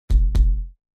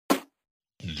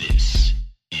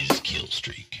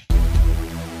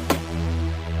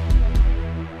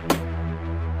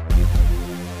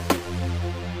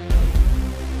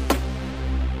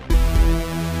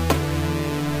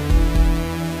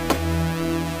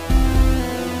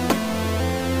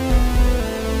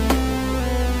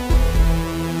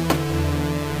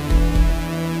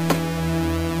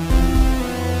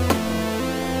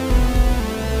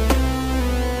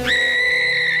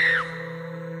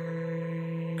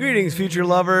Greetings, future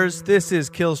lovers. This is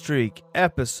Killstreak,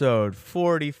 episode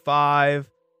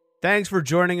 45. Thanks for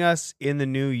joining us in the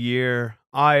new year.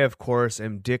 I, of course,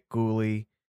 am Dick Gooley,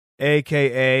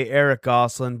 a.k.a. Eric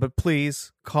Goslin, but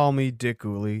please call me Dick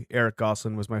Gooley. Eric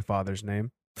Goslin was my father's name.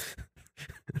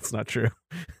 That's not true.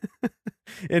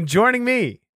 And joining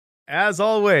me, as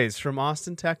always, from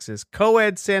Austin, Texas,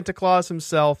 co-ed Santa Claus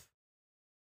himself.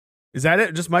 Is that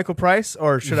it? Just Michael Price?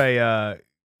 Or should I...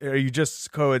 Are you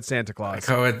just co-ed Santa Claus?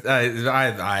 Co-ed,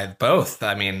 I both.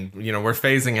 I mean, you know, we're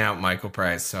phasing out Michael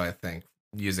Price, so I think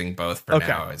using both for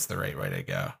now is the right way to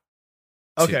go.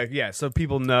 Okay, yeah, so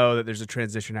people know that there's a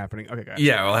transition happening. Okay, gotcha.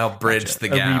 Yeah, we'll help bridge the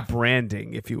gap. A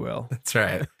rebranding, if you will. That's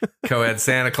right. Co-ed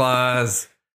Santa Claus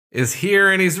is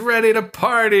here and he's ready to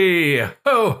party. Ho,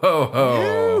 ho,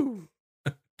 ho.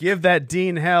 Give that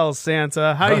Dean hell,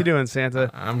 Santa. How you doing,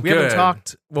 Santa? I'm good. Haven't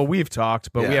talked. Well, we've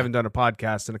talked, but we haven't done a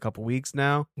podcast in a couple weeks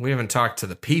now. We haven't talked to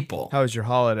the people. How was your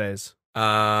holidays?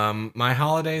 My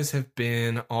holidays have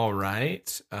been all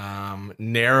right.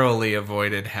 Narrowly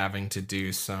avoided having to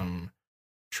do some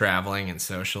traveling and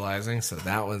socializing, so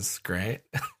that was great.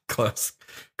 close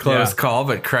call,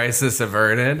 but crisis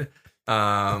averted.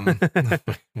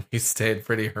 We stayed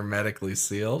pretty hermetically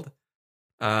sealed.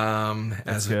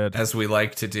 As we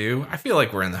like to do. I feel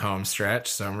like we're in the home stretch,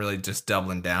 so I'm really just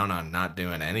doubling down on not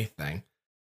doing anything.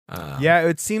 Yeah,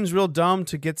 it seems real dumb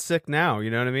to get sick now,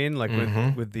 you know what I mean? Like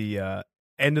with the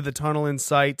end of the tunnel in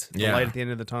sight, the light at the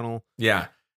end of the tunnel. Yeah.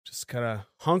 Just kind of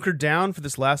hunker down for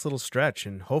this last little stretch,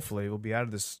 and hopefully we'll be out of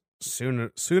this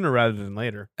sooner rather than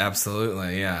later.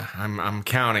 Absolutely, yeah. I'm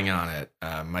counting on it.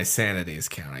 My sanity is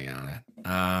counting on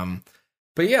it.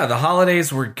 But yeah, the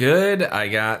holidays were good. I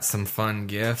got some fun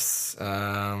gifts,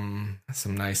 some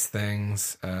nice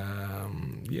things.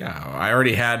 Yeah, I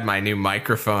already had my new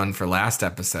microphone for last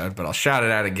episode, but I'll shout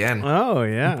it out again. Oh,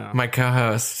 yeah. My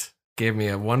co-host gave me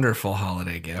a wonderful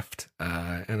holiday gift,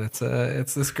 and it's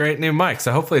this great new mic,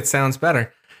 so hopefully it sounds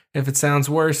better. If it sounds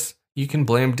worse, you can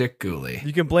blame Dick Gooley.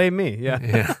 You can blame me, yeah.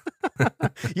 Yeah.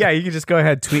 Yeah, you can just go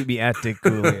ahead, tweet me at Dick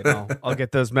Gooley, and I'll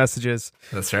get those messages.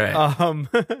 That's right.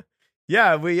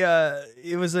 Yeah,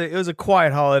 it was a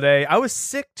quiet holiday. I was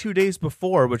sick 2 days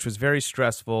before, which was very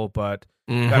stressful, but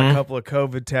got a couple of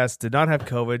COVID tests. Did not have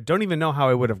COVID. Don't even know how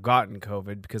I would have gotten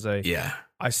COVID because I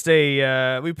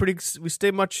stay we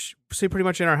stay pretty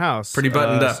much in our house. Pretty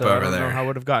buttoned up so over I don't there. know how I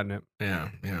would have gotten it.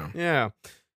 Yeah.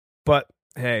 But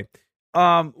hey,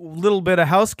 little bit of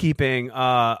housekeeping.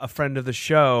 A friend of the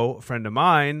show, a friend of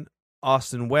mine,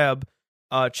 Austin Webb,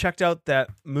 checked out that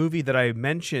movie that I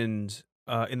mentioned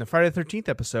in the Friday the 13th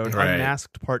episode, right.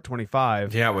 Unmasked Part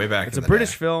 25. Yeah, way back. It's a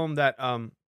British film that,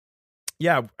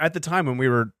 at the time when we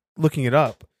were looking it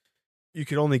up, you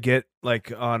could only get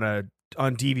like on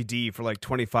DVD for like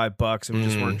 $25, and we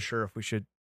just weren't sure if we should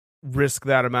risk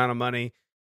that amount of money.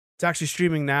 It's actually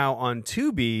streaming now on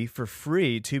Tubi for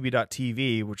free,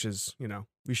 Tubi.tv, which is,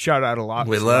 we shout out a lot.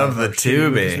 We love the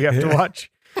Tubi. We have to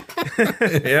watch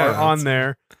yeah, on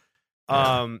there.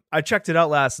 I checked it out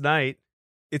last night.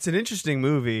 It's an interesting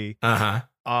movie. Uh-huh.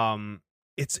 I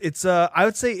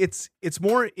would say it's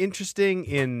more interesting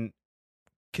in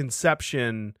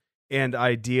conception and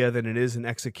idea than it is in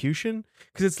execution,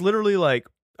 because it's literally like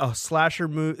a slasher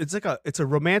movie. It's a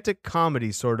romantic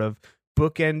comedy, sort of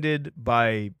bookended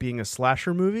by being a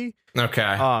slasher movie.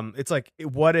 Okay. It's like,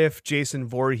 what if Jason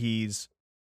Voorhees?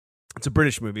 It's a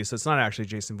British movie, so it's not actually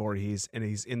Jason Voorhees, and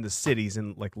he's in the cities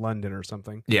in like London or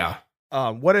something. Yeah.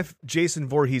 What if Jason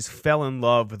Voorhees fell in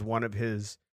love with one of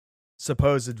his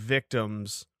supposed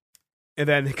victims, and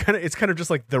then it's kind of just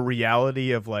like the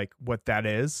reality of like what that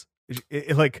is,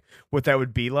 like what that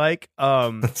would be like.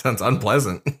 That sounds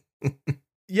unpleasant.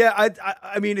 Yeah,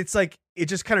 I mean, it's like it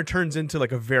just kind of turns into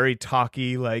like a very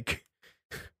talky like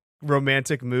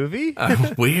romantic movie.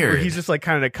 Weird. Where he's just like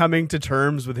kind of coming to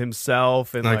terms with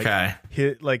himself and like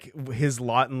his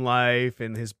lot in life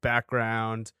and his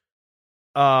background.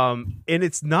 And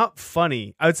it's not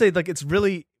funny. I would say like it's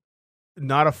really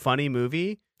not a funny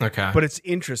movie. Okay. But it's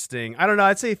interesting. I don't know.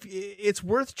 I'd say it's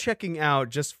worth checking out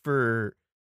just for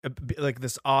like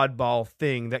this oddball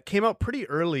thing that came out pretty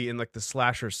early in like the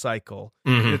slasher cycle.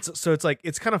 Mm-hmm.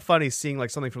 It's kind of funny seeing like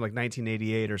something from like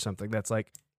 1988 or something that's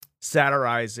like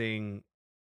satirizing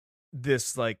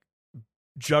this like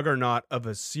juggernaut of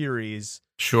a series.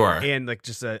 Sure. And like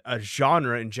just a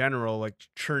genre in general, like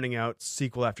churning out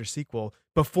sequel after sequel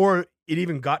before it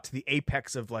even got to the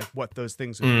apex of like what those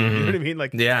things would be. You know what I mean?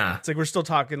 Like, yeah, it's like we're still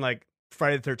talking like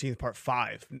Friday the 13th part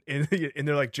 5, and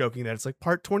they're like joking that it's like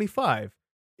part 25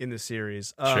 in the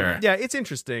series. Sure. Yeah, it's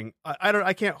interesting.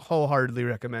 I can't wholeheartedly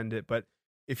recommend it, but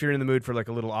if you're in the mood for like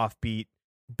a little offbeat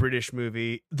British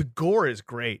movie. The gore is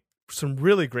great. Some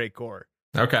really great gore.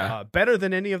 Okay. Better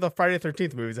than any of the Friday the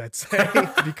 13th movies, I'd say,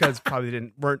 because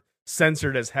probably weren't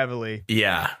censored as heavily.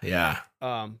 Yeah. Yeah.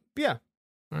 All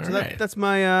So right. that's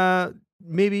my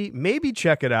maybe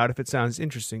check it out if it sounds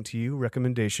interesting to you.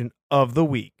 Recommendation of the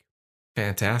week.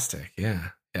 Fantastic. Yeah.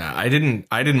 I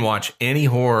didn't watch any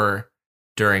horror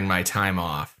during my time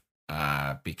off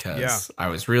because I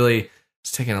was really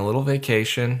just taking a little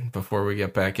vacation before we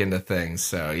get back into things.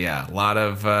 So yeah, a lot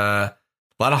of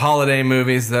holiday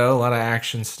movies though, a lot of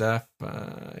action stuff.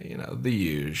 The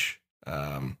huge.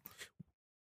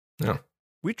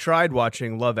 We tried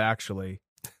watching Love Actually.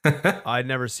 I'd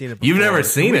never seen it before. You've never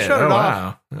seen it? Shut Oh it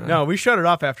off. wow. No, we shut it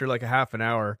off after like a half an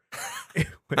hour.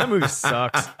 That movie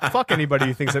sucks. Fuck anybody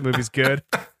who thinks that movie's good.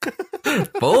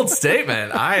 Bold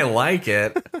statement. I like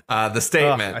it. The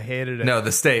statement. I hated it. No,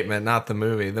 the statement, not the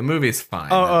movie. The movie's fine.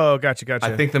 Oh, gotcha.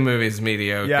 I think the movie's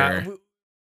mediocre. Yeah.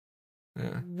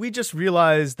 Yeah. We just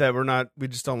realized that we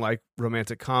just don't like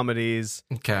romantic comedies.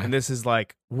 Okay. And this is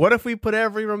like, what if we put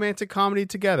every romantic comedy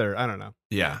together? I don't know.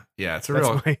 Yeah. It's a That's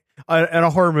real. and a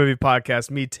horror movie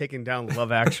podcast, me taking down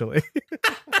Love Actually.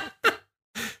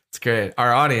 It's great.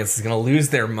 Our audience is going to lose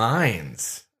their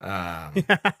minds.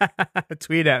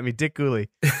 Tweet at me, Dick Gooley.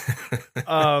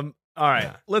 All right,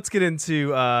 Yeah. let's get into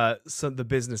the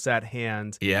business at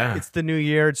hand. Yeah. It's the new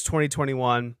year. It's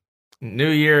 2021. New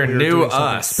year, We're new doing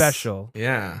something us. special.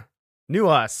 Yeah. New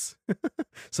us.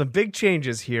 Some big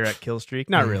changes here at Killstreak.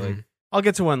 Not really. Mhm. I'll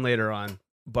get to one later on.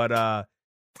 But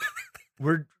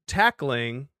we're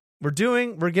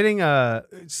getting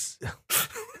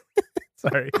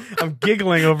sorry, I'm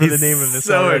giggling over the He's name of this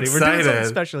so already. We're doing something excited.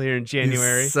 special here in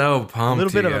January. He's so A pumped.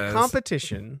 little bit he of a is.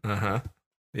 competition.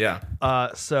 Yeah.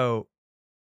 So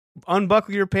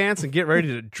unbuckle your pants and get ready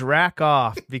to drac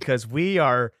off because we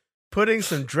are putting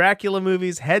some Dracula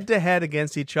movies head to head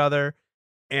against each other.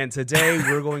 And today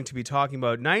we're going to be talking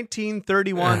about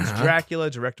 1931's Dracula,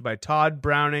 directed by Todd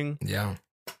Browning. Yeah.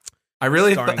 I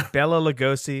really starring Bela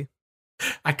Lugosi.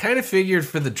 I kind of figured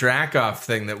for the drac off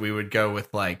thing that we would go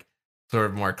with like sort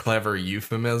of more clever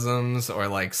euphemisms or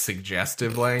like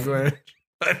suggestive language.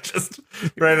 But just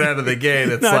right out of the gate,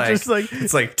 it's Not like, just like-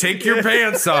 it's like take your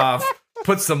pants off,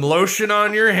 put some lotion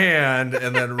on your hand,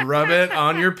 and then rub it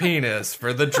on your penis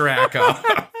for the drac off.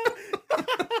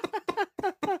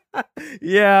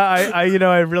 Yeah, I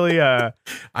really I'd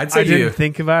I say didn't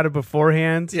think about it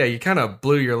beforehand. you kind of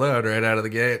blew your load right out of the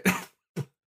gate.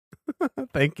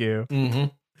 Thank you. Mm-hmm.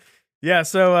 Yeah,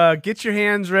 so get your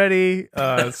hands ready,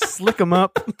 slick them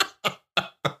up.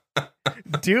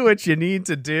 Do what you need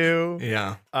to do.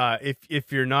 Yeah.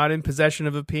 If you're not in possession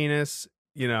of a penis,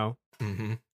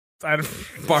 Mm-hmm. I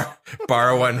don't,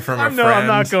 Borrow one from a friend. no, I'm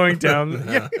not going down.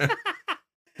 Yeah.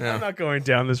 Yeah. I'm not going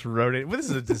down this road. This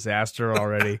is a disaster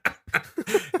already.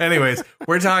 Anyways,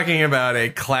 we're talking about a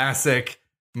classic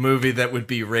movie that would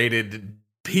be rated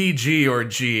PG or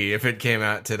G if it came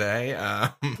out today.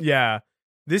 Yeah,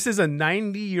 this is a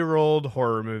 90-year-old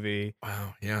horror movie.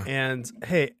 Wow. Yeah. And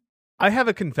hey, I have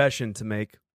a confession to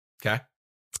make. Okay.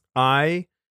 I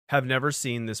have never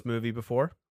seen this movie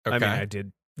before. Okay. I mean, I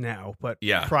did now, but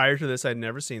Yeah. prior to this, I'd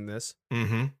never seen this.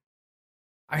 Mm-hmm.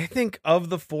 I think of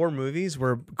the 4 movies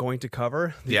we're going to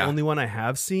cover, the Yeah. only one I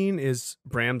have seen is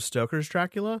Bram Stoker's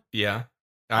Dracula. Yeah.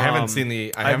 I haven't seen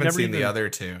the never other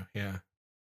two. Yeah.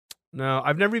 No,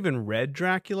 I've never even read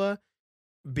Dracula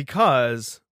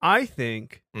because I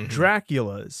think Mhm.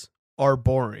 Draculas are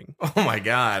boring. Oh my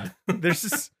God. There's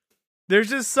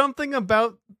just something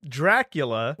about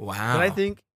Dracula Wow. that I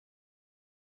think,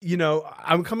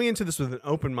 I'm coming into this with an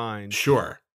open mind.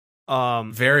 Sure.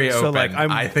 Um, Very So, open. like,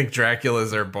 I think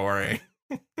Draculas are boring.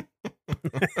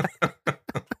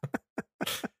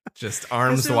 Just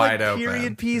arms they're wide like open.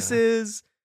 period pieces.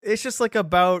 It's just like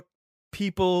about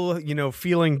people,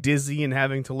 feeling dizzy and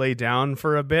having to lay down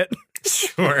for a bit,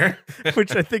 Sure.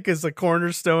 which I think is a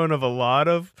cornerstone of a lot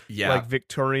of Yeah. like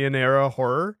Victorian era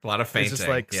horror. A lot of fainting. It's just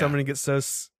like yeah. somebody gets so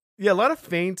a lot of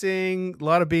fainting, a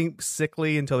lot of being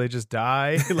sickly until they just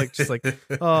die. Like just like,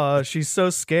 oh, she's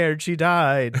so scared she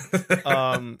died.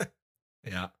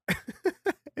 Yeah.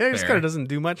 It just Fair. kind of doesn't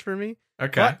do much for me.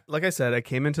 Okay. But like I said, I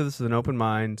came into this with an open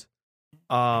mind.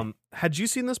 Had you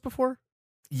seen this before?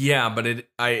 Yeah, but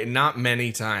I not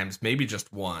many times, maybe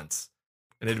just once.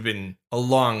 And it had been a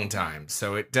long time,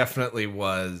 so it definitely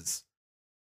was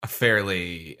a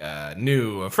fairly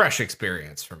new, a fresh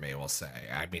experience for me, we'll say.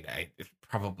 I mean, it's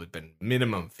probably been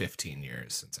minimum 15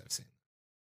 years since I've seen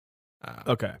it.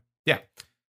 Okay.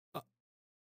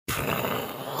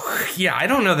 Yeah, I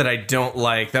don't know that I don't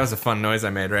like, that was a fun noise I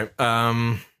made, right?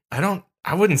 I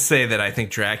I wouldn't say that I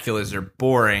think Draculas are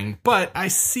boring, but I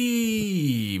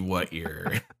see what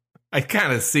I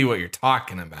kind of see what you're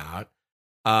talking about.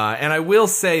 And I will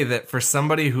say that for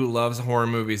somebody who loves horror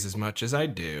movies as much as I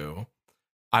do,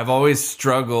 I've always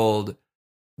struggled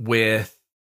with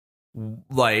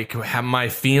like my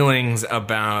feelings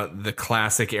about the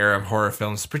classic era of horror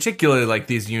films, particularly like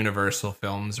these Universal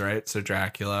films, right? So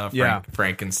Dracula,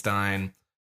 Frankenstein,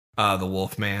 the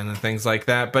Wolfman, and things like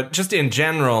that. But just in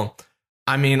general,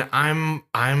 I mean, I'm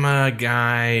a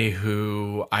guy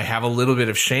who I have a little bit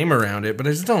of shame around it, but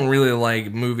I just don't really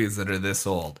like movies that are this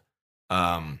old.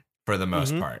 For the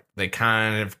most part, they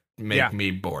kind of make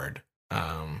me bored.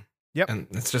 And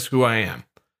that's just who I am.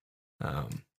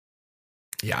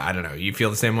 I don't know. You feel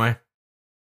the same way?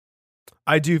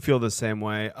 I do feel the same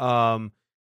way. I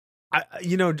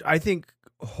think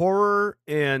horror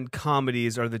and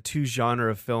comedies are the two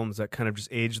genre of films that kind of just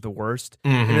age the worst,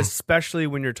 and especially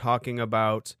when you're talking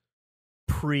about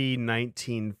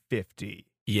pre-1950.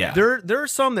 Yeah, there are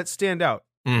some that stand out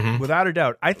without a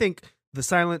doubt. I think The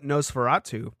Silent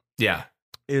Nosferatu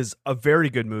is a very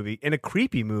good movie and a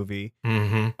creepy movie.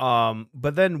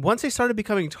 But then once they started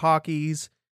becoming talkies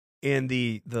and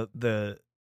the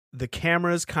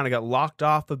cameras kind of got locked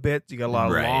off a bit, you got a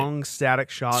lot of long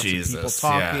static shots of people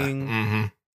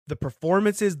talking. The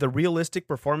performances, the realistic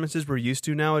performances we're used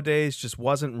to nowadays just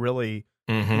wasn't really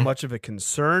much of a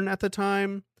concern at the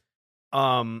time.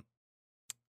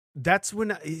 That's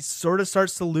when it sort of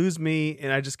starts to lose me,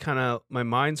 and I just kind of, my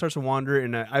mind starts to wander,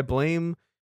 and I blame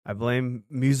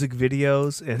music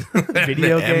videos and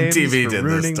video games MTV for did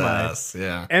ruining this to my us.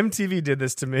 Yeah, MTV did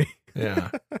this to me.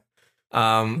 Yeah.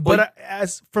 But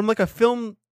as from like a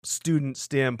film student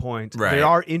standpoint, they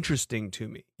are interesting to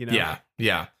me. You know?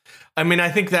 Yeah. I mean, I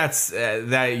think that's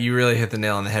that you really hit the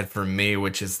nail on the head for me,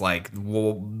 which is like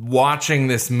watching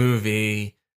this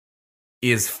movie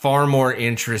is far more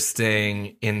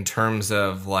interesting in terms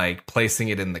of like placing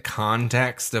it in the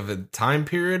context of a time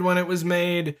period when it was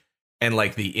made and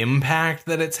like the impact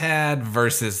that it's had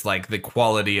versus like the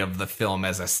quality of the film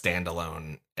as a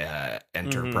standalone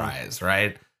enterprise,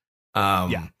 right?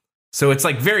 So it's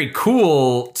like very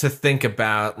cool to think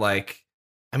about, like,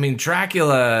 I mean,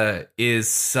 Dracula is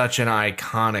such an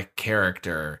iconic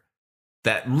character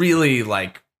that really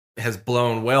like has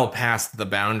blown well past the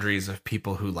boundaries of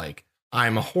people who like,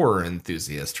 I'm a horror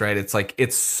enthusiast, right? It's like,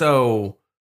 it's so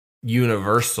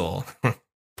universal.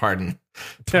 Pardon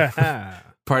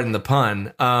the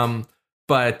pun.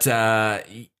 But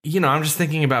I'm just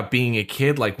thinking about being a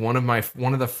kid. Like one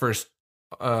of the first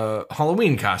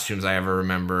Halloween costumes I ever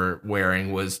remember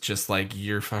wearing was just like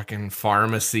your fucking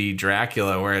pharmacy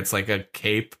Dracula, where it's like a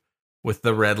cape with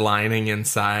the red lining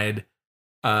inside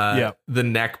the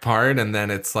neck part, and then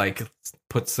it's like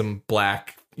put some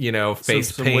black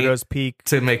face some paint widow's peak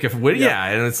to make it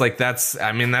and it's like that's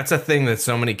a thing that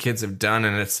so many kids have done,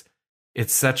 and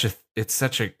it's such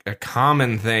a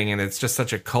common thing, and it's just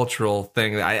such a cultural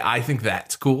thing that I think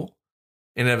that's cool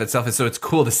in and of itself. And so it's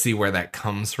cool to see where that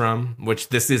comes from, which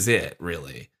this is it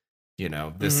really.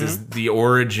 This is the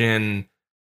origin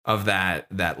of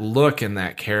that look and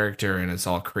that character, and it's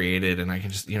all created. And I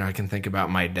can just, I can think about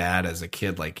my dad as a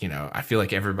kid. Like, I feel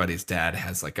like everybody's dad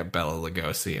has like a Bela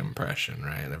Lugosi impression,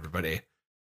 right? Everybody,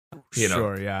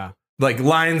 sure, yeah. Like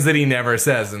lines that he never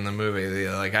says in the movie.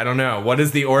 Like, I don't know. What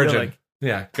is the origin?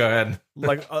 Yeah, go ahead.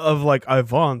 I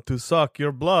want to suck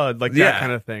your blood. Like that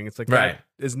kind of thing. It's like, that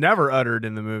is never uttered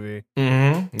in the movie.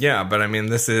 Yeah, but I mean,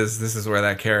 this is where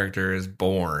that character is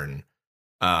born.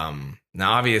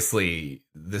 Now, obviously,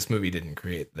 this movie didn't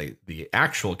create the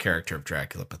actual character of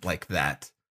Dracula, but like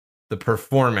that, the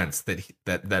performance that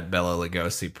Bela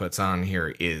Lugosi puts on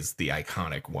here is the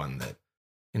iconic one that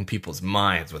in people's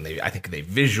minds, when I think they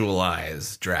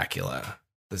visualize Dracula,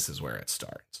 this is where it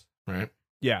starts, right?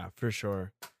 Yeah, for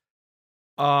sure.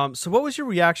 So what was your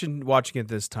reaction watching it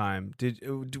this time?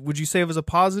 Would you say it was a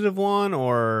positive one,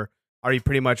 or are you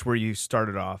pretty much where you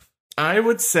started off? I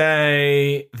would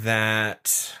say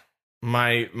that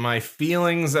my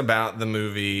feelings about the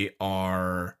movie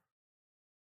are,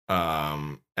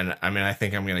 and I mean, I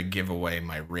think I'm going to give away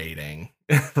my rating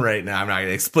right now. I'm not going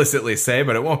to explicitly say,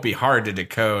 but it won't be hard to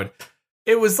decode.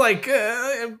 It was like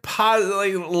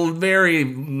very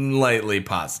lightly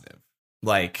positive.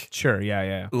 Like, sure,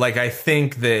 yeah. Like, I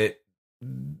think that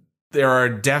there are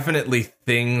definitely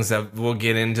things that we'll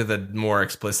get into the more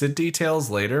explicit details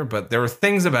later, but there were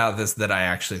things about this that I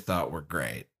actually thought were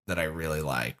great, that I really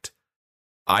liked.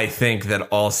 I think that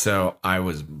also I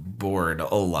was bored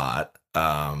a lot.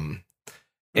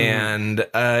 And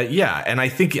and I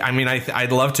think, I mean,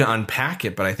 I'd love to unpack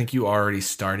it, but I think you already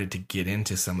started to get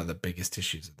into some of the biggest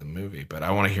issues of the movie. But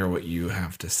I want to hear what you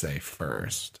have to say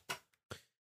first.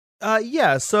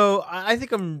 So I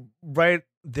think I'm right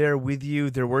there with you.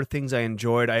 There were things I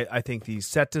enjoyed. I think the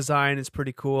set design is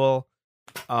pretty cool.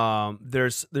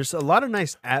 There's a lot of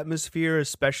nice atmosphere,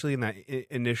 especially in that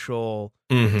initial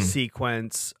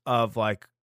sequence of like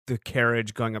the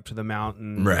carriage going up to the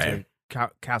mountain, right?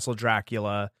 Castle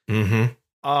Dracula.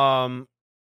 Mm-hmm.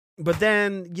 But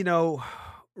then, you know,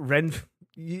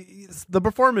 the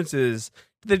performances,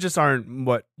 they just aren't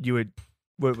what you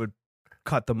would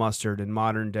cut the mustard in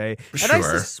modern day. Sure. And I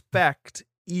suspect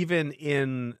even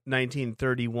in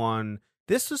 1931,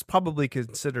 this was probably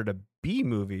considered a B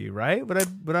movie, right?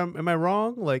 Am I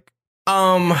wrong? Like,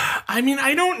 I mean,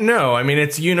 I don't know. I mean,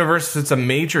 it's Universal. It's a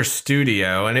major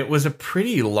studio, and it was a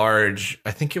pretty large.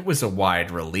 I think it was a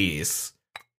wide release.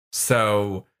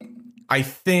 So, I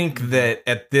think that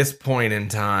at this point in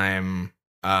time,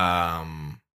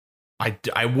 I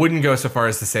wouldn't go so far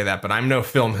as to say that, but I'm no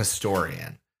film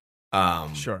historian.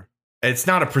 Sure. It's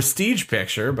not a prestige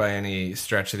picture by any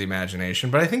stretch of the imagination,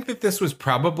 but I think that this was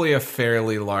probably a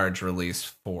fairly large release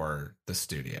for the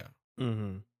studio.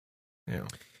 Mm-hmm. Yeah.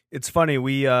 It's funny,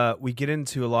 we get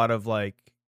into a lot of like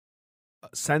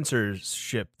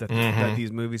censorship that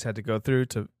these movies had to go through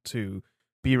to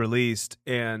be released,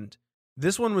 and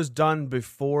this one was done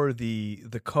before the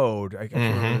code. I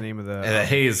can't remember the name of the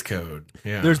Hays Code.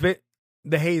 Yeah, there's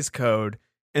the Hays Code,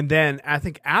 and then I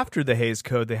think after the Hays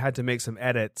Code, they had to make some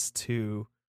edits to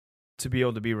be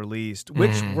able to be released,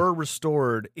 which were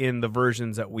restored in the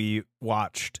versions that we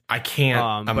watched. I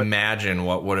can't imagine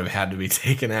what would have had to be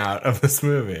taken out of this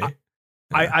movie.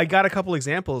 I got a couple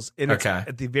examples.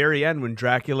 At the very end when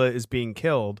Dracula is being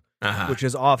killed, which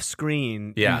is off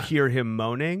screen, you hear him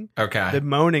moaning. Okay. The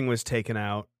moaning was taken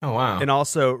out. Oh, wow. And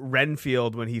also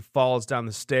Renfield, when he falls down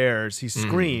the stairs, he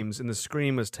screams, and the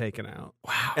scream was taken out.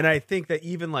 Wow. And I think that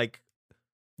even like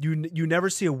you never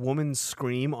see a woman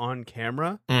scream on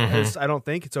camera. I don't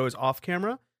think it's always off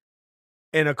camera.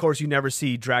 And of course, you never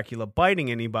see Dracula biting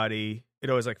anybody.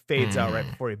 It always like fades out right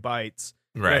before he bites.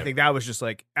 Right. And I think that was just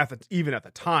like even at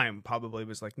the time probably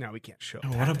was like, no, we can't show.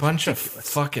 What a bunch of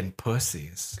fucking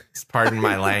pussies. Pardon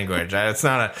my language. It's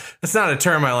not a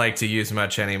term I like to use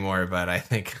much anymore. But I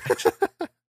think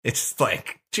it's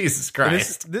like Jesus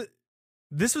Christ.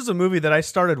 This was a movie that I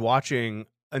started watching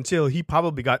until he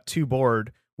probably got too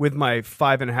bored with my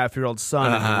 5.5-year-old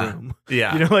son in the room.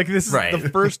 Yeah. You know, like this is the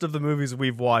first of the movies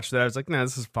we've watched that I was like, no,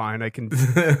 this is fine. I can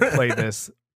play this.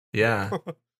 Yeah.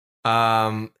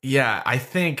 I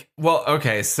think, well,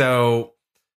 okay. So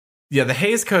yeah, the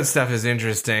Hays Code stuff is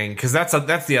interesting because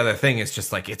that's the other thing. It's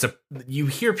just like, you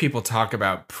hear people talk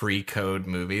about pre-code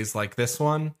movies like this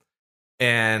one.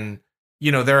 And,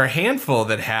 you know, there are a handful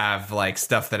that have like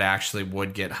stuff that actually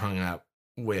would get hung up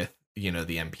with, you know,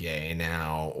 the MPAA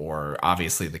now, or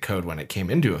obviously the code when it came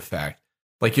into effect.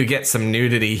 Like you get some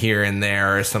nudity here and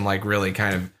there, or some like really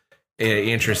kind of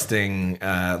interesting,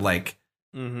 but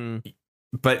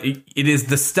it is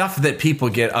the stuff that people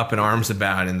get up in arms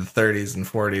about in the 30s and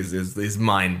 40s is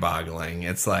mind boggling.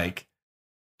 It's like,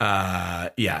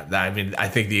 I mean, I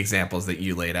think the examples that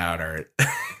you laid out are,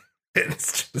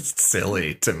 it's just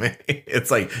silly to me.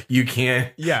 It's like, you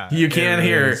can't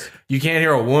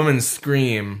hear a woman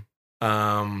scream.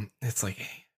 It's like,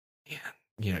 hey, man,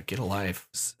 you know, get a life.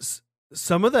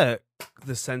 Some of the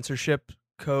censorship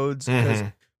codes, because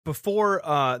before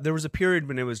there was a period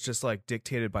when it was just like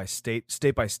dictated by state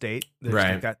by state.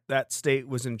 Right. Like that state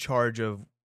was in charge of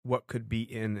what could be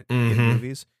in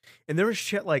movies, and there was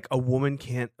shit like a woman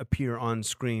can't appear on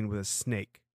screen with a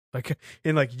snake, like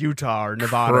in like Utah or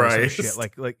Nevada or some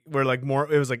shit. Like where like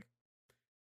more it was like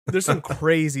there's some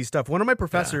crazy stuff. One of my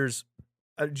professors.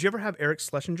 Did you ever have Eric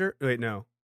Schlesinger? Wait, no.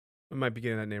 I might be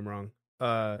getting that name wrong.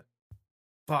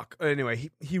 Fuck.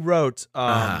 Anyway, he wrote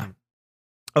a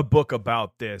book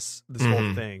about this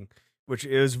whole thing, which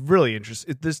is really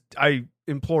interesting. I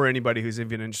implore anybody who's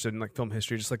even interested in like film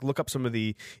history, just like look up some of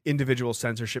the individual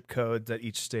censorship codes that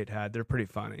each state had. They're pretty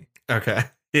funny. Okay.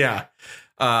 Yeah.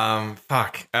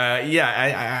 Fuck.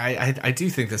 I do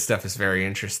think this stuff is very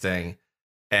interesting.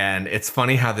 And it's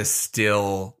funny how this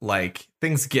still, like,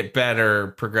 things get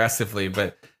better progressively.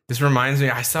 But this reminds me,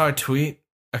 I saw a tweet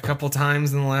a couple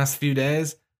times in the last few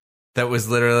days that was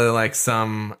literally like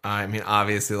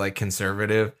obviously like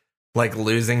conservative, like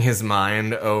losing his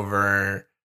mind over,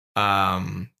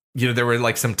 there were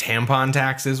like some tampon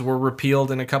taxes were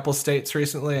repealed in a couple states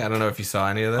recently. I don't know if you saw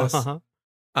any of this.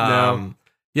 No.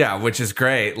 Yeah, which is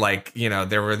great. Like, you know,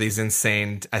 there were these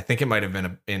insane, I think it might have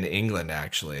been in England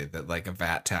actually, that like a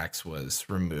VAT tax was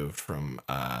removed from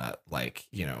like,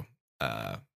 you know,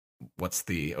 what's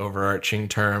the overarching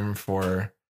term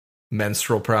for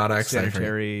menstrual products?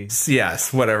 Sanitary.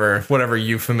 Yes, whatever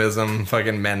euphemism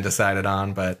fucking men decided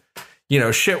on, but you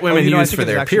know, shit women use for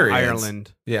their periods.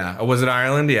 Ireland. Yeah. Oh, was it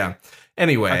Ireland? Yeah.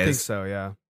 Anyways. I think so,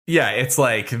 yeah. Yeah, it's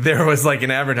like there was like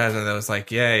an advertisement that was like,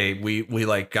 "Yay, we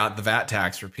like got the VAT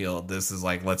tax repealed. This is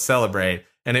like, let's celebrate."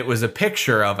 And it was a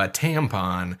picture of a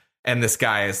tampon, and this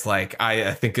guy is like,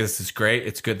 I think this is great.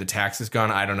 It's good the tax is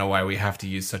gone. I don't know why we have to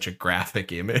use such a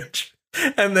graphic image."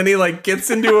 And then he like gets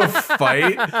into a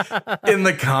fight in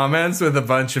the comments with a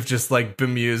bunch of just like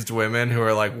bemused women who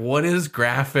are like, "What is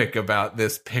graphic about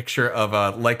this picture of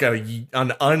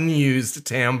an unused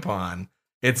tampon?"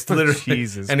 It's literally,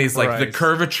 Jesus and he's Christ. like, the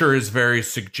curvature is very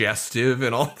suggestive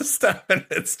and all this stuff. And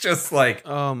it's just like,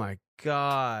 oh my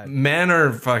God. Men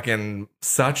are fucking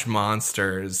such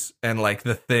monsters. And like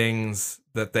the things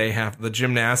that they have, the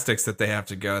gymnastics that they have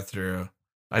to go through.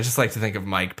 I just like to think of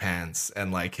Mike Pence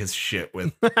and like his shit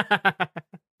with,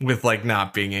 with like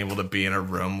not being able to be in a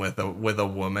room with a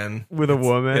woman.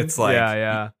 It's like,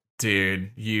 yeah.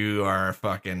 Dude, you are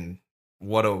fucking,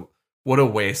 what a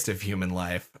waste of human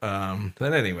life.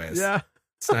 But anyways, yeah,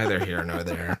 it's neither here nor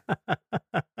there.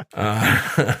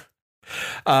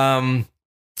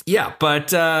 Yeah,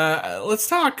 but let's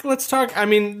talk. I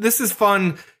mean, this is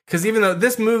fun because even though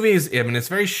this movie is, I mean, it's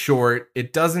very short.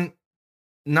 It doesn't,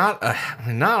 not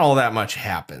all that much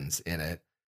happens in it.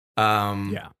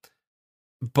 Yeah.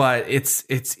 But it's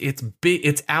big,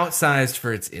 it's outsized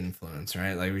for its influence,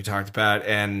 right? Like we talked about,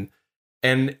 and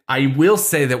I will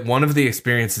say that one of the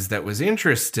experiences that was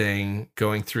interesting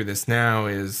going through this now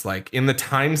is like in the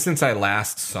time since I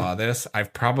last saw this,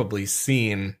 I've probably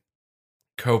seen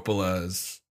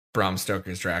Coppola's Bram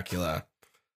Stoker's Dracula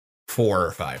 4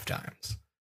 or 5 times.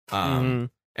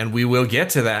 And we will get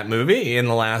to that movie in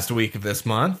the last week of this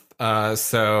month.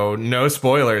 So no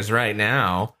spoilers right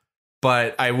now,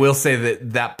 but I will say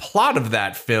that plot of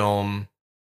that film,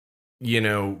 you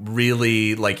know,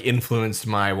 really like influenced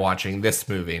my watching this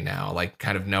movie now, like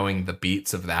kind of knowing the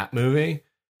beats of that movie.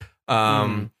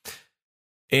 And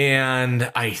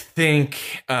I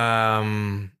think, you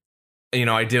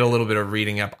know, I did a little bit of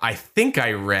reading up. I think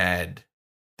I read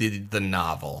the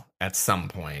novel at some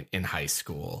point in high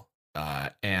school.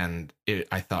 And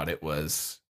I thought it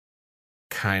was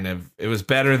it was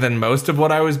better than most of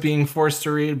what I was being forced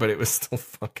to read, but it was still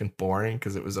fucking boring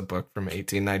because it was a book from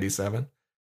 1897.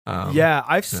 Yeah,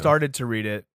 I've started to read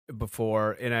it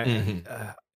before, and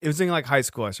it was in like high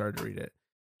school I started to read it,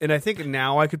 and I think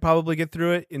now I could probably get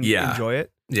through it and enjoy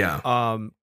it. Yeah.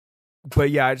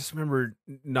 But yeah, I just remember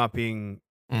not being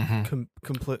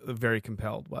very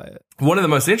compelled by it. One of the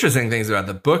most interesting things about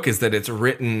the book is that it's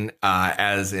written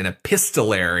as an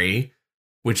epistolary,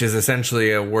 which is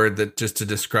essentially a word that just to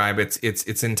describe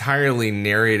it's entirely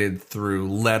narrated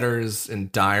through letters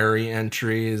and diary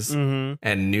entries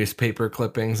and newspaper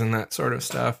clippings and that sort of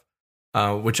stuff,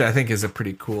 which I think is a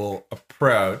pretty cool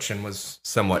approach and was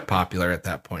somewhat popular at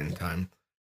that point in time.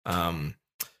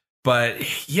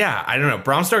 But yeah, I don't know.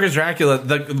 Bram Stoker's Dracula,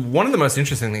 one of the most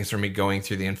interesting things for me going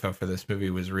through the info for this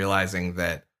movie was realizing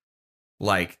that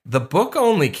like the book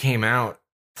only came out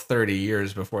 30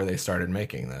 years before they started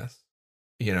making this.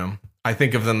 You know, I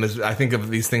think of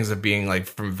these things as being like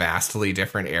from vastly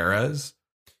different eras.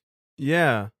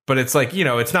 Yeah. But it's like, you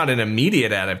know, it's not an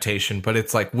immediate adaptation, but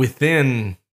it's like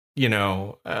within, you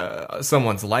know,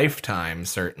 someone's lifetime,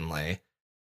 certainly.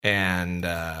 And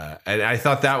I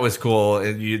thought that was cool.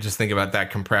 You just think about that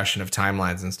compression of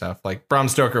timelines and stuff. Like Bram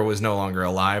Stoker was no longer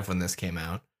alive when this came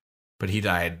out, but he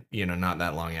died, you know, not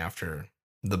that long after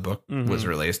the book was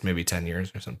released, maybe 10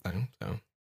 years or something. So.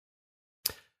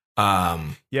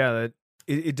 Yeah,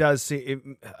 it does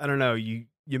seem. I don't know. You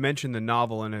mentioned the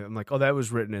novel, and I'm like, oh, that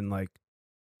was written in like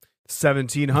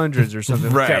 1700s or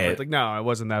something. Right? Like, no, I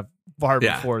wasn't that far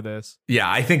before this.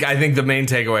 Yeah, I think the main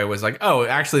takeaway was like, oh,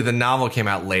 actually, the novel came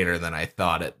out later than I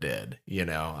thought it did. You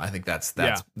know, I think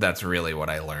that's really what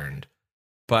I learned.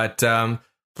 But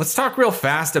let's talk real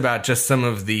fast about just some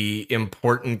of the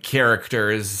important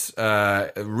characters,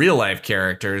 real life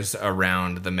characters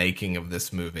around the making of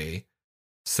this movie.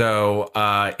 So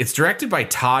it's directed by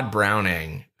Todd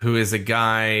Browning, who is a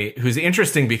guy who's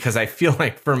interesting because I feel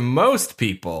like for most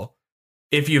people,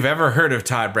 if you've ever heard of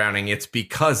Todd Browning, it's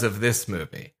because of this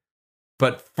movie.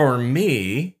 But for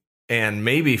me, and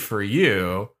maybe for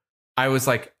you, I was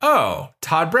like, oh,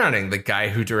 Todd Browning, the guy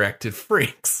who directed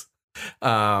Freaks.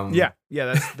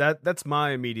 That's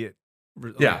my immediate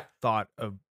thought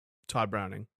of Todd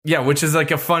Browning. Yeah, which is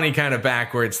like a funny kind of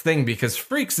backwards thing because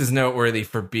Freaks is noteworthy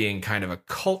for being kind of a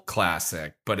cult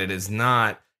classic, but it is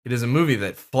not. It is a movie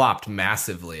that flopped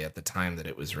massively at the time that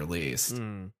it was released.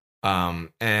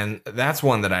 And that's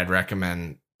one that I'd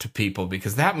recommend to people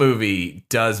because that movie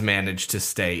does manage to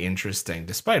stay interesting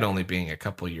despite only being a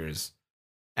couple years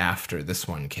after this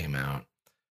one came out.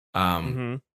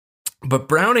 But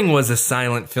Browning was a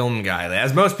silent film guy,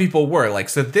 as most people were. Like,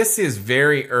 so this is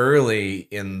very early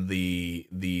in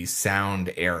the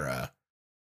sound era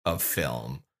of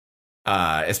film,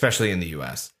 especially in the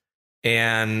US.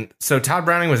 And so Todd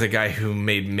Browning was a guy who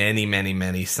made many, many,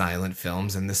 many silent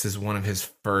films, and this is one of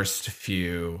his first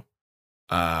few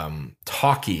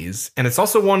talkies, and it's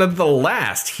also one of the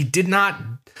last. He did not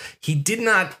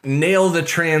nail the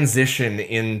transition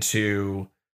into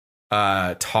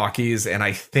talkies, and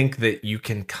I think that you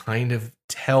can kind of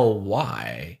tell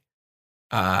why.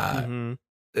 And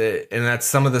that's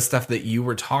some of the stuff that you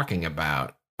were talking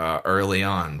about early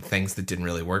on, things that didn't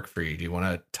really work for you. Do you want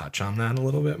to touch on that a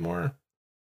little bit more?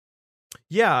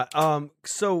 Yeah.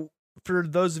 So for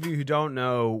those of you who don't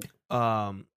know,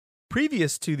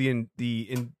 previous to the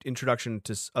introduction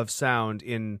of sound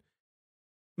in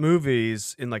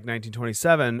movies in like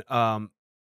 1927,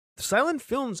 silent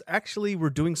films actually were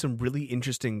doing some really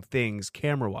interesting things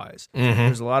camera-wise.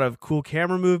 There's a lot of cool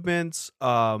camera movements,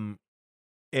 and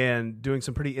doing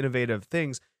some pretty innovative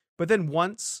things. But then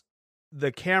once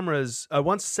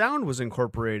sound was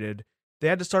incorporated, they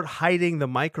had to start hiding the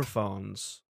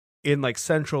microphones in like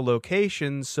central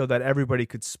locations so that everybody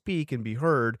could speak and be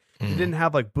heard. They didn't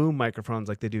have like boom microphones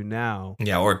like they do now.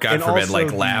 Yeah, or God forbid,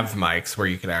 like lav mics where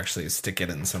you could actually stick it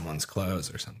in someone's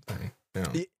clothes or something.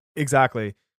 Yeah.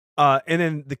 Exactly. And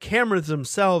then the cameras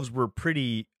themselves were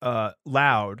pretty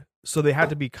loud, so they had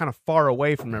to be kind of far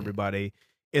away from everybody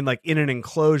in an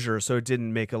enclosure, so it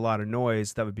didn't make a lot of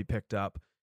noise that would be picked up.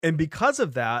 And because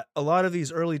of that, a lot of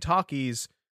these early talkies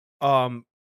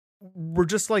were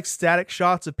just like static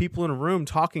shots of people in a room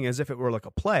talking as if it were like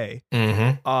a play.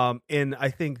 And I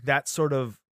think that sort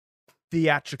of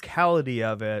theatricality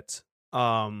of it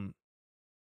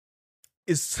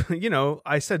is,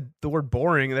 I said the word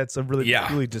boring. That's a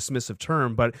really dismissive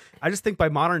term, but I just think by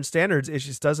modern standards,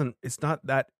 it's not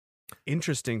that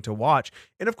interesting to watch.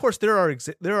 And of course they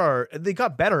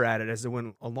got better at it as it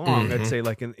went along. I'd say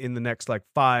like in the next like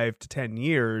 5 to 10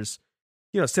 years,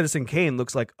 Citizen Kane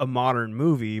looks like a modern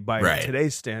movie by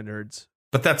today's standards.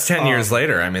 But that's 10 years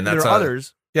later. I mean, that's there are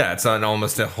others. Yeah, it's on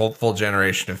almost a whole full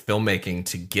generation of filmmaking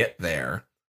to get there.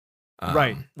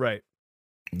 Right.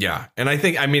 Yeah, and I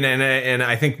think, and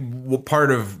I think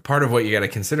part of what you got to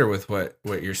consider with what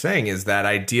you're saying is that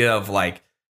idea of like,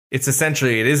 it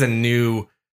is a new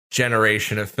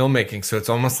generation of filmmaking, so it's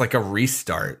almost like a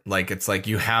restart. Like it's like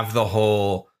you have the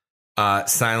whole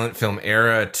silent film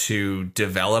era to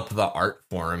develop the art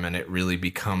form, and it really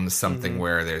becomes something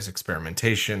where there's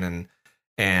experimentation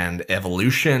and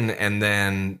evolution, and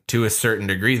then to a certain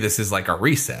degree, this is like a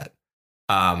reset.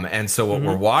 And so what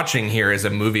we're watching here is a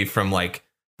movie from like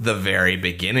the very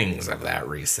beginnings of that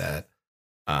reset.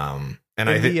 And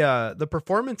I think the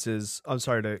performances. I'm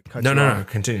sorry to cut you off. No,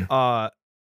 continue.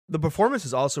 The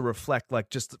performances also reflect like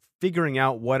just figuring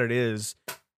out what it is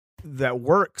that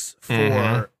works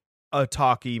for a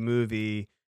talkie movie.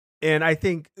 And I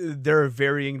think there are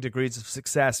varying degrees of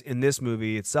success in this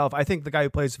movie itself. I think the guy who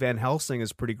plays Van Helsing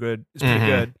is pretty good.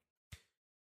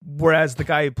 Whereas the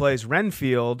guy who plays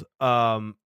Renfield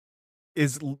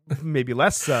is maybe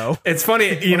less so. It's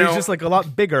funny, he's just like a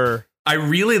lot bigger. I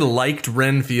really liked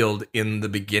Renfield in the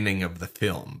beginning of the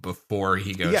film before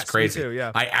he goes crazy. Me too,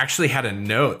 yeah. I actually had a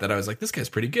note that I was like, this guy's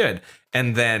pretty good.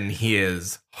 And then he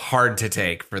is hard to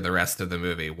take for the rest of the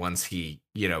movie once he,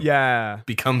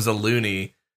 becomes a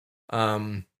loony.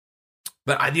 But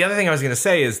the other thing I was going to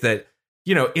say is that,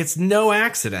 it's no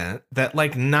accident that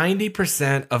like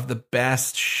 90% of the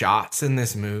best shots in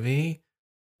this movie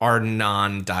are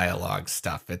non-dialogue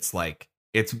stuff. It's like,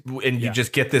 you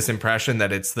just get this impression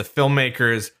that it's the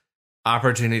filmmaker's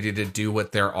opportunity to do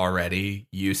what they're already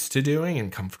used to doing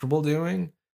and comfortable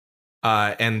doing.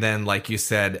 And then, like you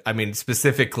said, I mean,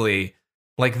 specifically,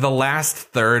 like the last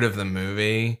third of the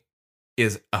movie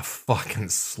is a fucking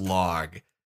slog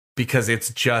because it's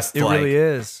just it really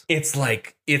is. It's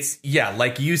like,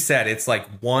 like you said, it's like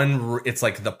it's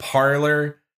like the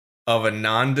parlor of a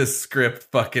nondescript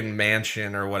fucking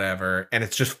mansion or whatever, and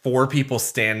it's just 4 people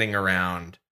standing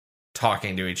around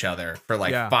talking to each other for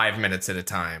like 5 minutes at a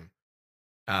time.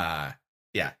 And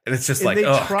it's just like,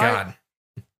 God.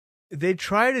 They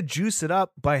try to juice it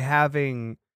up by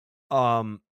having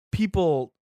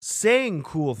people saying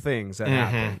cool things that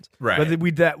happened, right? But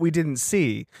that we didn't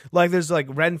see. Like there's like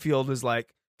Renfield is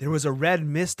like, there was a red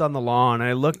mist on the lawn, and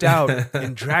I looked out,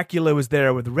 and Dracula was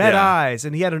there with red eyes,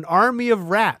 and he had an army of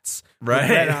rats with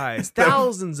red eyes,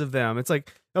 thousands of them. It's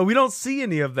like, no, we don't see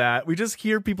any of that. We just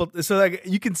hear people. So like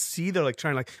you can see they're like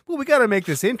trying like, well, we got to make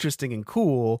this interesting and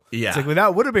cool. Yeah, it's like, well,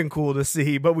 that would have been cool to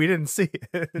see, but we didn't see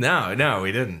it. No,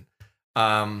 we didn't.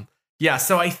 Yeah,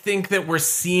 so I think that we're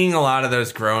seeing a lot of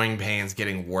those growing pains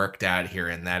getting worked out here,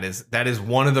 and that is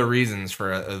one of the reasons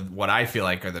for what I feel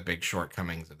like are the big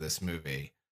shortcomings of this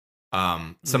movie.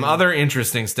 Some other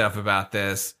interesting stuff about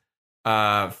this,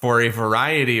 for a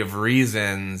variety of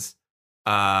reasons,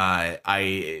 Todd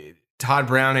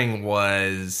Browning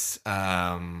was,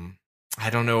 I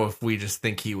don't know if we just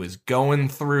think he was going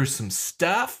through some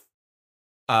stuff,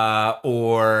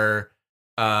 or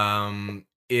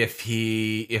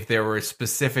if there were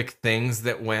specific things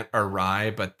that went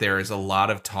awry, but there is a lot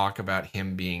of talk about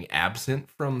him being absent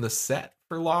from the set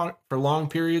for long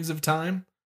periods of time.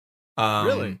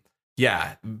 Really?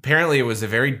 Yeah, apparently it was a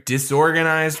very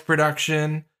disorganized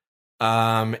production.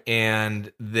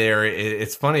 And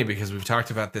it's funny because we've talked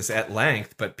about this at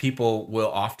length, but people will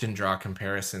often draw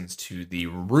comparisons to the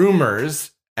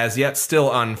rumors, as yet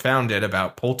still unfounded,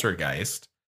 about Poltergeist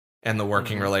and the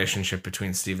working relationship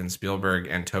between Steven Spielberg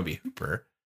and Tobe Hooper.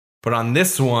 But on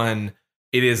this one,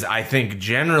 it is, I think,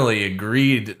 generally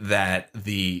agreed that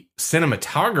the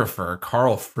cinematographer,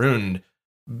 Carl Freund,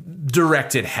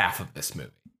 directed half of this movie.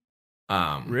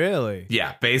 Really?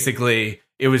 Yeah, basically,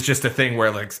 it was just a thing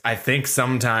where, like, I think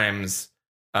sometimes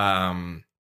Browning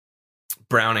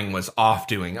was off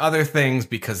doing other things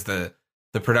because the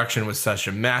production was such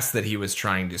a mess that he was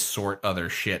trying to sort other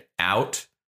shit out.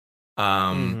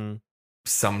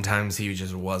 Sometimes he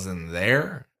just wasn't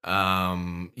there.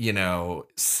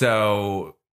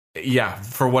 So yeah,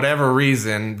 for whatever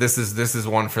reason, this is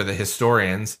one for the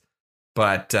historians,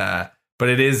 but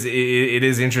it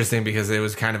is interesting because it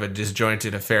was kind of a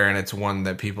disjointed affair, and it's one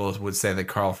that people would say that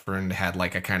Carl Freund had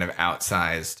like a kind of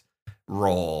outsized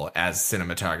role as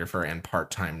cinematographer and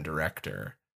part-time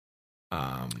director.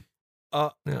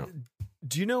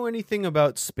 Do you know anything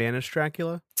about Spanish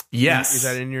Dracula? Yes. Is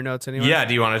that in your notes anyway? Yeah.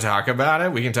 Do you want to talk about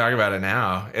it? We can talk about it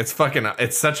now. It's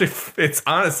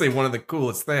honestly one of the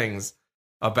coolest things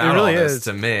about all this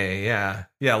to me. Yeah.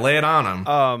 Yeah. Lay it on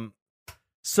them.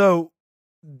 So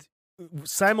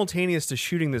simultaneous to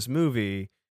shooting this movie,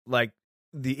 like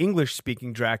the English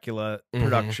speaking Dracula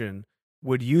production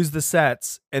would use the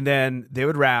sets, and then they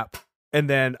would wrap, and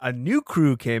then a new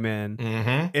crew came in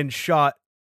and shot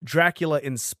Dracula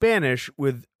in Spanish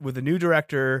with a new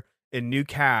director and new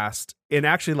cast, and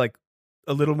actually like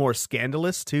a little more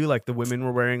scandalous too. Like the women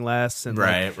were wearing less, and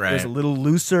it was a little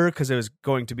looser because it was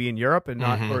going to be in Europe and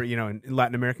not, or in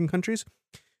Latin American countries.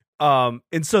 And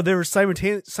so they were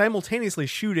simultaneously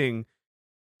shooting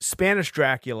Spanish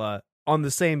Dracula on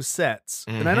the same sets,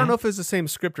 and I don't know if it's the same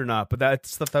script or not, but that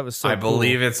stuff that was so. I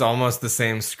believe it's almost the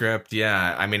same script.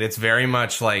 Yeah, I mean, it's very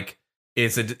much like.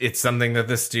 It's something that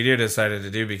the studio decided to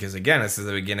do because, again, this is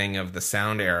the beginning of the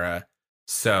sound era.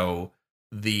 So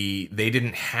they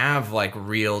didn't have like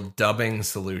real dubbing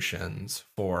solutions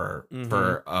for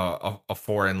a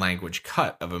foreign language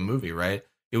cut of a movie, right?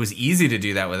 It was easy to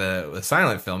do that with a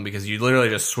silent film because you literally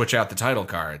just switch out the title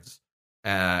cards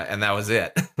and that was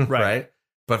it, right?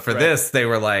 But for this, they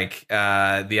were like,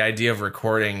 the idea of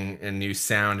recording a new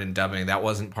sound and dubbing, that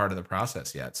wasn't part of the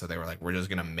process yet. So they were like, we're just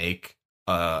going to make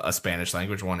a Spanish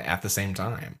language one at the same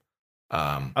time.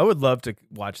 I would love to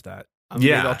watch that.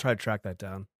 Maybe I'll try to track that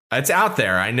down. It's out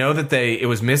there. I know that it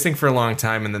was missing for a long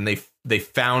time, and then they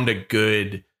found a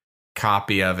good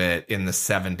copy of it in the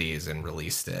 70s and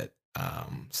released it.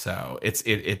 So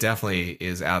it definitely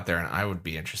is out there, and I would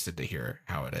be interested to hear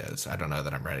how it is. I don't know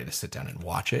that I'm ready to sit down and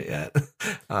watch it yet.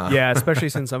 Yeah, especially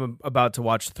since I'm about to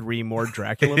watch 3 more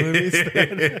Dracula movies.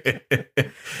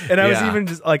 And I was even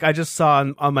just like, I just saw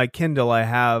on my Kindle, I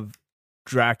have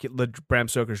Bram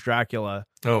Stoker's Dracula.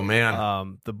 Oh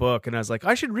man, the book, and I was like,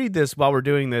 I should read this while we're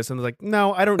doing this. And I was like,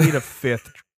 no, I don't need a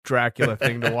 5th Dracula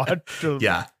thing to watch.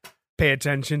 Pay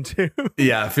attention to.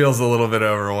 Yeah, it feels a little bit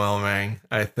overwhelming,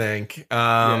 I think.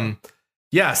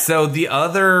 So the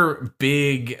other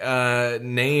big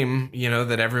name,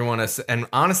 that everyone and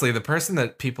honestly, the person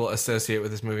that people associate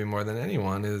with this movie more than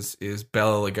anyone is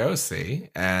Bela Lugosi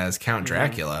as Count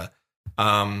Dracula.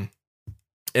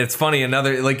 It's funny,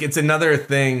 it's another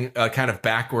thing, kind of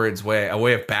backwards way, a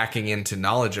way of backing into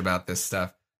knowledge about this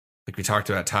stuff. Like we talked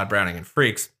about Todd Browning and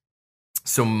Freaks.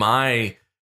 So my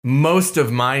most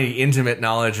of my intimate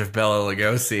knowledge of Bela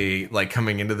Lugosi, like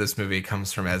coming into this movie,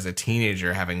 comes from as a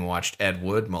teenager having watched Ed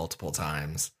Wood multiple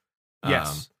times.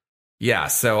 Yes. Yeah,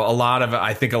 so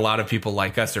I think a lot of people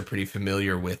like us are pretty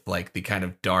familiar with like the kind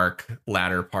of dark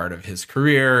latter part of his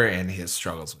career and his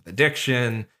struggles with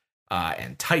addiction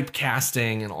and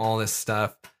typecasting and all this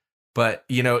stuff. But,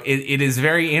 you know, it is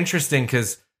very interesting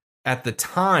because at the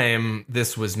time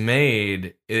this was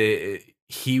made,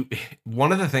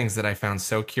 one of the things that I found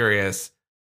so curious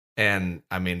and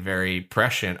I mean very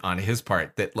prescient on his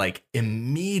part that like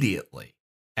immediately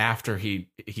after he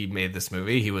made this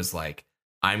movie, he was like,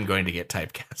 I'm going to get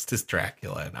typecast as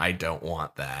Dracula, and I don't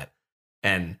want that.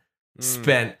 And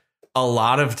spent a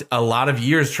lot of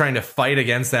years trying to fight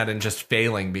against that and just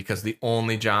failing because the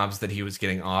only jobs that he was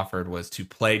getting offered was to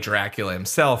play Dracula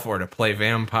himself or to play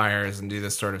vampires and do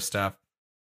this sort of stuff.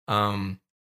 But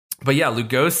yeah,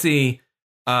 Lugosi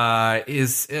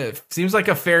seems like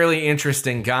a fairly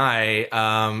interesting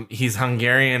guy. He's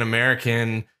Hungarian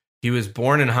American. He was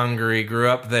born in Hungary, grew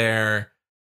up there.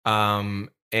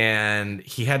 And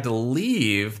he had to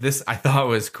leave. This I thought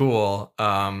was cool.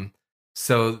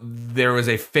 So there was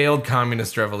a failed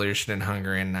communist revolution in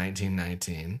Hungary in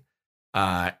 1919.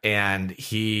 And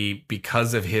he,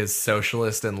 because of his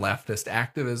socialist and leftist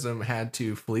activism, had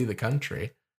to flee the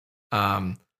country.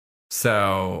 Wow.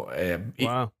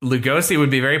 Lugosi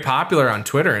would be very popular on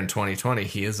Twitter in 2020.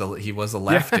 He was a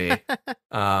lefty.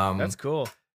 That's cool.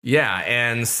 Yeah,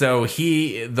 and so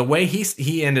the way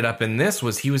he ended up in this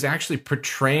was he was actually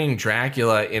portraying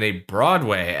Dracula in a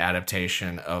Broadway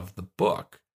adaptation of the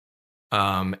book.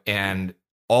 And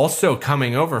also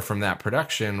coming over from that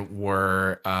production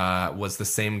was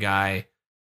the guy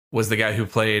who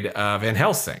played Van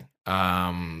Helsing.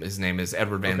 His name is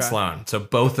Edward Van Sloan. So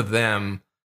both of them,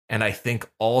 and I think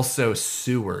also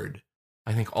Seward.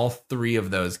 I think all three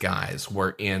of those guys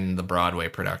were in the Broadway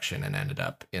production and ended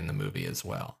up in the movie as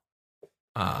well.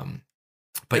 But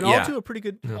and yeah,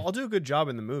 I'll do a good job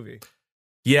in the movie.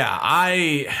 Yeah,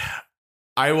 I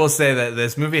will say that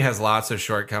this movie has lots of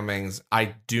shortcomings.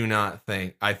 I think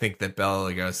that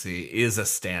Bela Lugosi is a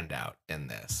standout in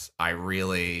this. I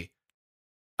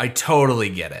totally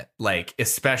get it. Like,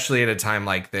 especially at a time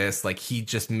like this, like he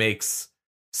just makes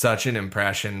such an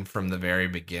impression from the very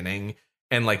beginning.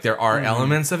 And like there are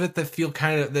elements of it that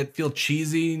feel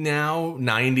cheesy now,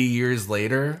 90 years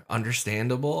later,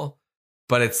 understandable.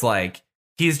 But it's like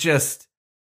he's just,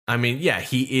 I mean, yeah,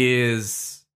 he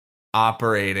is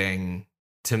operating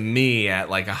to me at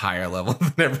like a higher level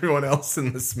than everyone else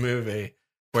in this movie,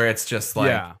 where it's just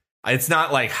like, it's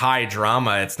not like high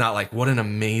drama. It's not like what an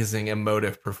amazing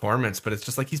emotive performance, but it's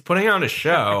just like he's putting on a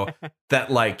show that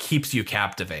like keeps you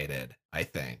captivated, I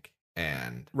think.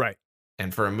 And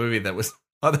for a movie that was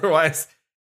otherwise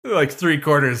like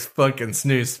 3/4 fucking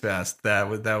snooze fest, that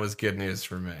was good news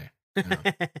for me.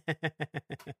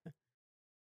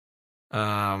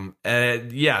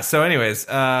 Yeah. So anyways,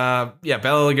 Bela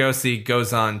Lugosi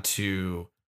goes on to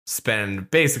spend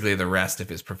basically the rest of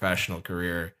his professional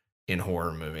career in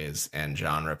horror movies and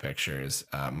genre pictures,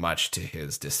 much to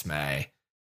his dismay.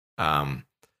 But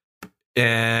you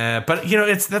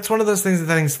know, that's one of those things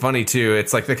that I think is funny too.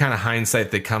 It's like the kind of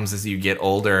hindsight that comes as you get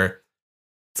older.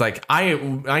 It's like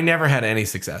I never had any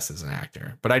success as an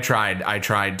actor, but I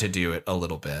tried to do it a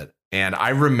little bit. And I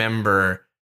remember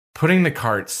putting the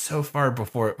cart so far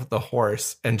before the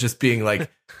horse and just being like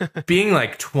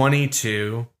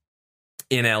 22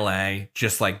 in LA,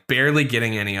 just like barely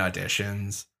getting any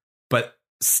auditions, but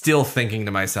still thinking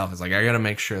to myself, it's like, I got to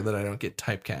make sure that I don't get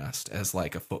typecast as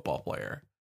like a football player.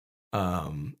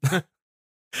 And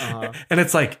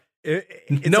it's like,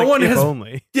 no one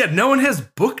has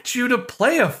booked you to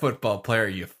play a football player,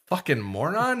 you fucking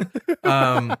moron.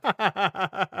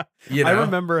 I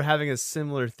remember having a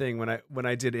similar thing when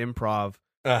I did improv.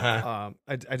 I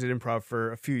did improv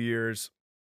for a few years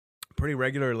pretty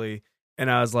regularly, and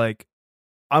I was like,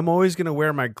 I'm always going to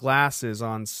wear my glasses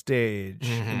on stage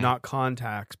and not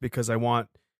contacts because I want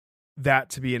that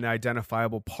to be an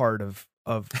identifiable part of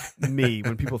me.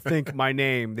 When people think my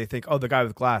name, they think, oh, the guy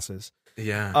with glasses.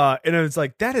 Yeah. And it was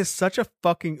like, that is such a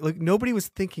fucking, like, nobody was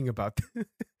thinking about that.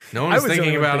 No one was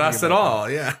thinking about us at all.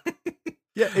 Yeah.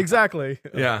 Yeah, exactly.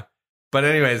 Yeah. But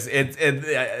anyways,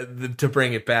 to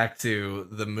bring it back to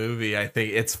the movie, I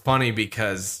think it's funny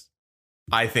because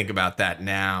I think about that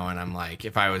now and I'm like,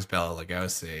 if I was Bela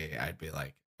Lugosi, I'd be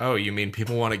like, oh, you mean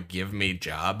people want to give me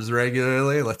jobs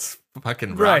regularly? Let's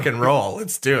fucking rock and roll.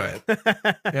 Let's do it.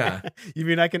 Yeah. You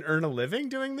mean I can earn a living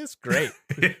doing this? Great.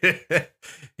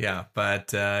 Yeah.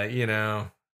 But,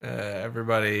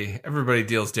 everybody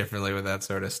deals differently with that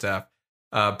sort of stuff.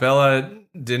 Bella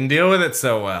didn't deal with it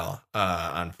so well,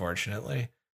 unfortunately.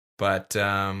 But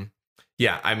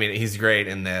yeah, I mean, he's great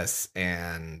in this,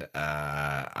 and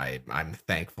I'm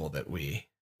thankful that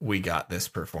we got this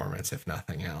performance, if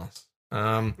nothing else.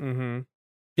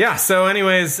 Yeah. So,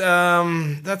 anyways, those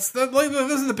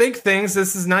are the big things.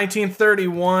 This is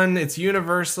 1931. It's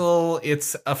Universal.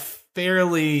 It's a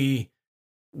fairly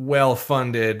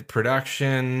well-funded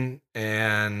production,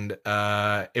 and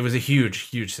it was a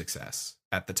huge success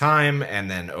at the time, and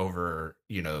then over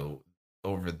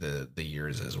the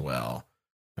years as well.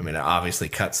 I mean, it obviously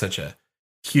cut such a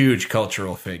huge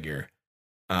cultural figure.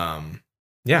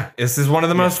 Yeah, this is one of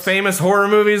the most famous horror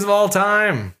movies of all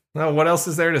time. Well, what else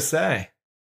is there to say?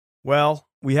 Well,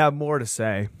 we have more to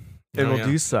say, and we'll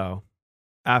do so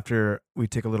after we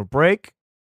take a little break,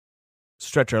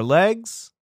 stretch our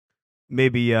legs,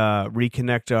 maybe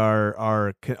reconnect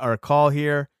our call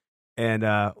here, and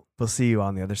we'll see you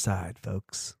on the other side,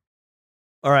 folks.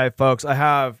 All right, folks, I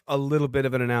have a little bit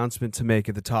of an announcement to make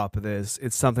at the top of this.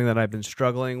 It's something that I've been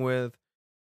struggling with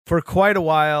for quite a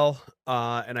while,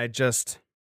 and I just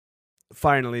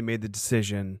finally made the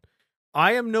decision.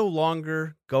 I am no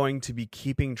longer going to be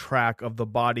keeping track of the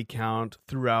body count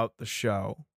throughout the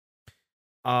show.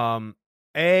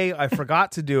 I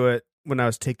forgot to do it when I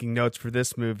was taking notes for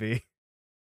this movie.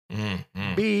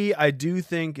 B, I do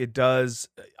think it does.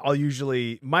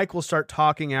 Mike will start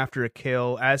talking after a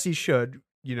kill, as he should.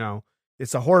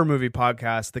 It's a horror movie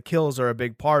podcast. The kills are a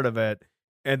big part of it.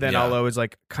 And then I'll always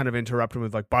kind of interrupt him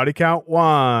with body count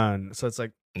 1. So it's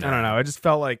I don't know. I just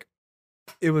felt like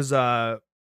it was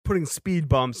putting speed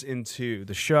bumps into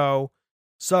the show.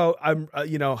 So I'm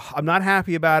not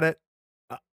happy about it.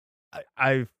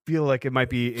 I feel like it might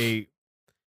be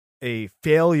a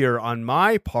failure on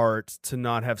my part to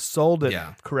not have sold it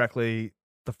correctly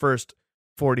the first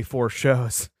 44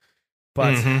 shows.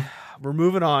 But we're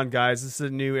moving on, guys. This is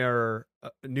a new error.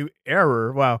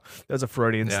 Wow, that was a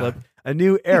Freudian slip. A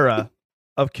new era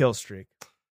of Kill Streak.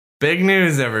 Big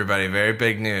news, everybody. Very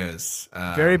big news.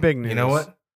 Very big news. You know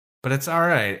what? But it's all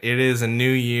right. It is a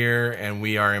new year, and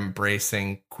we are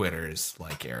embracing quitters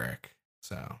like Eric.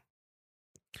 So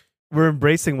we're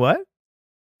embracing what?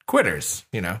 Quitters.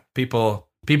 People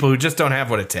who just don't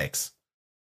have what it takes.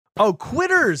 Oh,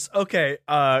 quitters. Okay.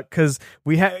 Because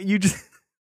you just.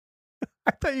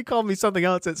 I thought you called me something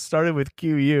else that started with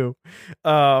QU.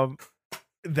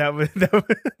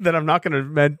 That I'm not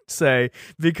going to say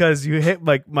because you hit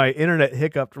my internet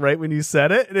hiccuped right when you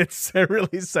said it, and it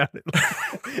really sounded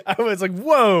like I was like,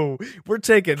 "Whoa, we're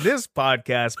taking this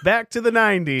podcast back to the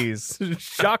 '90s,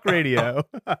 shock radio."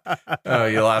 Oh,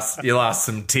 you lost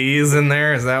some T's in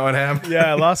there. Is that what happened?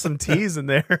 Yeah, I lost some T's in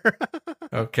there.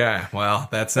 Okay, well,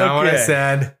 that's not what I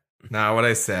said. Not what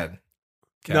I said.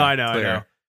 Okay, no, I know.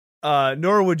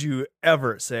 Nor would you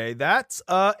ever say that.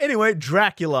 Anyway,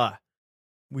 Dracula.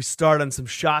 We start on some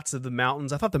shots of the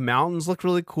mountains. I thought the mountains looked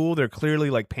really cool. They're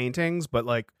clearly paintings, but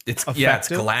it's effective. Yeah, it's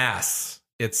glass.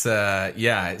 It's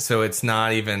so it's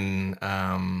not even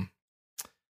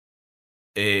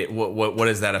what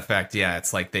is that effect? Yeah,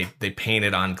 it's they paint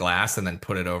it on glass and then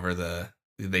put it over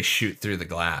they shoot through the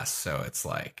glass. So it's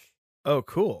oh,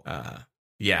 cool.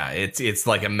 Yeah, it's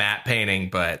like a matte painting,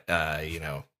 but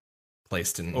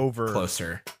placed in over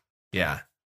closer. Yeah.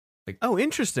 Oh,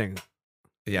 interesting.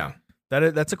 Yeah.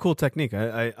 That's a cool technique.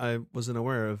 I wasn't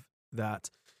aware of that.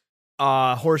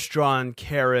 Horse-drawn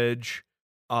carriage,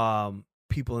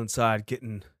 people inside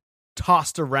getting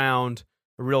tossed around.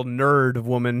 A real nerd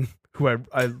woman who I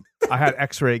had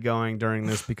X-ray going during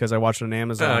this because I watched it on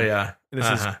Amazon. Oh yeah, and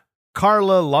this is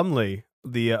Carla Lumley,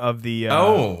 the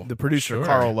producer. Sure.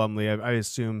 Carl Lumley. I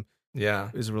assume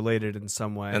is related in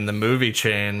some way. And the movie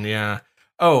chain, yeah.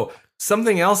 Oh.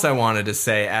 Something else I wanted to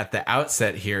say at the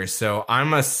outset here. So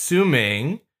I'm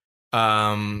assuming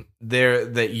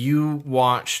that you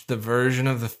watched the version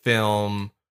of the film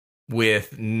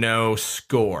with no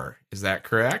score. Is that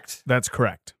correct? That's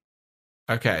correct.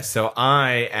 Okay, so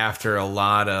I, after a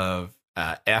lot of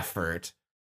effort,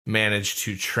 managed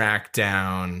to track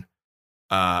down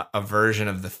a version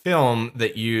of the film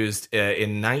that used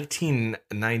in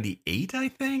 1998, I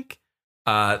think.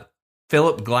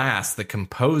 Philip Glass, the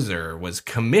composer, was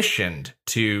commissioned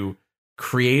to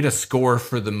create a score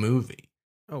for the movie.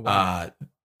 Oh, wow.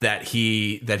 That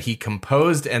he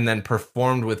composed and then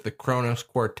performed with the Kronos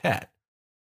Quartet.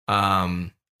 Cool.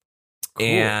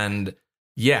 And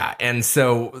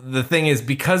so the thing is,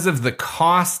 because of the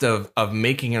cost of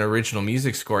making an original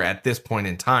music score at this point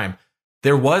in time,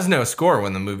 there was no score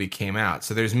when the movie came out.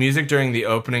 So there's music during the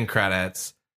opening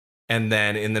credits. And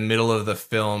then in the middle of the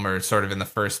film, or sort of in the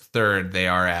first third, they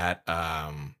are at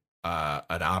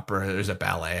an opera. There's a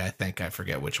ballet, I think. I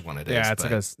forget which one it is. Yeah, it's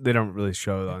like they don't really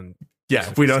show it on.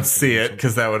 Yeah, we don't see it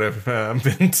because that would have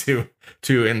been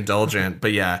too indulgent.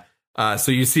 But yeah,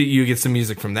 so you get some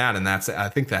music from that, and I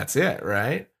think that's it,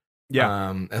 right?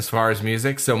 Yeah. As far as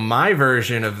music, so my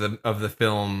version of the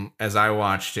film, as I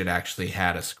watched it, actually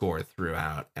had a score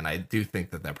throughout, and I do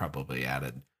think that probably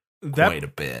added quite a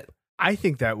bit. I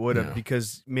think that would have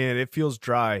because man, it feels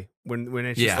dry when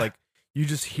it's just like you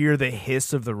just hear the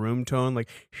hiss of the room tone, like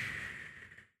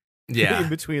in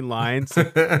between lines.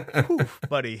 Oof,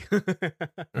 buddy.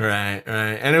 Right.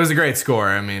 And it was a great score.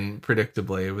 I mean,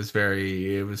 predictably,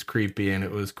 it was creepy and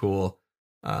it was cool.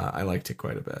 I liked it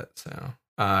quite a bit. So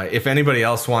if anybody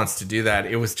else wants to do that,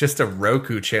 it was just a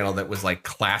Roku channel that was like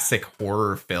classic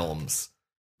horror films.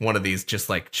 One of these just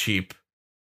like cheap.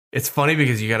 It's funny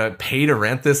because you got to pay to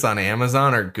rent this on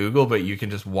Amazon or Google, but you can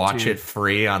just watch it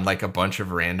free on like a bunch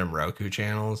of random Roku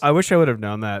channels. I wish I would have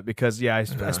known that because, I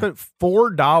spent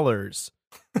 $4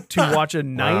 to watch a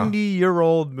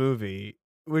 90-year-old movie,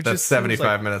 which that's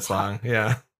 75 minutes long.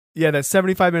 Yeah. Yeah, that's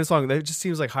 75 minutes long. That just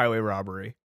seems like highway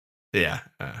robbery. Yeah,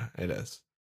 it is.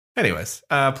 Anyways,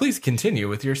 please continue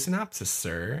with your synopsis,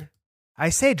 sir. I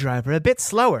say, driver, a bit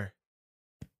slower.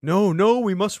 No,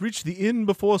 we must reach the inn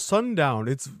before sundown.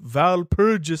 It's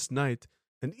Valpurgis night,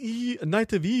 a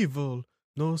night of evil,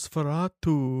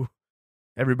 Nosferatu.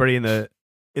 Everybody in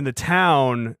the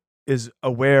town is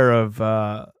aware of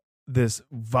this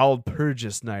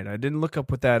Valpurgis night. I didn't look up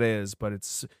what that is, but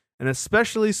it's an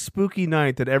especially spooky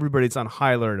night that everybody's on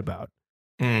high alert about.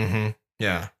 Mm-hmm.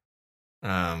 Yeah.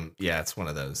 It's one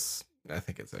of those. I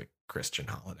think it's a Christian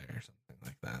holiday or something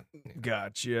like that.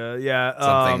 Gotcha. Yeah.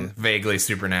 Something vaguely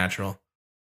supernatural.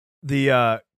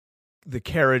 The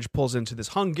carriage pulls into this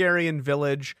Hungarian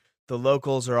village. The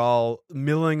locals are all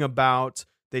milling about.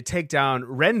 They take down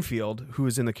Renfield, who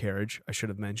is in the carriage. I should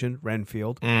have mentioned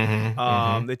Renfield.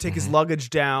 They take his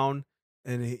luggage down,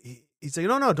 and he's like,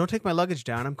 "No, don't take my luggage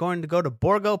down. I'm going to go to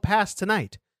Borgo Pass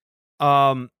tonight."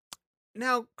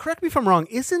 Now, correct me if I'm wrong.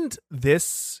 Isn't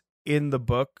this in the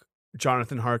book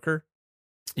Jonathan Harker?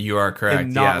 You are correct.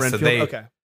 And not Renfield? So okay.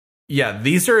 Yeah,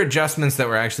 these are adjustments that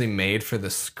were actually made for the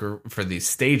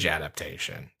stage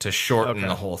adaptation to shorten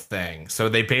the whole thing. So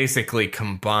they basically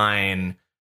combine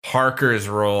Harker's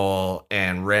role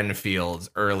and Renfield's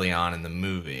early on in the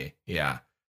movie. Yeah.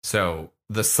 So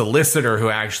the solicitor who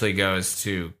actually goes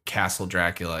to Castle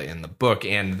Dracula in the book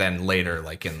and then later,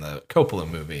 like in the Coppola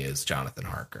movie, is Jonathan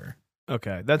Harker.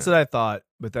 Okay, that's what I thought.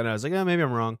 But then I was like, maybe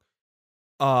I'm wrong.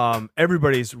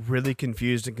 Everybody's really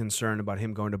confused and concerned about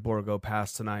him going to Borgo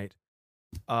Pass tonight.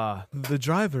 The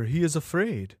driver, he is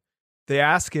afraid. They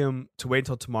ask him to wait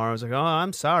till tomorrow. He's like, "Oh,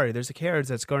 I'm sorry. There's a carriage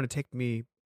that's going to pick me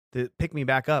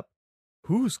back up."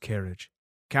 Whose carriage?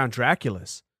 Count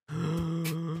Dracula's.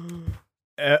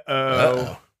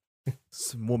 Uh-oh.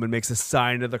 Some woman makes a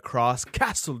sign of the cross.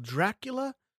 Castle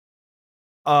Dracula?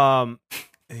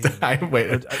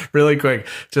 Wait, really quick,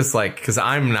 just like, because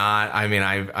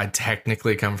I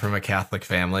technically come from a Catholic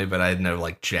family, but I know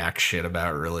like jack shit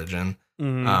about religion.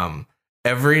 Mm-hmm.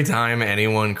 Every time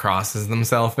anyone crosses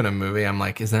themselves in a movie, I'm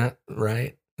like, is that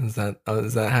right? Is that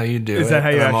how you do it? That how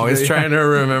you I'm always trying to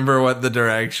remember what the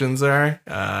directions are.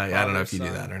 I don't know if you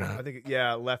do that or not. I think,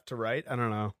 left to right. I don't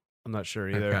know. I'm not sure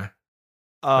either.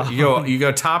 Okay. You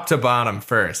go top to bottom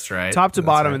first, right? Top to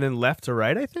bottom, right. And then left to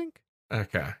right, I think.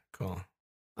 Okay, cool.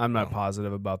 I'm not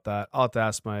positive about that. I'll have to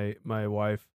ask my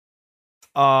wife.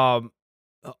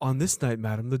 On this night,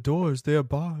 madam, the doors, they are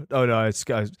barred. Oh, no, it's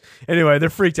guys. Anyway,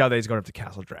 they're freaked out that he's going up to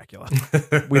Castle Dracula.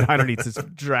 I don't need to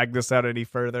drag this out any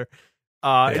further.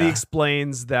 And he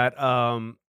explains that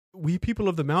we people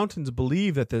of the mountains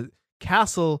believe that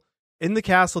in the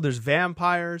castle, there's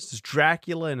vampires, there's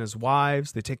Dracula and his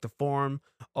wives. They take the form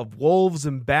of wolves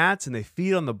and bats, and they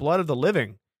feed on the blood of the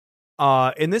living.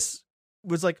 And this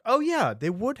was like, oh yeah,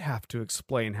 they would have to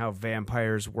explain how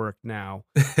vampires work now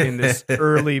in this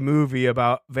early movie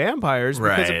about vampires,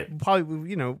 because it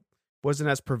probably, wasn't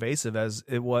as pervasive as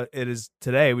it is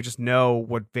today. We just know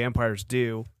what vampires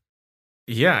do.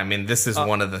 Yeah, I mean, this is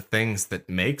one of the things that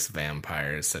makes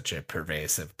vampires such a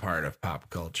pervasive part of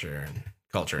pop culture and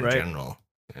culture in general.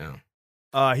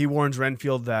 Yeah. He warns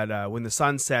Renfield that when the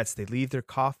sun sets, they leave their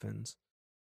coffins,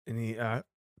 and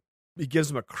he gives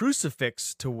him a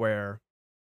crucifix to wear.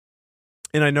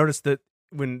 And I noticed that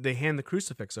when they hand the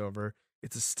crucifix over,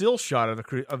 it's a still shot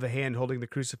of the hand holding the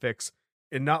crucifix,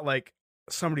 and not like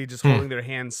somebody just holding their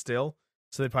hand still.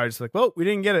 So they probably just like, well, we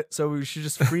didn't get it, so we should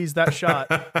just freeze that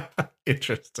shot.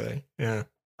 Interesting. Yeah.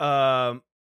 The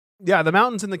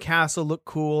mountains in the castle look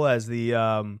cool as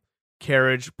the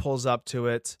carriage pulls up to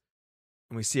it.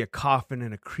 and we see a coffin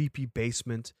in a creepy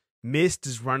basement. Mist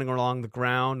is running along the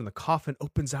ground, and the coffin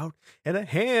opens out, and a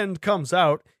hand comes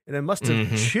out, and it must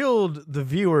have chilled the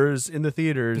viewers in the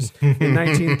theaters in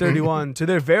 1931 to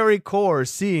their very core,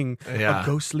 seeing a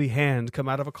ghostly hand come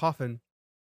out of a coffin.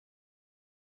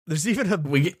 There's even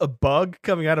a bug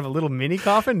coming out of a little mini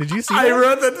coffin. Did you see that? I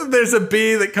wrote that there's a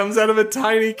bee that comes out of a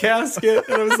tiny casket,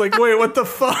 and I was like, wait, what the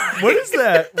fuck? What is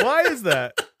that? Why is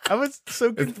that? I was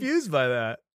so confused by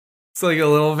that. It's like a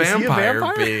little vampire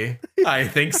bee. I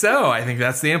think so. I think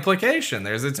that's the implication.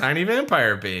 There's a tiny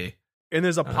vampire bee. And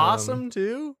there's a possum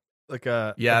too? Like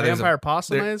a vampire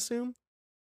possum, I assume?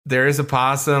 There is a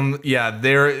possum. Yeah,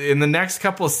 there in the next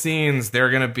couple of scenes, there are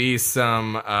going to be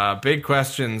some big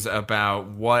questions about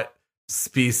what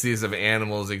species of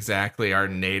animals exactly are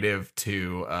native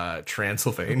to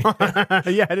Transylvania.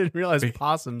 Yeah, I didn't realize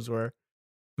possums were.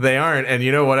 They aren't, and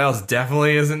you know what else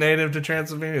definitely isn't native to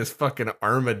Transylvania is fucking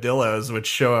armadillos, which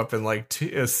show up in like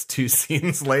two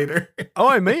scenes later. Oh,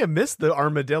 I may have missed the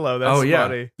armadillo. That's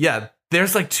funny. Yeah.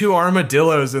 There's like 2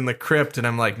 armadillos in the crypt, and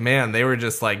I'm like, man, they were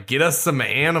just like, get us some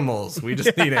animals. We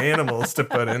just need animals to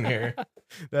put in here.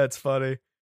 That's funny.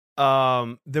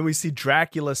 Then we see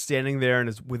Dracula standing there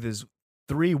and with his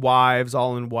 3 wives,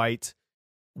 all in white.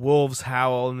 Wolves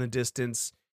howl in the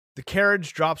distance. The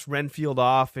carriage drops Renfield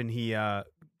off, and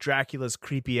Dracula's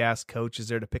creepy ass coach is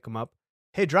there to pick him up.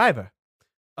 Hey, driver.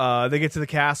 They get to the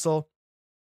castle.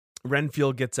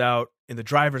 Renfield gets out, and the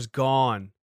driver's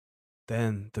gone.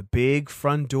 Then the big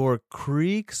front door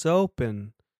creaks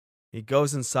open. He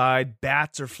goes inside.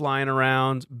 Bats are flying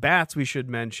around. Bats, we should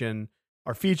mention,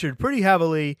 are featured pretty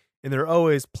heavily, and they're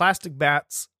always plastic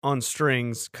bats on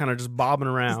strings, kind of just bobbing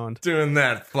around. Just doing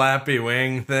that flappy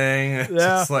wing thing. It's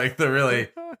just like the really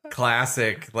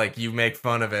classic, like you make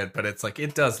fun of it, but it's like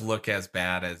it does look as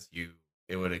bad as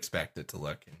it would expect it to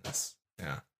look in this.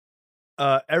 Yeah.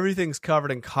 Everything's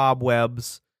covered in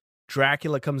cobwebs.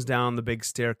 Dracula comes down the big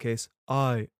staircase.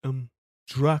 I am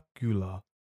Dracula.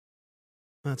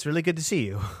 It's really good to see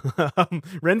you.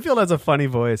 Renfield has a funny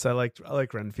voice. I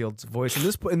like Renfield's voice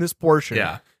in this portion.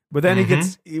 Yeah. But then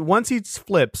once he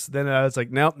flips, then I was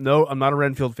like, no, I'm not a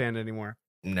Renfield fan anymore.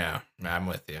 No, I'm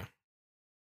with you.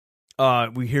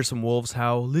 We hear some wolves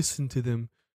howl. Listen to them.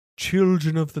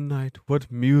 Children of the night, what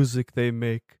music they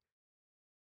make.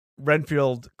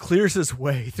 Renfield clears his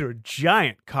way through a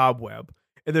giant cobweb.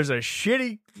 And there's a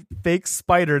shitty fake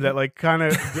spider that like kind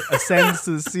of ascends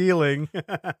to the ceiling.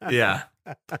 Yeah.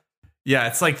 Yeah,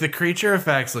 it's like the creature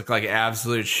effects look like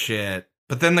absolute shit.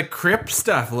 But then the crypt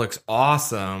stuff looks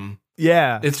awesome.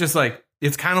 Yeah. It's just like,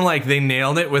 it's kind of like they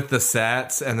nailed it with the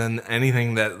sets, and then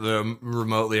anything that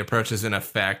remotely approaches an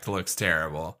effect looks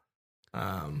terrible.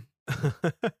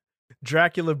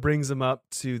 Dracula brings him up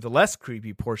to the less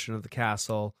creepy portion of the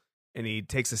castle, and he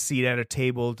takes a seat at a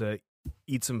table to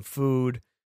eat some food.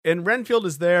 And Renfield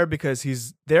is there because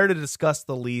he's there to discuss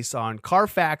the lease on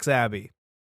Carfax Abbey.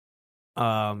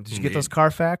 Did you get those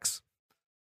Carfax?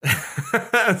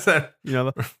 Send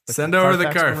over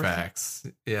the Carfax.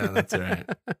 Yeah, that's right.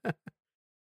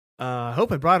 I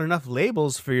hope I brought enough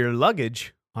labels for your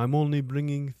luggage. I'm only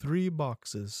bringing 3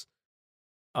 boxes.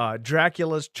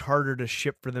 Dracula's chartered a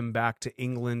ship for them back to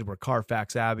England, where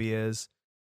Carfax Abbey is.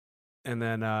 And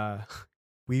then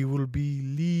we will be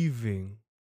leaving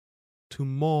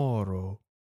tomorrow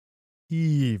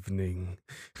evening.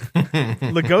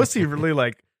 Lugosi really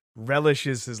like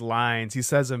relishes his lines. He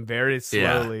says them very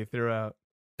slowly throughout.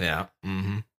 Yeah.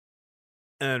 Mm-hmm.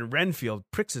 And Renfield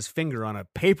pricks his finger on a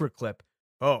paperclip.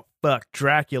 Oh, fuck,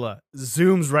 Dracula.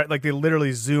 Zooms right, like they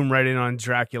literally zoom right in on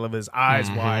Dracula with his eyes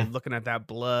wide, looking at that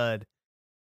blood.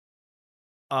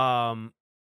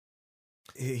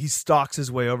 He stalks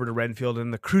his way over to Renfield,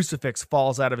 and the crucifix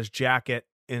falls out of his jacket,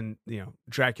 and,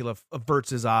 Dracula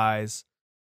averts his eyes.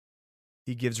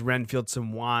 He gives Renfield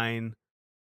some wine.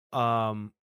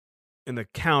 And the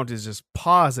Count is just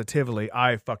positively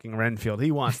fucking Renfield. He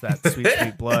wants that sweet,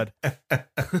 sweet blood.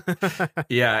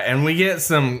 Yeah, and we get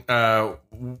some,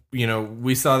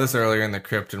 we saw this earlier in the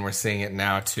crypt, and we're seeing it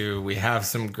now too. We have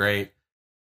some great,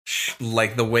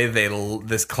 like the way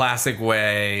this classic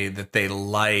way that they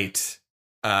light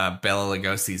Bela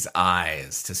Lugosi's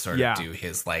eyes to sort of do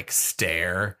his like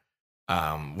stare,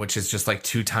 which is just like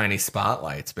 2 tiny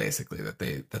spotlights basically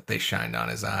that they shined on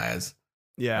his eyes.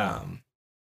 Yeah.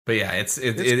 But yeah, it's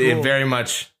cool. It very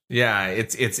much, yeah,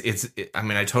 it's I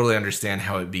mean, I totally understand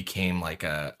how it became like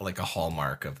a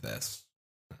hallmark of this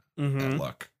that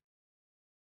look.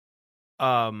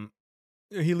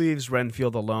 He leaves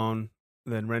Renfield alone.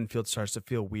 Then Renfield starts to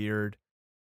feel weird,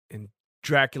 and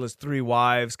Dracula's 3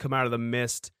 wives come out of the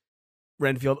mist.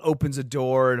 Renfield opens a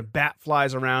door and a bat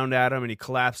flies around at him and he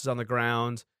collapses on the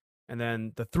ground. And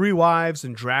then the three wives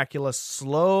and Dracula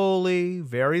slowly,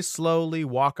 very slowly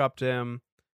walk up to him.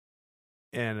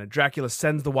 And Dracula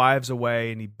sends the wives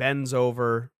away and he bends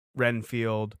over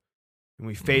Renfield. And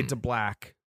we fade to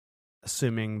black,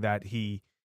 assuming that he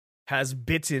has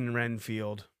bitten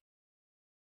Renfield.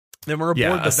 Then we're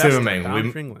aboard the Vesta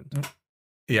bound for England.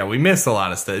 Yeah, we miss a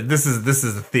lot of stuff. This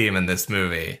is a theme in this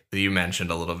movie that you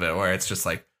mentioned a little bit, where it's just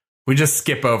like we just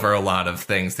skip over a lot of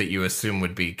things that you assume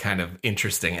would be kind of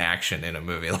interesting action in a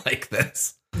movie like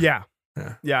this. Yeah.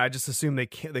 I just assumed they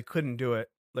couldn't do it.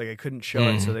 Like they couldn't show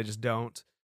it, so they just don't.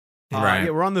 Right. Yeah,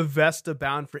 we're on the Vesta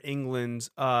bound for England.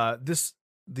 A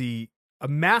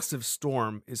massive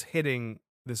storm is hitting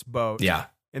this boat. Yeah.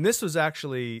 And this was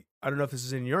actually, I don't know if this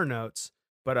is in your notes,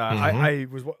 but I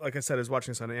was, like I said, I was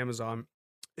watching this on Amazon,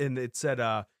 and it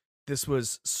said this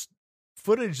was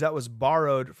footage that was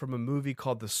borrowed from a movie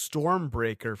called The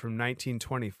Stormbreaker from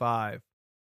 1925.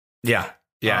 Yeah.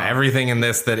 Everything in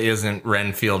this that isn't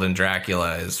Renfield and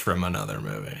Dracula is from another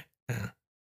movie. Yeah.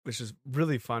 Which is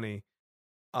really funny.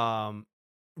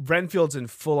 Renfield's in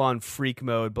full-on freak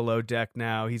mode below deck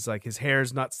now. He's like, his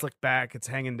hair's not slicked back, it's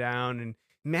hanging down, and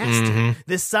Master,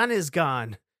 the sun is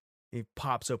gone. He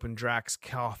pops open Drac's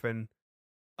coffin.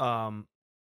 And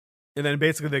then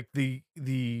basically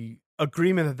the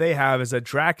agreement that they have is that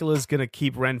Dracula's gonna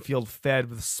keep Renfield fed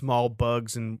with small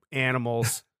bugs and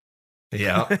animals.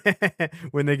 Yeah.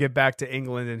 When they get back to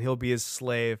England, and he'll be his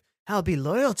slave. I'll be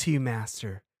loyal to you,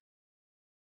 master.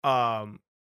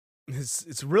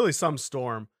 It's really some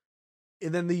storm.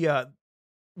 And then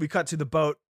we cut to the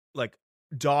boat, like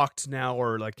docked now,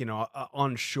 or like, you know,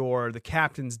 on shore. The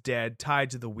captain's dead,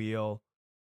 tied to the wheel.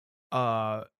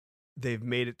 They've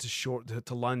made it to shore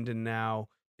to London now.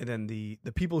 And then the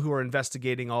people who are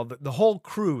investigating all the whole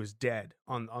crew is dead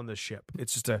on the ship.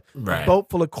 It's just a boat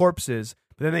full of corpses.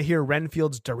 But then they hear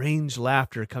Renfield's deranged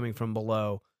laughter coming from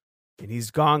below. And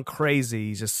he's gone crazy.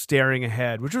 He's just staring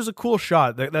ahead, which was a cool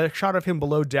shot. That shot of him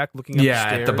below deck looking up the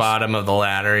stairs. At the bottom of the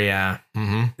ladder, yeah.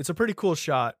 Mm-hmm. It's a pretty cool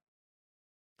shot.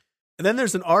 And then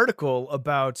there's an article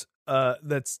about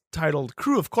that's titled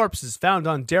 "Crew of Corpses Found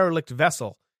on Derelict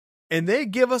Vessel." And they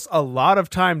give us a lot of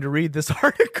time to read this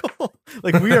article.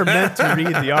 Like, we are meant to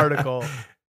read the article.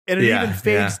 And it even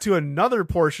fades to another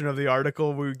portion of the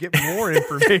article where we get more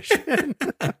information.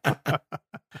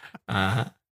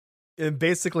 And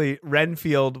basically,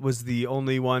 Renfield was the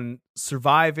only one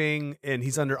surviving, and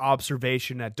he's under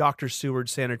observation at Dr. Seward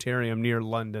Sanitarium near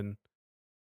London.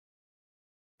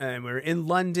 And we're in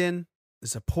London.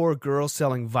 There's a poor girl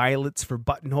selling violets for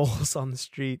buttonholes on the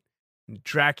street. And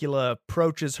Dracula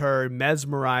approaches her,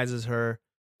 mesmerizes her,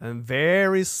 and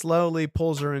very slowly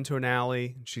pulls her into an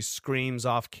alley. She screams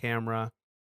off camera.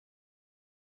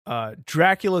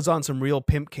 Dracula's on some real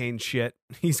pimp cane shit.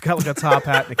 He's got like a top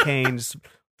hat and a cane, just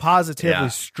positively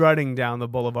strutting down the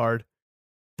boulevard.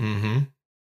 He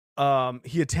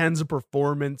attends a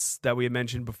performance that we had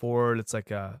mentioned before. It's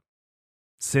like a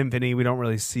symphony. We don't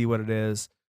really see what it is.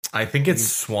 I think it's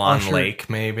Swan Lake,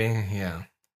 maybe. Yeah.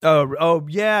 Oh,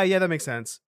 yeah, that makes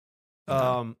sense.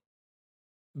 Then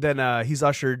he's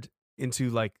ushered into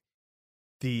like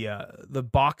the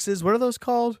boxes. What are those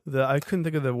called? I couldn't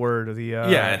think of the word.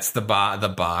 It's the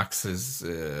box is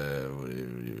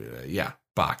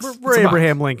box. Where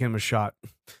Abraham Lincoln was shot.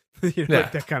 Like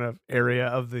that kind of area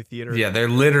of the theater. Yeah, they're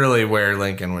literally where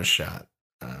Lincoln was shot.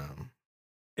 No,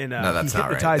 that's he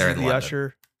not right. Hypnotizes the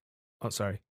usher. Oh,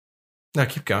 sorry. No,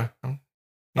 keep going.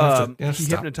 He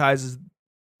hypnotizes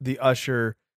the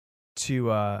usher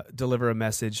to deliver a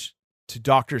message to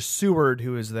Dr. Seward,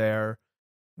 who is there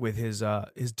with his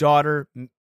daughter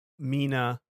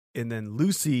Mina, and then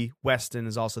Lucy Weston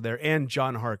is also there, and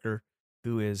John Harker,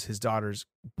 who is his daughter's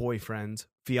boyfriend,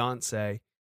 fiance.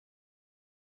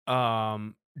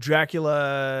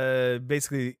 Dracula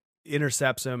basically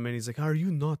intercepts him, and he's like, "Are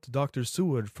you not Dr.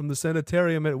 Seward from the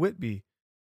sanitarium at Whitby?"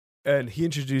 And he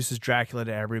introduces Dracula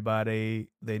to everybody.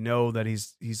 They know that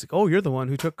he's like, "Oh, you're the one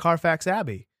who took Carfax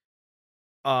Abbey."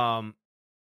 And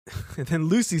then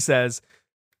Lucy says,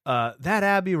 "That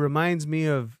abbey reminds me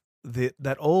of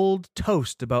that old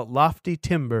toast about lofty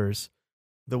timbers.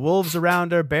 The wolves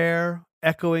around are bare,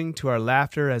 echoing to our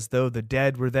laughter as though the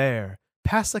dead were there.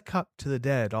 Pass a cup to the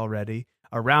dead already,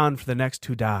 around for the next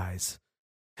who dies."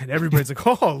 And everybody's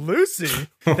like, "Oh, Lucy,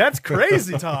 that's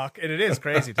crazy talk." And it is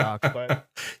crazy talk, but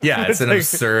yeah, it's an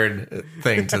absurd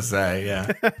thing to say.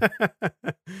 Yeah.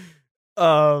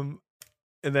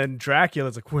 And then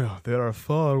Dracula's like, "Well, there are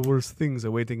far worse things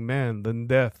awaiting man than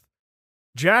death."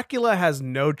 Dracula has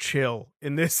no chill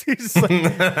in this. He's like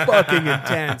fucking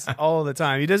intense all the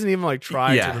time. He doesn't even like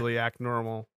try to really act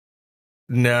normal.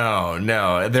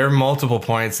 No. There are multiple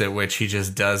points at which he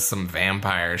just does some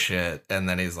vampire shit, and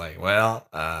then he's like, well,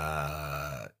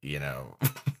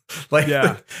 like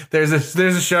there's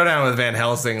a showdown with Van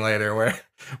Helsing later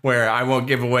where I won't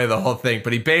give away the whole thing,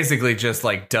 but he basically just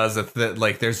like does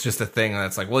like there's just a thing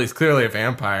that's like, well, he's clearly a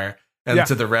vampire, and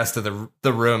to the rest of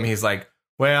the room, he's like,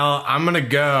 well, I'm gonna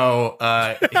go.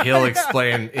 He'll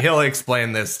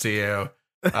explain this to you.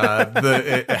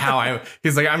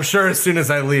 He's like, I'm sure as soon as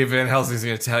I leave, Van Helsing's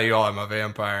gonna tell you all I'm a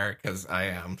vampire, because I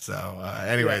am. So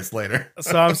anyways, later.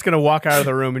 So I'm just gonna walk out of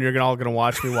the room, and you're all gonna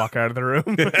watch me walk out of the room.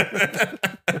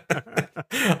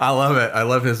 I love it. I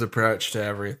love his approach to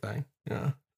everything.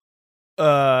 Yeah.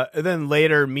 And then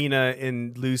later, Mina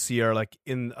and Lucy are like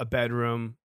in a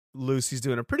bedroom. Lucy's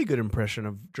doing a pretty good impression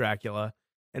of Dracula,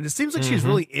 and it seems like she's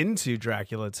really into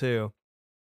Dracula too.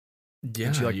 Yeah,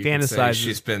 and she like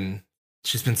fantasizes.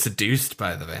 She's been seduced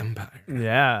by the vampire.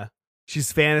 Yeah.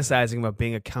 She's fantasizing about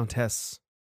being a countess.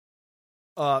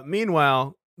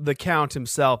 Meanwhile, the Count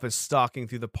himself is stalking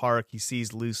through the park. He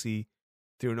sees Lucy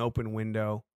through an open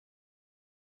window,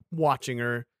 watching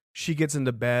her. She gets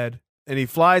into bed, and he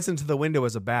flies into the window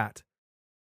as a bat.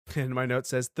 And my note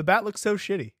says, the bat looks so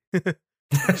shitty.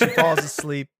 She falls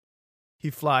asleep.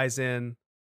 He flies in.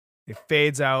 It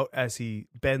fades out as he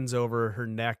bends over her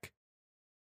neck.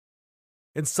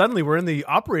 And suddenly we're in the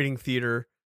operating theater,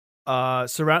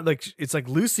 it's like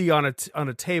Lucy on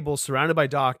a table surrounded by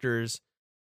doctors.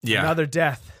 Yeah. Another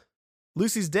death.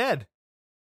 Lucy's dead.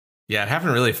 Yeah, it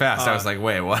happened really fast. I was like,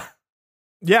 wait, what?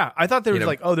 Yeah, I thought they were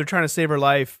like, oh, they're trying to save her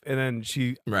life. And then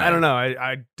I don't know.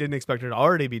 I didn't expect her to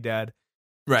already be dead.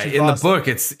 Right. In the book,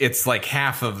 it's like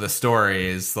half of the story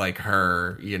is like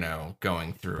her,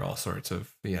 going through all sorts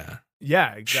of,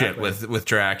 exactly. shit with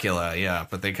Dracula. Yeah.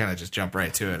 But they kind of just jump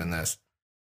right to it in this.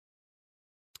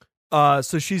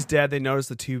 So she's dead. They notice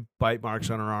the 2 bite marks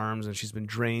on her arms, and she's been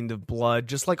drained of blood,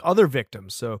 just like other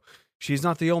victims. So she's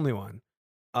not the only one.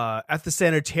 At the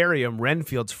sanitarium,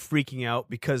 Renfield's freaking out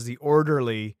because the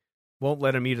orderly won't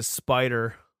let him eat a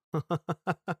spider.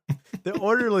 The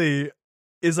orderly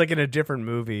is like in a different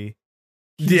movie.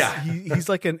 He's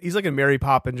like in Mary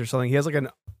Poppins or something. He has like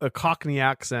a Cockney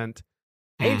accent.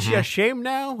 Ain't you ashamed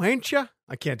now? Ain't you?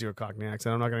 I can't do a Cockney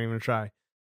accent. I'm not gonna even try.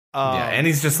 And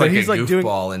he's just like a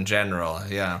goofball in general.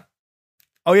 Yeah.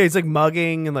 Oh yeah, he's like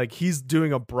mugging and like he's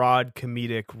doing a broad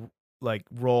comedic like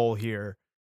role here.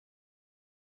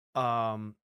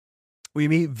 We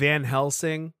meet Van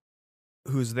Helsing,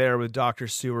 who's there with Dr.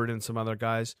 Seward and some other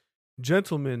guys.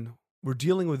 Gentlemen, we're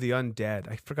dealing with the undead.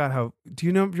 I forgot how. Do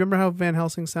you remember how Van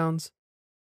Helsing sounds?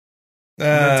 For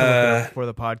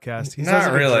the podcast, he's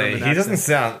not really. He doesn't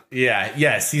sound. Yeah.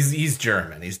 Yes. He's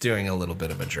German. He's doing a little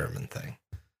bit of a German thing.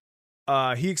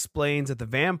 He explains that the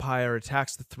vampire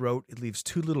attacks the throat. It leaves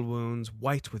 2 little wounds,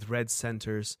 white with red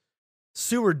centers.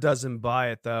 Seward doesn't buy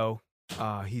it, though.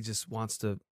 He just wants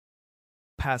to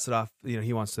pass it off.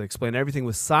 He wants to explain everything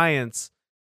with science.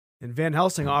 And Van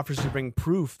Helsing offers to bring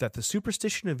proof that the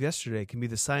superstition of yesterday can be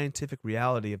the scientific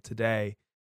reality of today.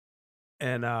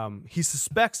 And he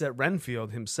suspects that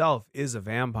Renfield himself is a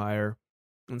vampire.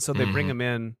 And so they bring him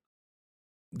in.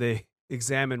 They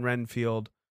examine Renfield.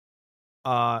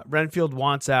 Renfield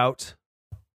wants out,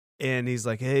 and he's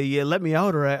like, "Hey, yeah, let me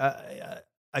out, or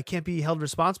I can't be held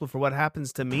responsible for what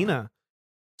happens to Mina."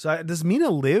 So does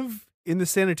Mina live in the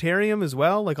sanitarium as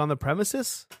well, like on the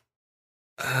premises?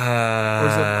 Or is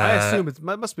it, I assume it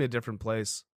must be a different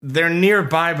place. They're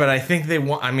nearby, but I think they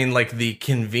want. I mean, like the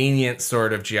convenient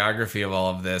sort of geography of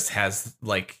all of this has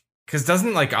like. Because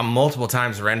doesn't like multiple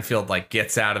times Renfield like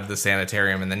gets out of the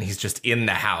sanitarium and then he's just in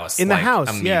the house. In the house,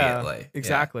 immediately. Yeah,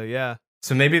 exactly, yeah.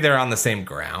 So maybe they're on the same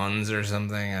grounds or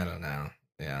something. I don't know.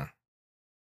 Yeah.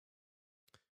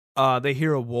 They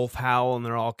hear a wolf howl and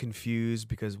they're all confused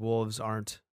because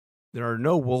there are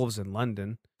no wolves in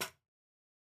London.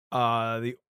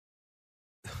 Then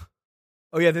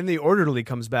the orderly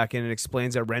comes back in and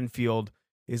explains that Renfield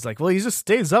is like, well, he just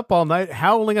stays up all night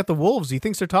howling at the wolves. He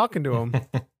thinks they're talking to him.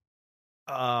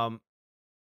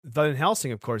 Van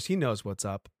Helsing, of course, he knows what's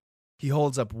up. He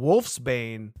holds up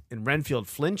Wolfsbane, and Renfield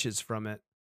flinches from it.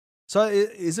 So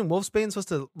isn't Wolfsbane supposed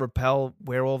to repel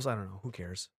werewolves? I don't know. Who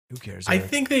cares? I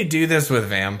think they do this with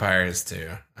vampires,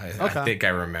 too. I think I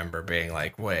remember being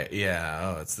like, wait,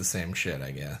 yeah, it's the same shit,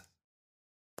 I guess.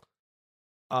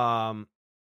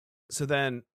 So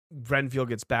then Renfield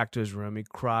gets back to his room. He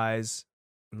cries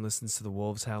and listens to the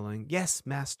wolves howling. Yes,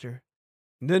 master.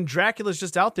 And then Dracula's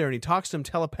just out there, and he talks to him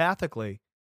telepathically.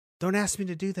 Don't ask me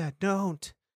to do that.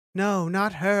 Don't. No,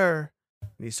 not her.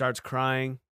 and he starts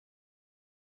crying.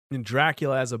 And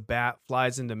Dracula, as a bat,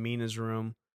 flies into Mina's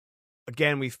room.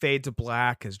 Again, we fade to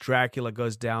black as Dracula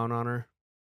goes down on her.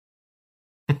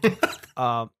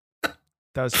 That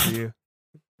was for you.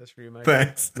 That's for you, Mike.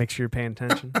 Thanks. Make sure you're paying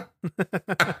attention.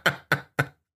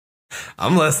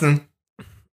 I'm listening.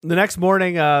 The next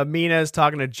morning, Mina is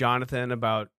talking to Jonathan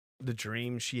about the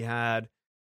dream she had.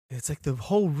 It's like the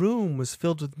whole room was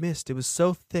filled with mist. It was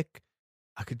so thick,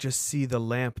 I could just see the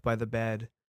lamp by the bed.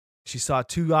 She saw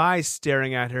two eyes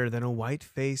staring at her, then a white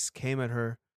face came at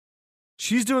her.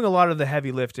 She's doing a lot of the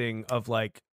heavy lifting of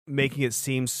like making it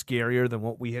seem scarier than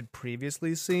what we had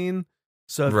previously seen.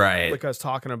 So, right. Like I was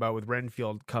talking about with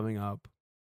Renfield coming up.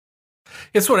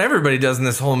 It's what everybody does in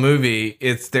this whole movie.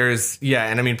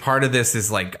 And I mean, part of this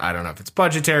is like, I don't know if it's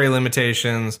budgetary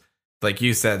limitations. Like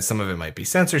you said, some of it might be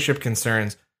censorship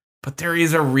concerns, but there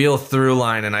is a real through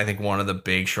line. And I think one of the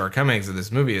big shortcomings of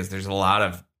this movie is there's a lot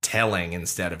of telling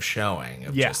instead of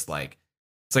showing. Just like,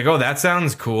 it's like, oh, that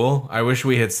sounds cool. I wish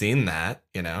we had seen that,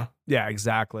 you know? Yeah,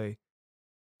 exactly.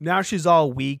 Now she's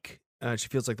all weak. She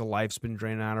feels like the life's been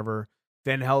drained out of her.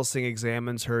 Van Helsing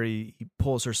examines her. He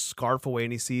pulls her scarf away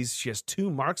and he sees she has 2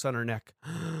 marks on her neck.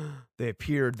 They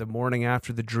appeared the morning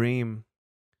after the dream.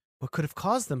 What could have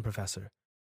caused them, Professor?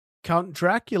 Count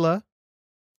Dracula.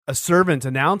 A servant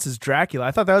announces Dracula.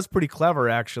 I thought that was pretty clever,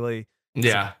 actually.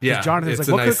 Yeah. Jonathan's it's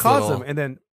like, what nice could have caused them? And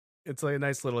then it's like a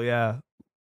nice little, a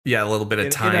little bit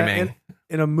of timing.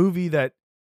 In a movie that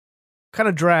kind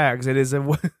of drags, it's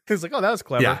like, oh, that was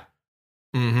clever. Yeah.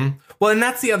 Mm-hmm. Well, and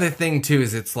that's the other thing too,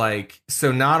 is it's like,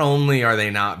 so not only are they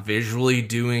not visually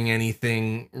doing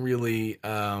anything really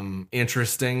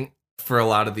interesting for a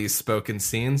lot of these spoken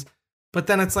scenes, but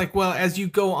then it's like, well, as you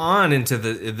go on into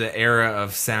the era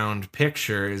of sound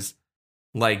pictures,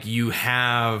 like you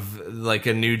have like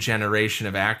a new generation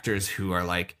of actors who are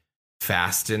like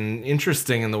fast and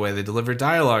interesting in the way they deliver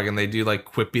dialogue, and they do like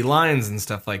quippy lines and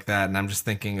stuff like that. And I'm just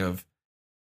thinking of,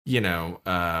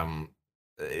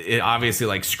 it obviously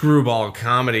like screwball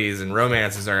comedies and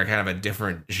romances are kind of a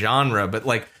different genre, but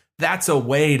like that's a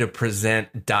way to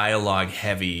present dialogue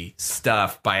heavy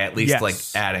stuff by at least like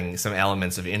adding some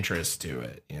elements of interest to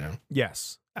it, you know?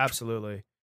 Yes, absolutely.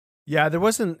 Yeah, there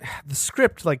wasn't the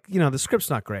script, like, the script's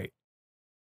not great.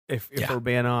 If we're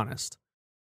being honest.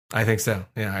 I think so.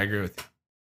 Yeah, I agree with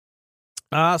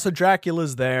you. So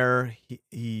Dracula's there.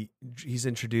 He's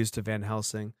introduced to Van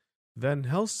Helsing. Van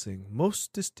Helsing,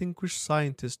 most distinguished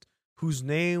scientist, whose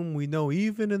name we know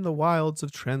even in the wilds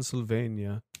of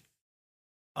Transylvania.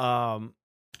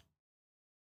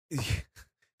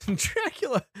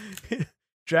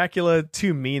 Dracula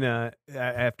to Mina,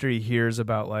 after he hears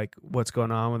about like what's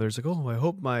going on with her, he's like, oh, I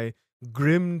hope my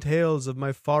grim tales of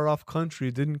my far off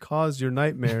country didn't cause your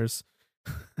nightmares.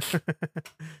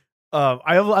 I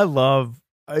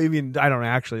don't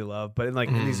actually love, but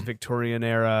in these Victorian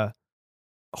era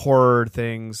horror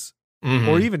things,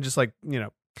 or even just like,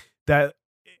 that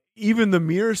even the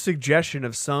mere suggestion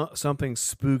of something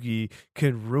spooky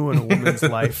can ruin a woman's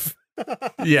life.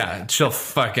 Yeah, she'll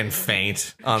fucking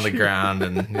faint on the ground,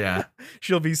 and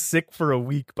she'll be sick for a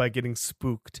week by getting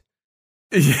spooked.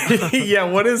 Yeah,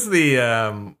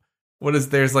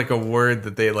 there's like a word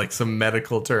that they like, some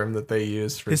medical term that they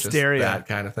use for hysteria. Just that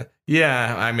kind of thing.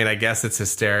 Yeah, I mean, I guess it's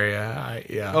hysteria.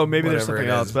 Oh, maybe there's something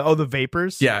else, but the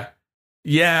vapors. Yeah.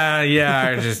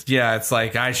 It's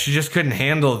like she just couldn't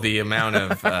handle the amount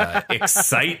of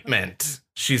excitement.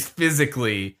 She's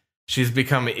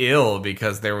become ill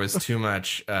because there was too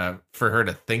much for her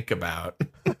to think about.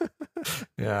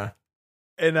 Yeah.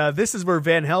 And this is where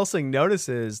Van Helsing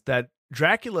notices that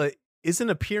Dracula isn't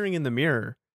appearing in the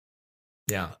mirror.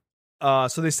 Yeah.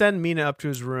 So they send Mina up to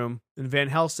his room, and Van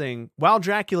Helsing, while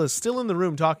Dracula is still in the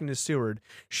room talking to Seward,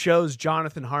 shows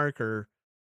Jonathan Harker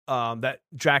that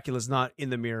Dracula's not in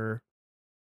the mirror.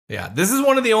 Yeah, this is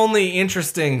one of the only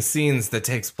interesting scenes that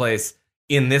takes place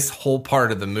in this whole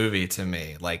part of the movie to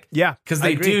me. Like, yeah, because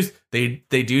they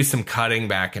do some cutting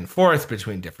back and forth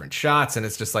between different shots, and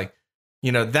it's just like,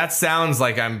 that sounds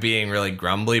like I'm being really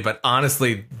grumbly, but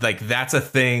honestly, like that's a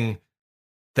thing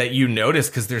that you notice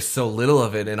because there's so little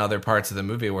of it in other parts of the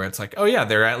movie, where it's like, oh yeah,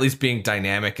 they're at least being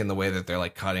dynamic in the way that they're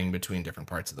like cutting between different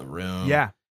parts of the room.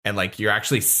 Yeah. And like you're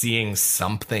actually seeing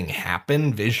something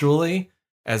happen visually,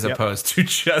 as opposed to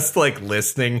just like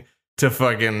listening to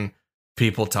fucking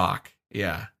people talk.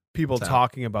 Yeah. People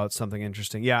talking about something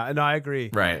interesting. Yeah, and I agree.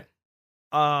 Right.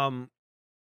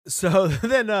 So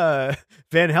then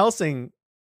Van Helsing,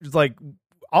 like,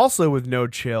 also with no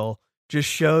chill, just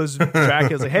shows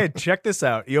Dracula's like, hey, check this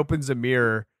out. He opens a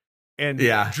mirror, and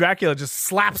Dracula just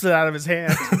slaps it out of his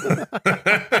hand.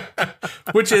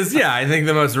 Which is, yeah, I think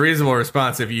the most reasonable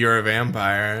response if you're a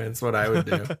vampire. It's what I would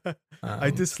do.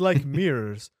 I dislike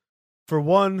mirrors. For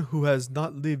one who has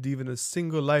not lived even a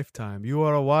single lifetime, you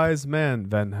are a wise man,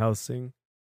 Van Helsing.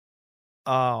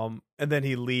 And then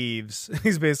he leaves.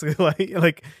 He's basically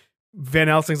like Van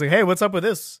Helsing's like, hey, what's up with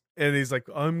this? And he's like,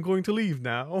 I'm going to leave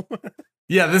now.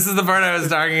 Yeah, this is the part I was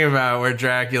talking about where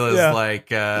Dracula's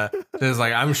there's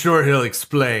like, I'm sure he'll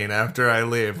explain after I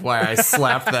leave why I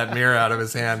slapped that mirror out of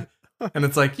his hand. And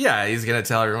it's like, yeah, he's going to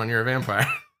tell everyone you're a vampire.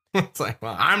 It's like,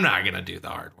 well, I'm not going to do the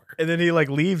hard work. And then he like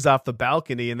leaves off the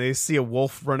balcony and they see a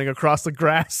wolf running across the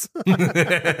grass.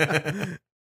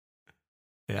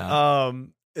 Yeah.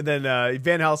 And then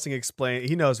Van Helsing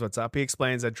he knows what's up. He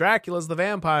explains that Dracula's the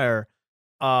vampire.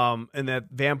 And that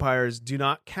vampires do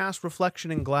not cast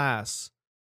reflection in glass.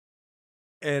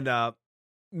 And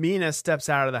Mina steps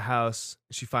out of the house.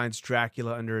 She finds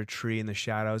Dracula under a tree in the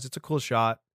shadows. It's a cool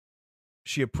shot.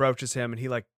 She approaches him and he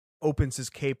like opens his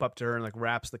cape up to her and like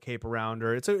wraps the cape around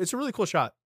her. It's a really cool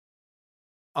shot.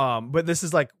 But this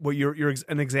is like what you're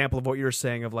an example of what you're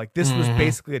saying of like, this was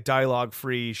basically a dialogue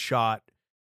free shot.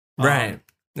 Right.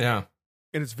 Yeah.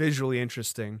 And it's visually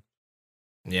interesting.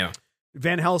 Yeah.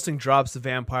 Van Helsing drops the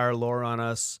vampire lore on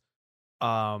us.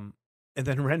 And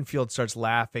then Renfield starts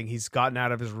laughing. He's gotten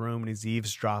out of his room and he's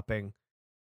eavesdropping.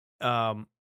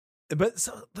 But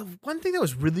so the one thing that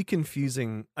was really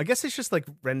confusing, I guess it's just like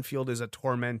Renfield is a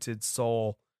tormented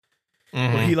soul.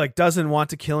 Where he like doesn't want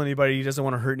to kill anybody, he doesn't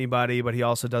want to hurt anybody, but he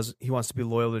also he wants to be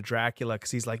loyal to Dracula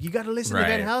because he's like, you got to listen to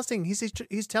Van Helsing.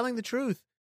 He's telling the truth.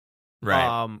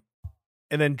 Right.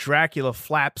 And then Dracula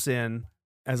flaps in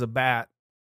as a bat.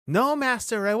 No,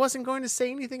 master, I wasn't going to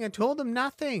say anything. I told him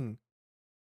nothing.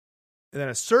 And then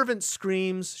a servant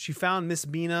screams. She found Miss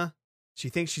Mina. She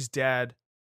thinks she's dead.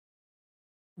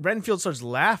 Renfield starts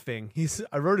laughing.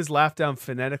 I wrote his laugh down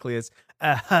phonetically as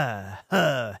hem.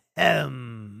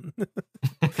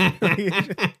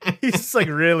 He's just like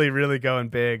really, really going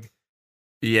big.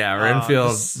 Yeah,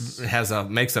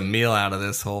 Renfield makes a meal out of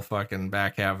this whole fucking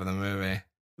back half of the movie.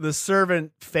 The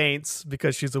servant faints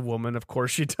because she's a woman. Of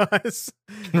course she does.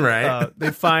 Right.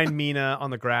 They find Mina on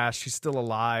the grass. She's still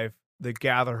alive. They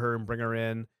gather her and bring her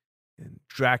in. And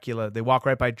they walk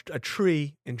right by a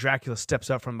tree, and Dracula steps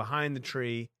up from behind the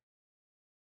tree.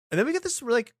 And then we get this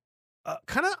like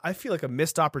kind of, I feel like a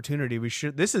missed opportunity.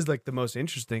 This is like the most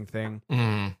interesting thing.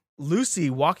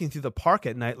 Lucy walking through the park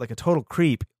at night like a total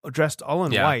creep, dressed all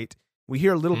in white. We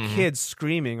hear little kids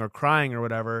screaming or crying or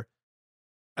whatever.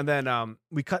 And then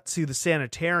we cut to the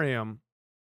sanitarium,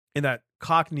 and that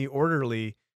Cockney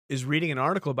orderly is reading an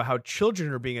article about how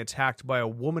children are being attacked by a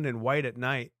woman in white at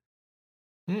night.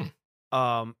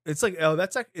 It's like,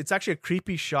 it's actually a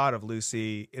creepy shot of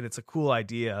Lucy, and it's a cool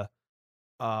idea.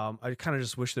 I kind of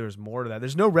just wish there was more to that.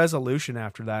 There's no resolution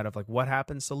after that of like what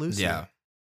happens to Lucy.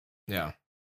 Yeah.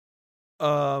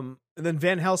 And then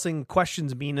Van Helsing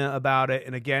questions Mina about it,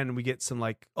 and again we get some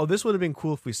like, oh, this would have been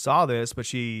cool if we saw this, but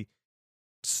she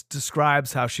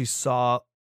describes how she saw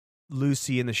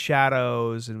Lucy in the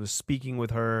shadows and was speaking with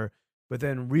her, but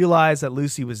then realized that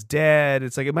Lucy was dead.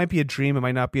 It's like it might be a dream, it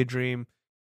might not be a dream.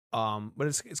 But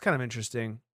it's kind of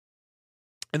interesting.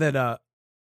 And then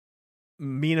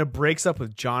Mina breaks up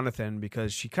with Jonathan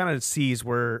because she kind of sees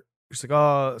where she's like,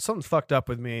 oh, something's fucked up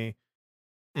with me.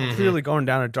 I'm clearly going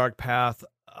down a dark path.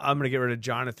 I'm going to get rid of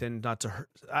Jonathan, not to hurt.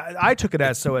 I took it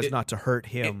as not to hurt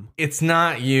him. It's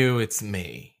not you, it's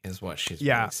me, is what she's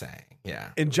really saying.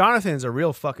 Yeah. And Jonathan's a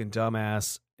real fucking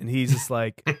dumbass. And he's just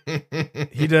like,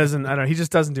 he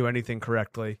just doesn't do anything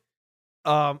correctly.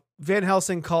 Van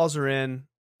Helsing calls her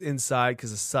inside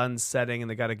because the sun's setting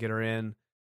and they got to get her in.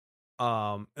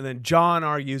 And then John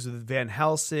argues with Van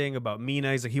Helsing about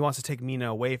Mina. He's like, he wants to take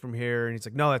Mina away from here. And he's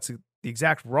like, no, that's the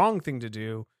exact wrong thing to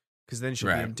do because then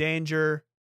she'll be in danger.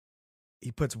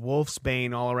 He puts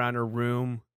wolfsbane all around her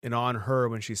room and on her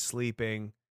when she's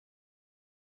sleeping.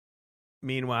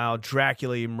 Meanwhile,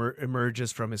 Dracula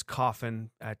emerges from his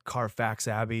coffin at Carfax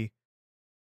Abbey.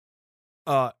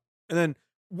 And then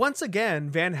once again,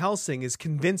 Van Helsing is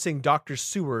convincing Dr.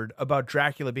 Seward about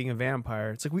Dracula being a vampire.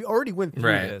 It's like, we already went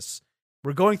through this.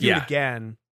 We're going through it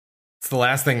again. It's the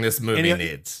last thing this movie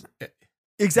needs.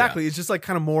 Exactly. Yeah. It's just like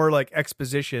kind of more like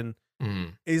exposition.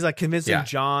 He's like convincing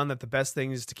John that the best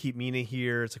thing is to keep Mina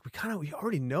here. It's like, we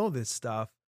already know this stuff.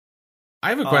 I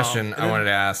have a question I wanted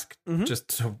to ask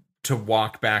just to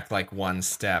walk back like one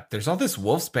step. There's all this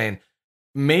wolfsbane.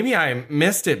 Maybe I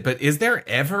missed it, but is there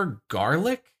ever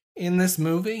garlic in this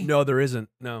movie? No, there isn't.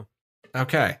 No.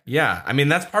 Okay. Yeah. I mean,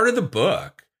 that's part of the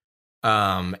book.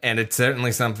 And it's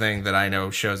certainly something that I know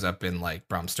shows up in like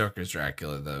Bram Stoker's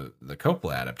Dracula, the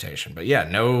Coppola adaptation. But yeah,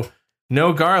 no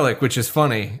No garlic, which is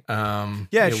funny. Yeah,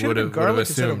 it should have been garlic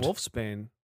instead of wolfsbane.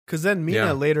 Because then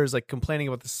Mina later is like complaining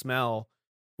about the smell,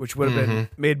 which would have been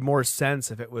made more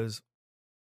sense if it was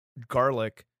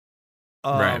garlic.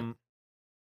 Right.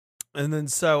 And then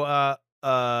so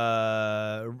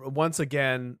once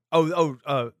again,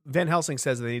 Van Helsing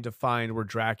says they need to find where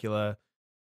Dracula,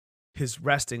 his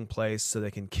resting place, so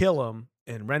they can kill him.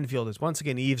 And Renfield is once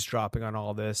again eavesdropping on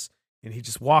all this. And he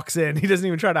just walks in. He doesn't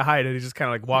even try to hide it. He just kind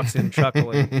of like walks in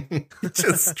chuckling.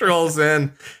 Just strolls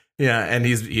in. Yeah, and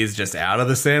he's just out of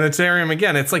the sanitarium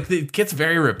again. It's like it gets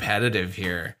very repetitive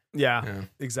here. Yeah.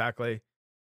 Exactly.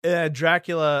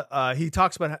 Dracula, he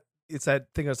talks about, it's that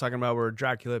thing I was talking about where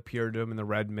Dracula appeared to him in the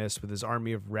red mist with his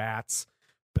army of rats.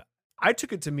 But I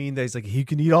took it to mean that he's like, he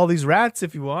can eat all these rats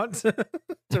if you want.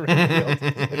 To Renfield.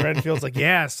 And Renfield's like,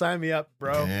 yeah, sign me up,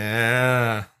 bro.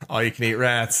 Yeah, all you can eat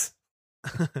rats.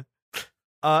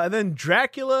 And then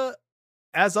Dracula,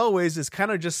 as always, is kind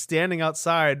of just standing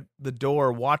outside the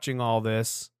door watching all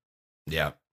this.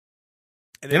 Yeah.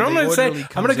 And I'm going to say,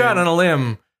 I'm going to go out on a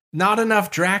limb. Not enough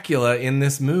Dracula in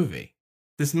this movie.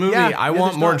 I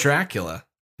want more Dracula.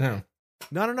 No.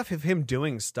 Not enough of him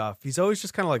doing stuff. He's always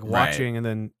just kind of like watching and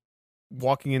then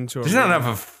walking into a There's not enough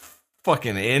of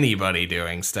fucking anybody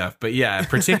doing stuff, but yeah,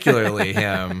 particularly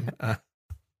him.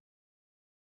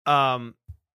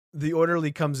 The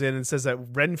orderly comes in and says that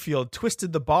Renfield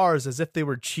twisted the bars as if they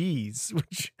were cheese,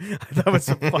 which I thought was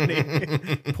a funny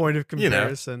point of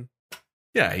comparison.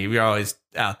 Yeah, you're always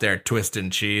out there twisting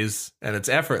cheese, and it's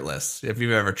effortless. If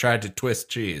you've ever tried to twist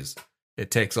cheese, it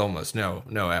takes almost no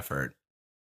effort.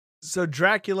 So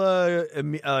Dracula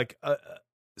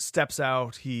steps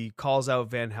out. He calls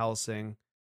out Van Helsing.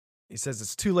 He says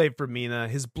it's too late for Mina.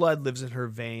 His blood lives in her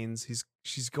veins.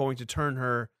 She's going to turn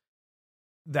her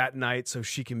that night so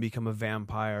she can become a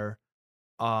vampire.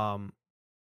 And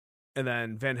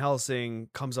then Van Helsing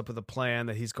comes up with a plan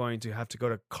that he's going to have to go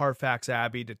to Carfax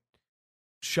Abbey to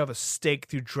shove a stake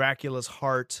through Dracula's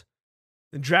heart.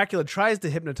 And Dracula tries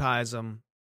to hypnotize him,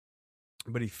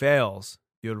 but he fails.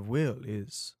 Your will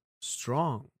is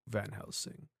strong, Van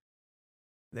Helsing.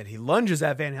 Then he lunges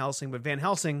at Van Helsing, but Van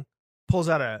Helsing pulls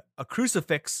out a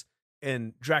crucifix,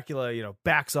 and Dracula,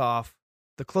 backs off.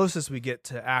 The closest we get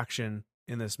to action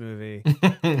in this movie.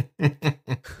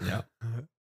 Yeah.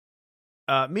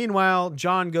 Meanwhile,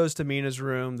 John goes to Mina's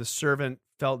room. The servant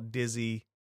felt dizzy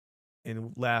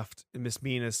and left. And Miss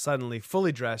Mina is suddenly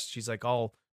fully dressed. She's like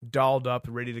all dolled up,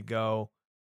 ready to go.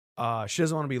 She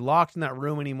doesn't want to be locked in that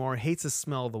room anymore. Hates the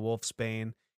smell of the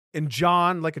wolfsbane. And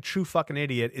John, like a true fucking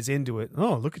idiot, is into it.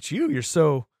 Oh, look at you! You're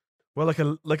so like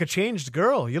a changed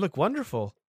girl. You look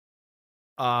wonderful.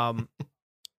 Then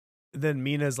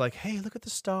Mina's like, "Hey, look at the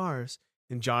stars."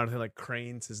 And Jonathan like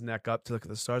cranes his neck up to look at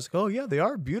the stars. Like, oh yeah, they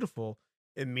are beautiful.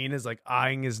 And Mina's like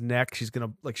eyeing his neck. She's gonna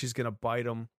bite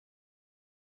him.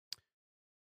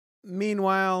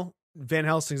 Meanwhile, Van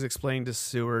Helsing's explaining to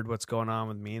Seward what's going on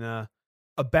with Mina.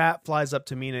 A bat flies up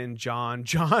to Mina and John.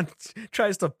 John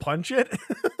tries to punch it,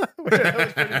 which I thought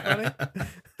was pretty funny.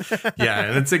 Yeah,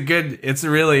 and it's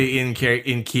really in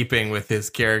keeping with his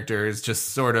character. Is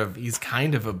just sort of, he's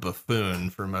kind of a buffoon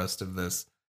for most of this.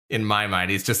 In my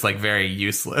mind, he's just like very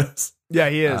useless. Yeah,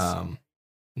 he is.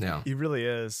 No, he really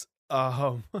is.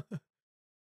 Then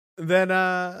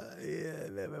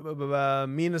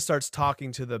Mina starts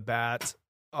talking to the bat.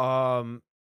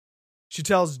 She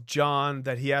tells John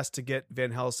that he has to get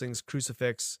Van Helsing's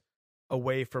crucifix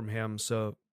away from him.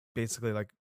 So basically,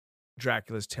 like,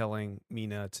 Dracula's telling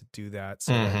Mina to do that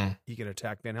so that he can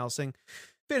attack Van Helsing.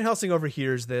 Van Helsing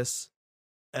overhears this,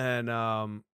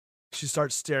 and she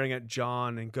starts staring at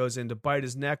John and goes in to bite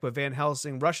his neck, but Van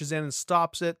Helsing rushes in and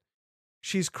stops it.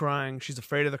 She's crying. She's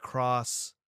afraid of the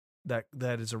cross that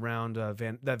is around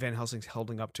that Van Helsing's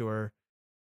holding up to her.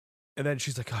 And then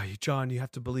she's like, "Oh, John, you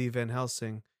have to believe Van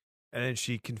Helsing." And then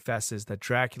she confesses that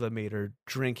Dracula made her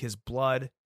drink his blood,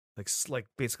 like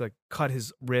basically like cut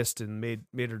his wrist and made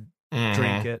her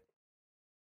drink it.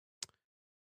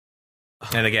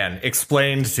 And again,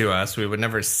 explained to us, we would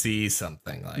never see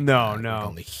something like that. No. We'd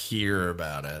only hear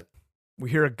about it. We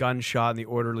hear a gunshot and the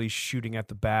orderly shooting at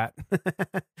the bat,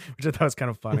 which I thought was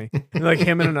kind of funny. And like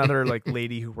him and another like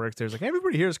lady who works there is like,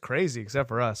 everybody here is crazy except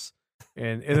for us.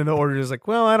 And then the orderly is like,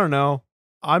 well, I don't know.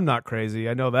 I'm not crazy.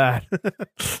 I know that.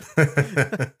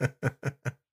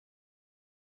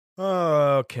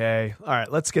 Okay. All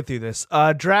right. Let's get through this.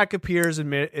 Drac appears in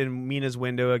Mina's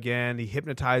window again. He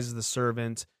hypnotizes the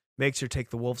servant, makes her take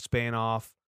the wolfsbane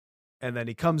off. And then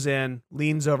he comes in,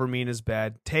 leans over Mina's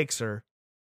bed, takes her.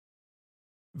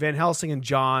 Van Helsing and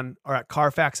John are at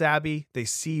Carfax Abbey. They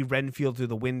see Renfield through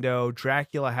the window.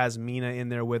 Dracula has Mina in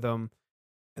there with him.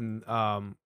 And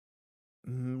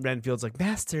Renfield's like,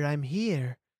 "Master, I'm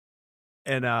here."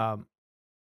 And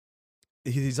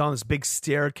he's on this big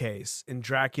staircase, and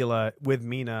Dracula with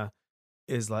Mina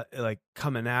is like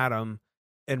coming at him,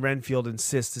 and Renfield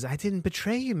insists, "I didn't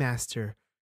betray you, master."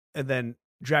 And then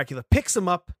Dracula picks him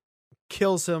up,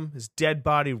 kills him. His dead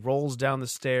body rolls down the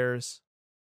stairs.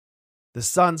 The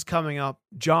sun's coming up.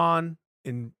 John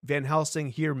and Van Helsing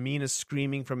hear Mina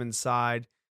screaming from inside.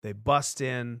 They bust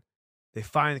in. They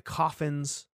find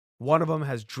coffins. One of them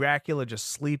has Dracula just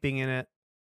sleeping in it.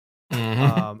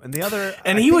 And the other,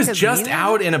 and he was just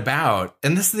out and about.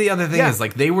 And this is the other thing is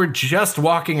like they were just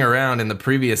walking around in the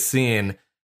previous scene,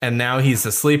 and now he's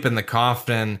asleep in the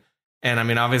coffin. And I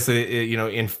mean, obviously, you know,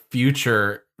 in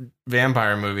future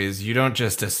vampire movies, you don't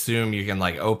just assume you can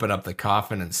like open up the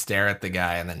coffin and stare at the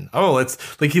guy and then,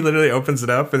 it's like he literally opens it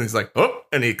up and he's like, oh,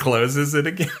 and he closes it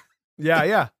again.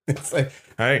 Yeah. It's like,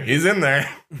 all right, he's in there.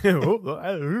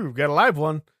 Ooh, got a live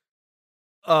one.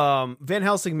 Van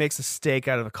Helsing makes a stake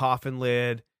out of the coffin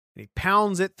lid and he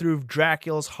pounds it through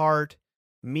Dracula's heart.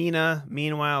 Mina,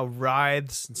 meanwhile,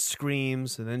 writhes and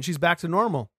screams, and then she's back to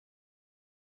normal.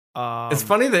 It's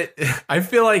funny that I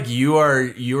feel like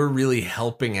you're really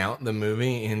helping out the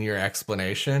movie in your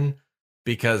explanation,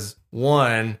 because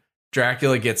one,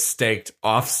 Dracula gets staked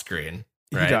off screen,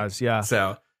 right? He does, yeah.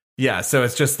 So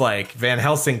it's just like Van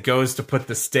Helsing goes to put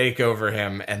the stake over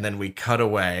him, and then we cut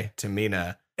away to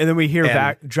Mina. And then we hear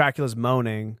back Dracula's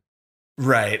moaning.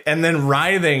 Right. And then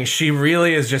writhing, she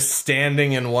really is just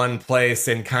standing in one place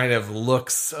and kind of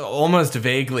looks almost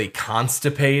vaguely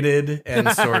constipated and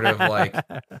sort of like,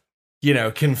 you know,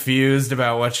 confused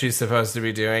about what she's supposed to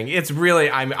be doing. It's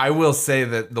really, I will say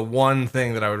that the one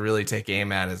thing that I would really take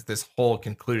aim at is this whole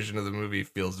conclusion of the movie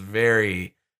feels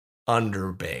very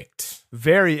underbaked.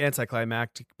 Very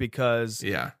anticlimactic, because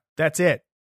that's it.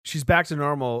 She's back to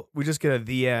normal. We just get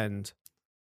the end.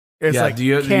 It's like we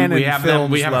have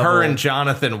her and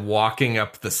Jonathan walking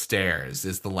up the stairs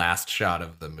is the last shot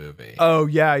of the movie. Oh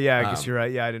yeah, I guess you're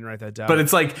right. Yeah, I didn't write that down. But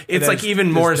it's like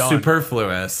even more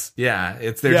superfluous. Yeah,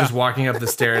 they're just walking up the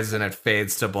stairs and it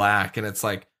fades to black, and it's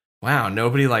like, wow,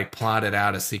 nobody like plotted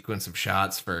out a sequence of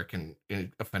shots for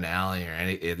a finale or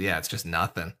any. It's just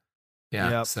nothing.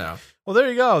 Yeah. Yep. So well, there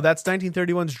you go. That's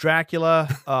 1931's Dracula.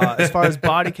 As far as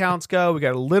body counts go, we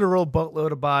got a literal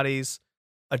boatload of bodies.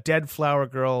 A dead flower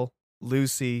girl,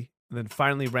 Lucy, and then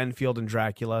finally Renfield and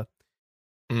Dracula.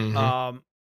 Mm-hmm.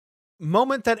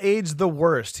 Moment that aged the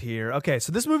worst here. Okay,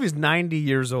 so this movie's 90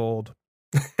 years old.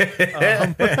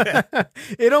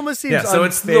 It almost seems unfair. So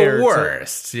it's the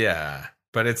worst.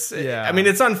 But it's I mean,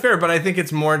 it's unfair, but I think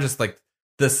it's more just like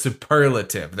the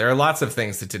superlative. There are lots of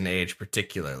things that didn't age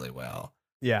particularly well.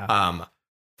 Yeah.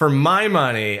 For my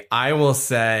money, I will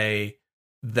say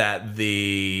that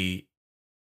the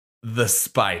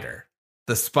spider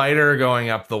going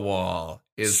up the wall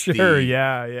is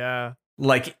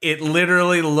like, it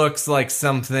literally looks like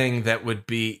something that would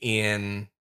be in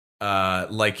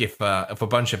like if a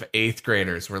bunch of 8th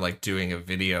graders were like doing a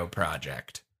video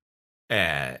project,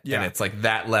 and it's like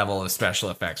that level of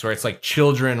special effects where it's like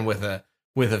children with a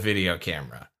video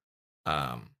camera.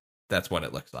 That's what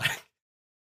it looks like.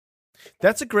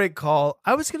 That's a great call.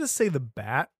 I was gonna say the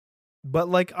bat, but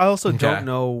like, I also don't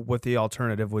know what the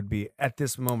alternative would be at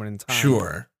this moment in time.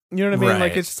 Sure. You know what I mean? Right.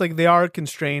 Like, it's just like they are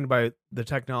constrained by the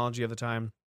technology of the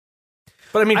time.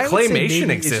 But I mean, claymation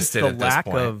existed at this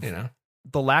point, you know?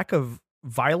 The lack of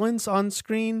violence on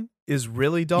screen is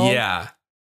really dull. Yeah.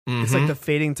 Mm-hmm. It's like the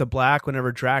fading to black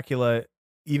whenever Dracula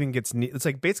even gets... It's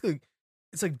like basically...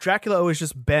 It's like Dracula always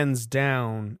just bends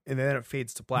down and then it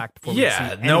fades to black before we see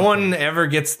anything. No one ever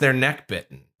gets their neck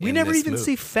bitten. We never even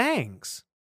see fangs.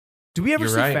 Do we ever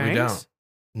see fangs? We don't.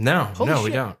 No, Holy shit.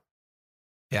 We don't.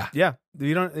 Yeah.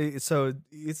 We don't. So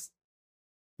it's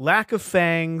lack of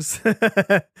fangs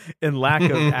and lack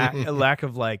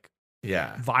of like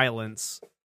violence.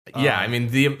 Yeah, I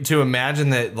mean, to imagine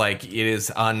that, like, it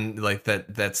is on, like,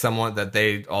 that someone, that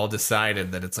they all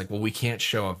decided that it's like, well, we can't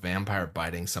show a vampire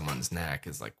biting someone's neck,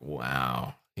 is like,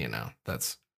 wow, you know,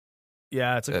 that's...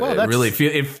 Yeah, it's like, well, that's really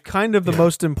kind of the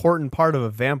most important part of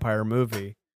a vampire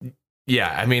movie.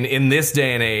 Yeah, I mean, in this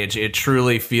day and age, it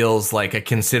truly feels like a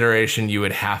consideration you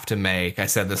would have to make. I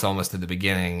said this almost at the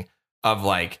beginning, of,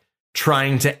 like,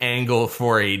 trying to angle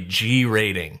for a G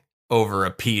rating over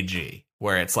a PG.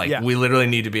 Where it's like, we literally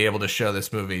need to be able to show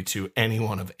this movie to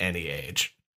anyone of any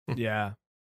age. Yeah.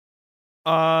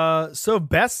 So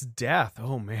best death.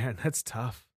 Oh man, that's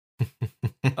tough.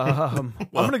 I'm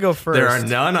gonna go first. There are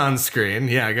none on screen.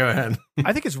 Yeah, go ahead.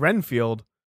 I think it's Renfield,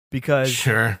 because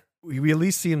we at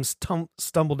least see him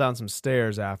stumble down some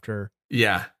stairs after.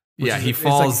 Yeah. Yeah, he it's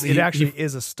falls. Like, it actually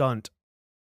is a stunt.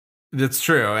 That's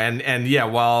true, and yeah,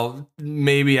 while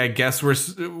maybe I guess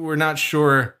we're not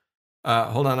sure.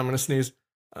 Hold on, I'm gonna sneeze.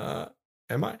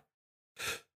 Am I?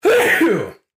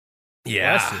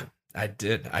 Yeah, I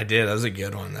did. That was a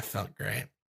good one. That felt great.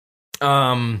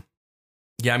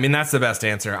 Yeah, I mean that's the best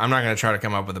answer. I'm not gonna try to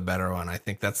come up with a better one. I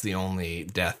think that's the only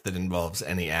death that involves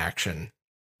any action,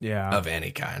 of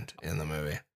any kind in the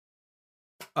movie.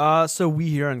 So we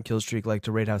here on Killstreak like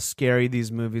to rate how scary these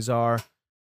movies are.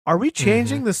 Are we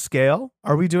changing the scale?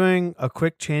 Are we doing a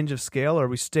quick change of scale, or are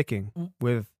we sticking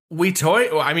with...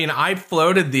 I mean, I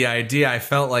floated the idea. I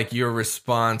felt like your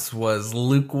response was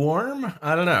lukewarm.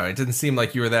 I don't know. It didn't seem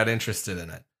like you were that interested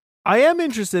in it. I am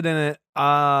interested in it,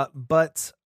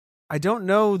 but I don't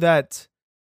know that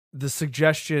the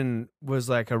suggestion was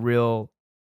like a real...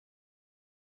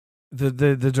 The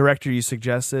director you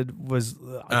suggested was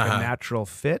like a natural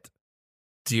fit.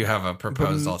 Do you have a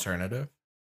proposed alternative?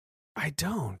 I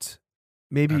don't.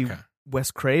 Maybe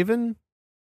Wes Craven,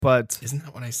 but... Isn't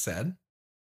that what I said?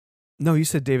 No, you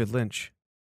said David Lynch.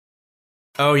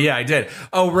 Oh yeah, I did.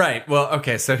 Oh right. Well,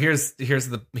 okay. So here's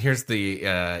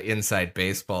the inside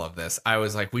baseball of this. I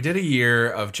was like, we did a year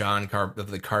of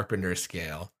of the Carpenter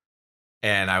scale,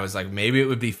 and I was like, maybe it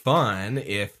would be fun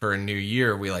if for a new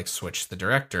year we like switch the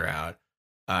director out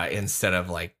instead of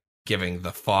like giving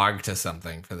The Fog to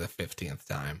something for the 15th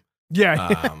time.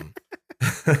 Yeah.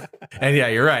 And yeah,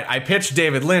 you're right. I pitched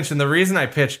David Lynch, and the reason I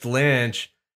pitched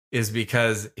Lynch is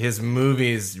because his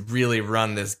movies really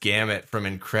run this gamut from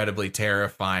incredibly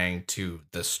terrifying to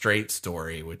the straight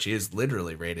story, which is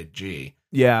literally rated G.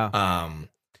 Yeah.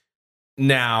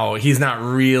 Now, he's not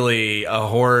really a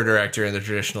horror director in the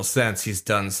traditional sense. He's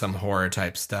done some horror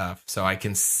type stuff, so I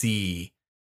can see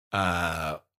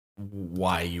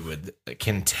why you would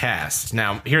contest.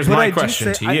 Now, here's my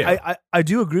question to you. I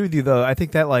do agree with you, though. I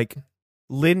think that like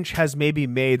Lynch has maybe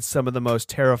made some of the most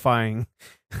terrifying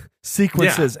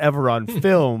sequences ever on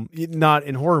film, not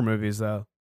in horror movies, though.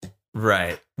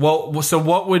 Right. Well, so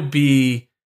what would be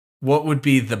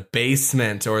the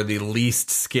basement or the least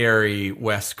scary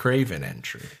Wes Craven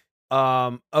entry?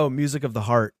 Music of the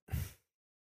Heart.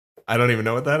 I don't even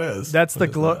know what that is. That's I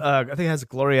think it has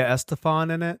Gloria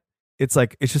Estefan in it. It's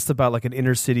just about like an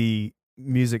inner city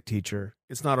music teacher.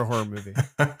 It's not a horror movie.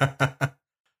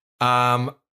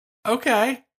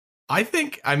 Okay.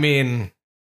 I mean,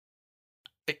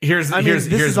 here's what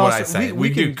I say.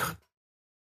 We do.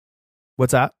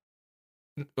 What's that?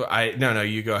 No,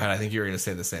 you go ahead. I think you were going to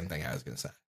say the same thing I was going to say.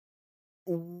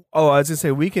 Oh, I was going to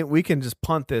say we can just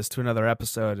punt this to another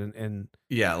episode and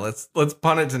yeah, let's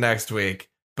punt it to next week.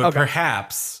 But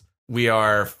perhaps we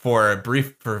are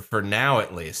for now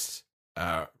at least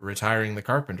retiring the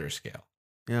Carpenter scale.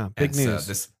 Yeah, big news.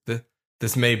 So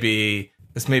this may be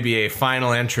a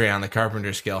final entry on the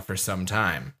Carpenter scale for some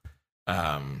time.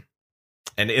 And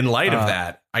in light of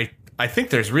that, I think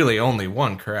there's really only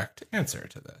one correct answer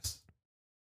to this.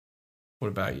 What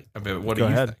about you? What do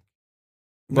you think?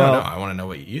 Well, no, I want to know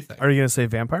what you think. Are you going to say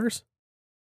vampires?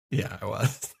 Yeah, I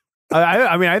was.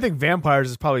 I mean, I think vampires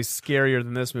is probably scarier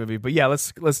than this movie, but yeah,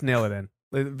 let's nail it in.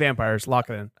 Vampires, lock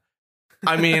it in.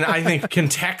 I mean, I think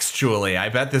contextually, I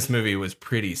bet this movie was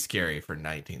pretty scary for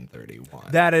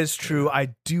 1931. That is true.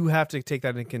 I do have to take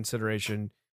that into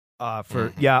consideration.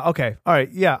 Yeah, okay, all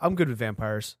right, yeah, I'm good with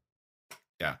vampires.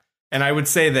 Yeah, and I would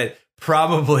say that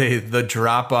probably the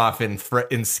drop off in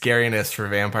scariness for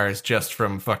vampires just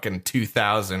from fucking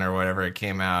 2000 or whatever it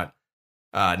came out,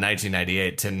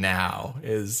 1998 to now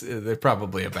they're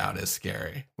probably about as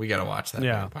scary. We got to watch that.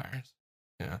 Vampires.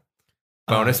 Yeah.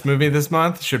 Bonus movie this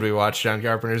month. Should we watch John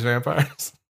Carpenter's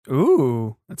Vampires?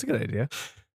 Ooh, that's a good idea.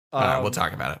 We'll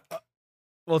talk about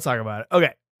it.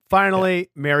 Okay. Finally,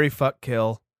 Marry, Fuck,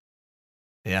 Kill.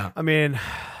 Yeah. I mean,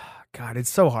 God,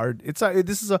 it's so hard.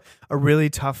 This is a really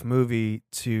tough movie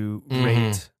to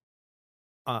rate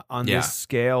on this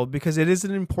scale because it is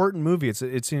an important movie. It's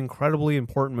an incredibly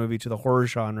important movie to the horror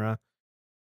genre,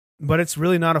 but it's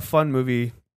really not a fun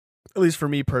movie, at least for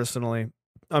me personally.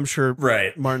 I'm sure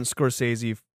Martin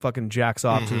Scorsese fucking jacks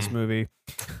off to this movie.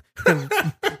 And,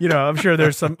 I'm sure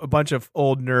there's a bunch of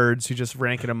old nerds who just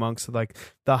rank it amongst like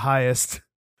the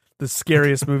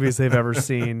scariest movies they've ever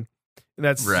seen.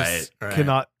 That's just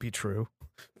cannot be true.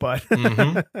 But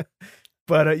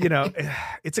but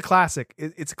it's a classic.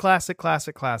 It's a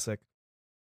classic.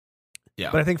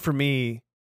 Yeah. But I think for me,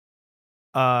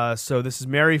 so this is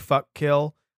Marry, Fuck,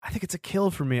 Kill. I think it's a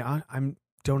kill for me. I'm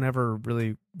don't ever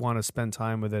really want to spend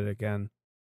time with it again.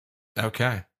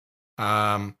 Okay.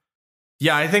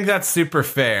 Yeah, I think that's super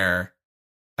fair.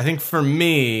 I think for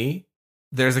me,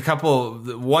 there's a couple.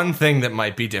 One thing that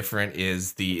might be different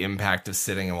is the impact of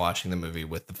sitting and watching the movie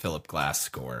with the Philip Glass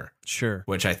score. Sure.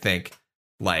 Which I think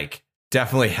like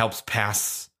definitely helps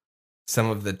pass some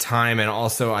of the time, and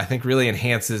also I think really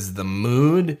enhances the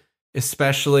mood,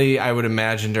 especially I would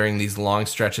imagine during these long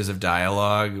stretches of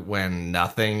dialogue when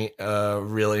nothing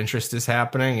real interest is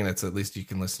happening, and it's at least you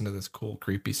can listen to this cool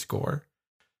creepy score.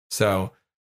 So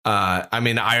I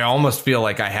mean, I almost feel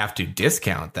like I have to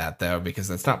discount that though, because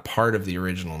that's not part of the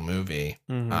original movie.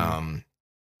 Mm-hmm.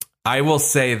 I will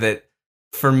say that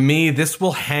for me, this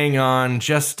will hang on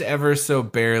just ever so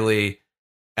barely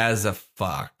as a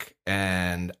fuck.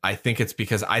 And I think it's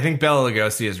because I think Bela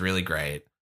Lugosi is really great.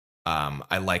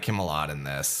 I like him a lot in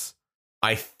this.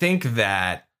 I think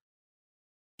that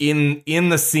in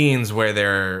the scenes where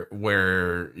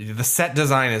the set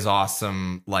design is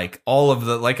awesome, like all of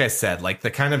the, like I said, like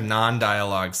the kind of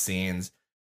non-dialogue scenes,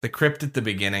 the crypt at the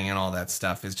beginning and all that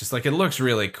stuff is just like, it looks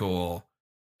really cool.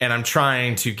 And I'm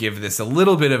trying to give this a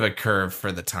little bit of a curve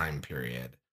for the time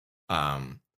period.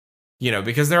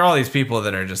 Because there are all these people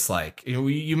that are just like,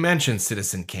 you mentioned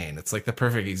Citizen Kane. It's like the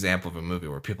perfect example of a movie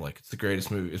where people are like, it's the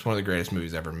greatest movie. It's one of the greatest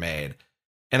movies ever made.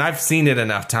 And I've seen it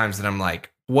enough times that I'm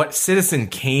like, what Citizen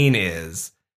Kane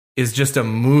is just a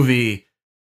movie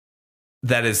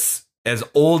that is as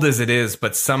old as it is,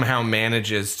 but somehow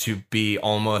manages to be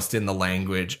almost in the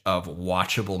language of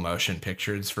watchable motion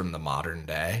pictures from the modern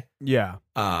day. Yeah.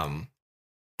 And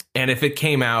if it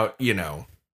came out,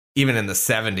 even in the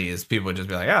 70s, people would just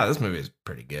be like, oh, this movie is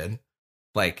pretty good.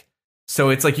 Like, so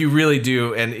it's like you really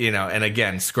do. And, and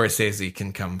again, Scorsese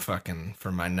can come fucking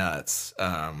for my nuts.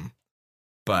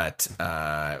 But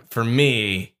for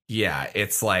me, yeah,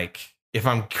 it's like if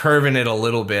I'm curving it a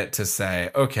little bit to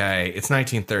say, okay, it's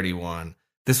 1931.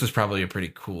 This was probably a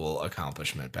pretty cool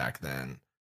accomplishment back then.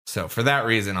 So for that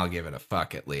reason, I'll give it a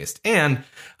fuck at least. And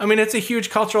I mean, it's a huge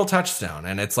cultural touchstone,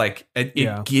 and it's like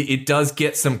it does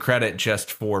get some credit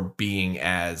just for being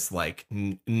as like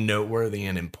noteworthy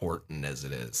and important as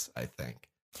it is, I think.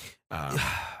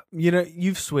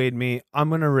 You've swayed me. I'm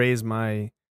gonna raise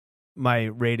my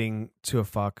rating to a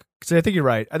fuck, because I think you're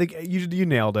right. I think you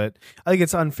nailed it. I think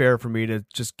it's unfair for me to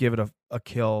just give it a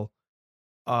kill,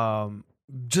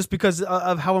 just because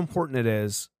of how important it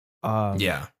is.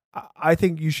 Yeah. I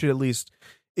think you should at least,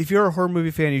 if you're a horror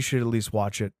movie fan, you should at least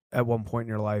watch it at one point in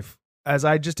your life, as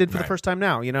I just did for the first time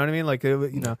now. You know what I mean? Like,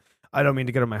 I don't mean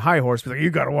to get on my high horse, but like, you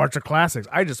got to watch the classics.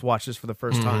 I just watched this for the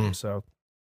first time, so.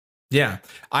 Yeah.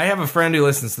 I have a friend who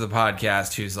listens to the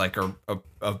podcast who's like a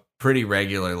pretty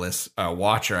regular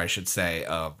watcher, I should say,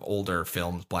 of older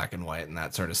films, black and white and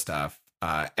that sort of stuff.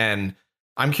 And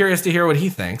I'm curious to hear what he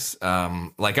thinks.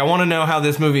 Like, I want to know how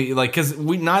this movie, like, because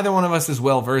neither one of us is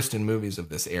well versed in movies of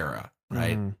this era,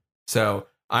 right? Mm. So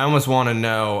I almost want to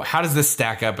know, how does this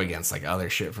stack up against like other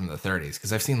shit from the 30s?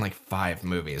 Because I've seen like 5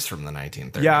 movies from the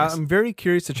 1930s. Yeah, I'm very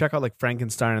curious to check out like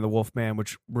Frankenstein and the Wolfman,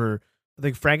 which were, I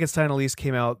think Frankenstein at least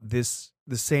came out the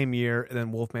same year, and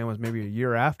then Wolfman was maybe a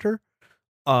year after.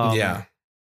 Yeah.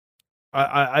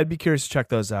 I'd be curious to check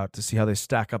those out to see how they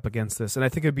stack up against this, and I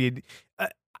think it'd be.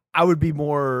 I would be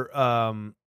more.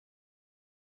 I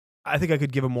think I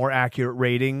could give a more accurate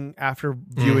rating after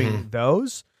viewing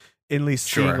those, at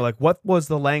least seeing like what was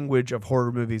the language of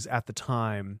horror movies at the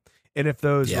time, and if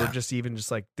those were just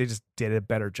like they just did a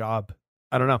better job.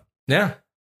 I don't know. Yeah,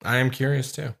 I am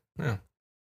curious too. Yeah.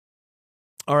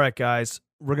 All right, guys,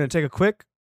 we're gonna take a quick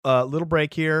little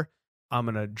break here. I'm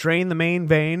gonna drain the main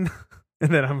vein,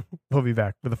 and then we'll be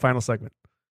back for the final segment.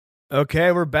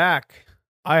 Okay, we're back.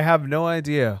 I have no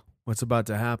idea what's about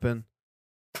to happen,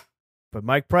 but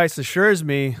Mike Price assures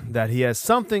me that he has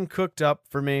something cooked up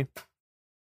for me.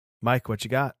 Mike, what you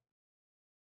got?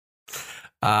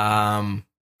 I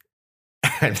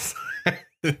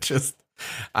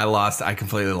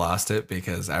completely lost it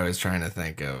because I was trying to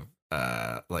think of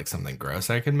like something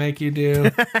gross I could make you do.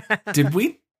 Did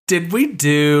we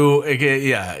do?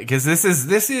 Yeah, because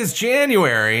this is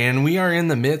January and we are in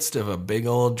the midst of a big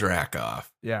old drac off.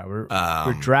 Yeah, we're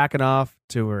dracking off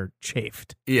till we're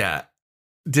chafed. Yeah,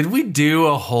 did we do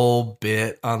a whole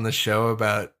bit on the show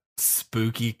about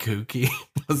spooky kooky?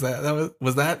 was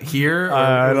that here? Or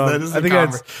I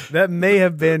think that may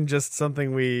have been just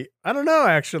something I don't know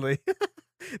actually.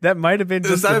 That might have been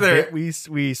just a bit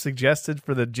we suggested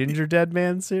for the Ginger Dead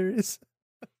Man series.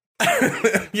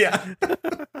 Yeah,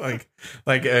 like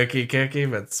okie cookie,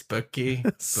 but spooky.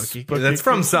 That's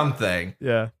from something.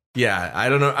 Yeah. I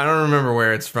don't know. I don't remember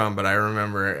where it's from, but I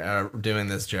remember doing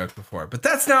this joke before. But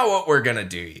that's not what we're gonna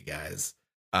do, you guys.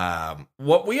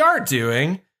 What we are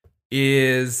doing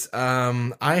is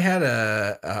I had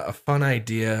a fun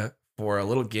idea for a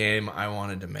little game I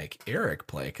wanted to make Eric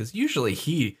play, because usually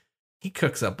he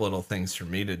cooks up little things for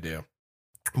me to do,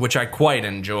 which I quite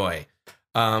enjoy.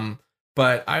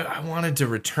 But I wanted to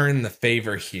return the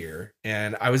favor here,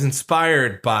 and I was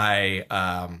inspired by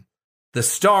the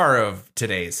star of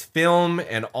today's film,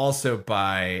 and also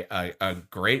by a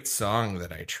great song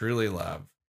that I truly love.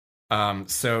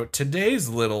 So today's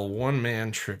little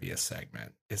one-man trivia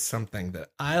segment is something that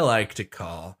I like to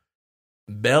call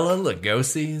Bela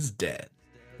Lugosi's Dead.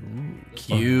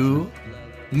 Cue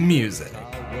music.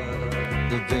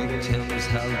 The victims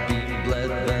have been bled,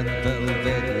 red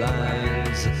velvet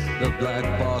lines, the black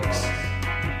box.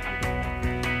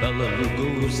 Bela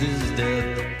Lugosi's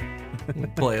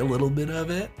dead. Play a little bit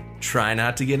of it. Try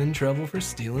not to get in trouble for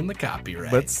stealing the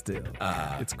copyright. But still,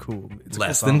 it's cool. It's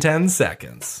Less a cool than song. 10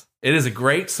 seconds. It is a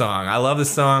great song. I love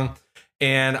this song,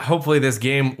 and hopefully this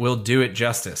game will do it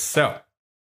justice. So,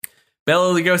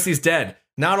 Bela Lugosi's Dead.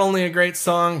 Not only a great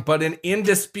song, but an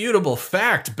indisputable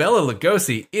fact. Bela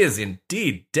Lugosi is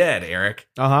indeed dead, Eric.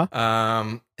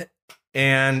 Uh-huh.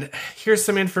 And here's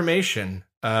some information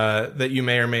that you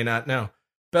may or may not know.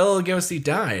 Bela Lugosi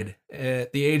died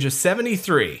at the age of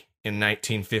 73 in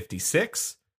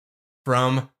 1956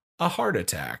 from a heart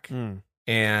attack. Mm.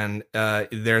 And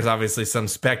there's obviously some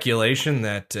speculation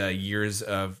that years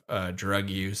of drug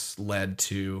use led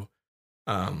to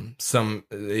some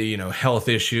health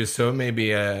issues. So it may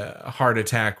be a heart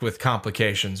attack with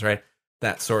complications, right?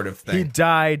 That sort of thing. He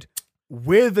died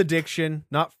with addiction,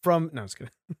 not from... No, I was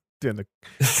doing the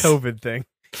COVID thing.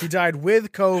 He died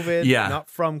with COVID, Yeah. not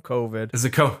from COVID.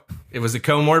 It was a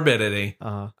comorbidity.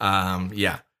 Uh-huh.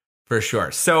 Yeah, for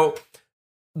sure. So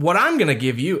what I'm going to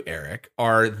give you, Eric,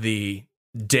 are the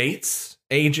dates,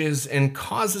 ages, and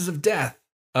causes of death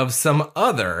of some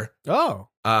other Oh.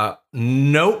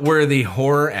 noteworthy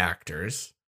horror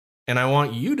actors. And I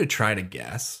want you to try to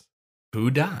guess who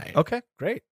died. Okay,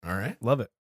 great. All right. Love it.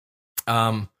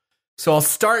 So I'll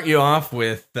start you off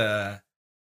with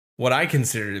what I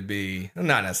consider to be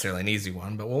not necessarily an easy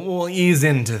one, but we'll ease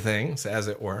into things, as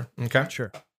it were. Okay.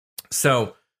 Sure.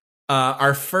 So,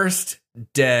 our first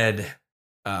dead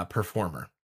performer,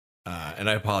 and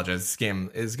I apologize, this game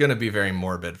is going to be very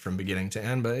morbid from beginning to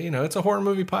end, but it's a horror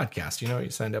movie podcast. You know what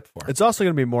you signed up for. It's also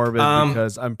going to be morbid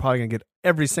because I'm probably going to get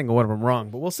every single one of them wrong,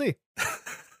 but we'll see.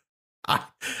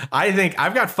 I think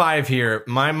I've got 5 here.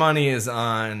 My money is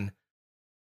on.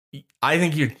 I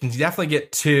think you can definitely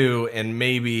get 2 and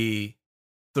maybe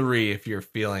 3 if you're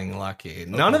feeling lucky.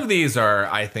 None of these are,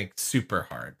 I think, super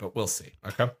hard, but we'll see.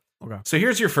 Okay. So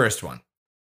here's your first one.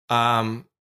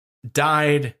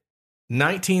 Died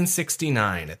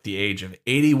 1969 at the age of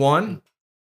 81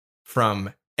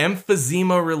 from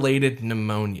emphysema-related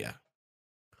pneumonia.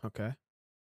 Okay.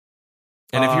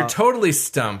 And if you're totally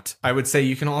stumped, I would say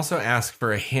you can also ask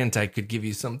for a hint. I could give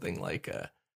you something like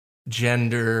a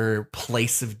gender,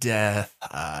 place of death,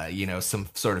 some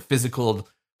sort of physical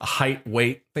height,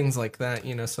 weight, things like that,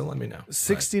 so let me know.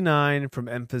 69 from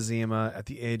emphysema at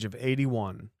the age of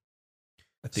 81.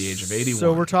 At the age of 81.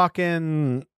 So we're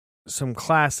talking some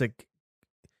classic.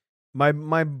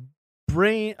 My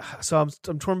brain. So I'm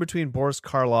torn between Boris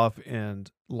Karloff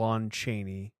and Lon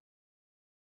Chaney.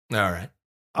 All right.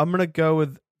 I'm gonna go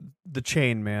with the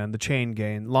Chain Man, the Chain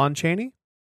Gang. Lon Chaney.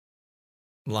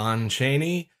 Lon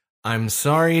Chaney. I'm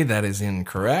sorry, that is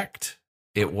incorrect.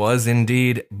 It was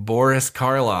indeed Boris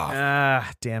Karloff.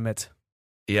 Ah, damn it.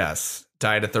 Yes.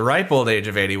 Died at the ripe old age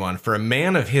of 81. For a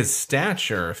man of his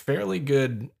stature, fairly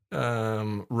good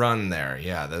run there.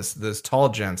 Yeah, those tall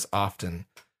gents often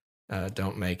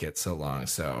don't make it so long.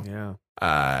 So yeah.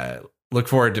 Look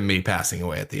forward to me passing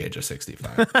away at the age of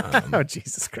 65. Oh,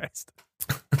 Jesus Christ.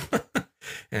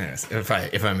 Anyways, if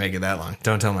I make it that long,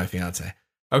 don't tell my fiance.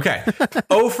 Okay.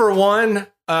 0 for 1.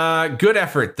 Good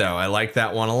effort, though. I like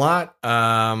that one a lot.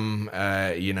 I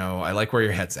like where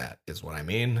your head's at, is what I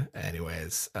mean.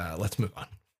 Anyways, let's move on.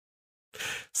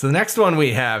 So the next one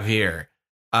we have here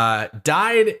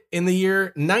died in the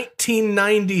year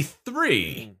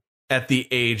 1993 at the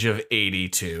age of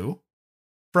 82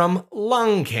 from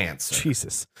lung cancer.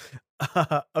 Jesus.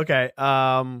 Okay.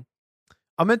 I'm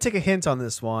going to take a hint on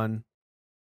this one.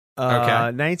 Okay.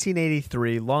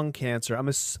 1983, lung cancer. I'm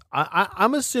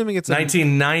assuming it's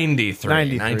 1993.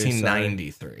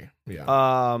 1993.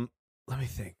 Yeah. Let me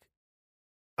think.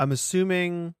 I'm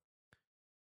assuming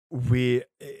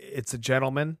it's a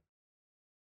gentleman.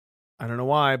 I don't know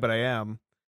why, but I am.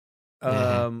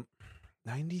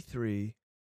 93.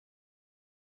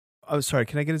 Oh, sorry.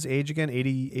 Can I get his age again?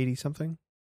 80 something?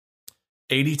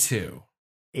 82.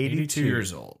 82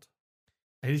 years old.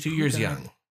 82 years young.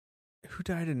 Who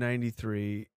died in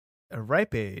 93? A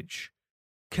ripe age.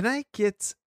 Can I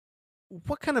get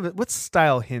what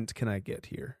style hint can I get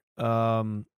here?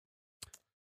 I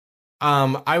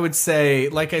would say,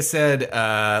 like I said,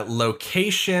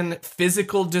 location,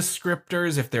 physical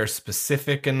descriptors, if they're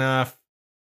specific enough.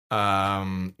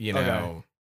 Get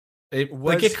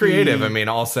creative. I mean,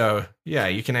 also, yeah,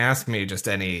 you can ask me just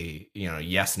any,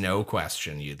 yes, no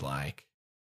question you'd like.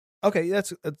 Okay,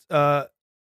 that's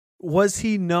was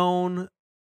he known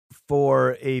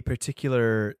for a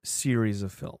particular series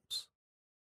of films?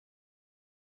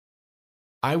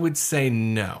 I would say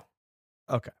no.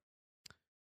 Okay.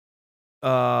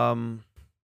 Well,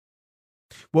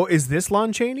 is this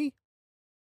Lon Chaney?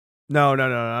 No. I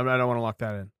don't want to lock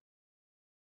that in.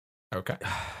 Okay.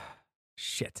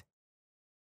 Shit.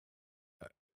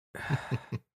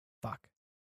 Fuck.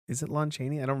 Is it Lon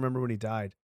Chaney? I don't remember when he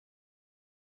died.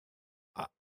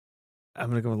 I'm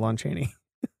gonna go with Lon Chaney.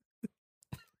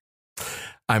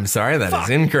 I'm sorry, that is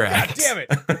incorrect. God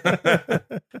damn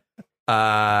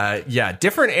it. Yeah,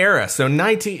 different era. So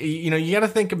 19, you got to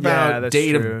think about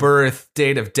date of birth,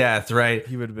 date of death, right?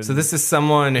 He would have been. So this is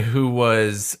someone who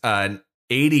was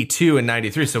 82 and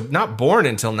 93, so not born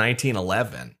until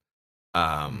 1911.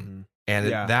 And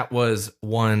that was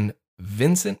one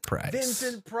Vincent Price.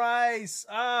 Vincent Price.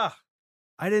 I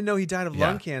didn't know he died of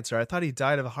lung cancer. I thought he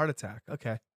died of a heart attack.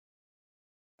 Okay.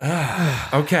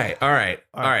 Okay. All right.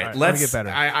 Let's get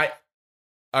better.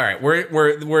 All right.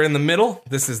 We're in the middle.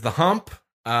 This is the hump.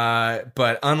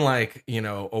 But unlike,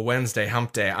 a Wednesday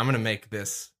hump day, I'm going to make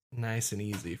this nice and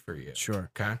easy for you.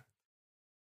 Sure. Okay.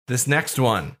 This next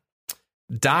one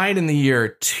died in the year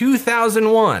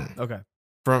 2001. Okay.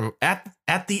 From at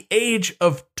the age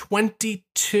of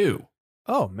 22.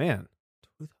 Oh man.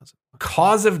 2001.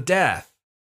 Cause of death: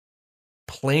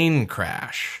 plane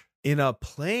crash. In a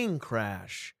plane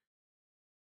crash.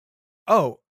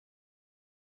 Oh.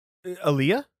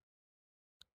 Aaliyah?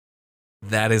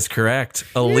 That is correct.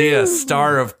 Aaliyah,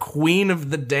 star of Queen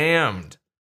of the Damned.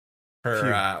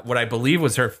 Her what I believe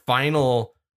was her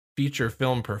final feature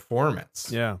film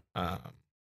performance. Yeah.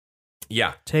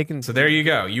 Yeah. Taken. So there you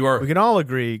go. We can all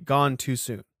agree, gone too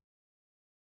soon.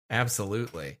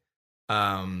 Absolutely.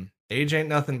 Age ain't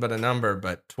nothing but a number,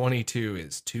 but 22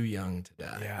 is too young to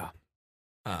die. Yeah.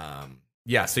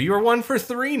 Yeah, so you are 1 for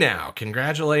 3 now.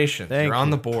 Congratulations. You're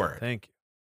on the board. Thank you.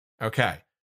 Okay.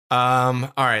 All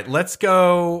right, let's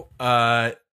go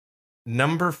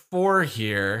number 4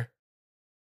 here.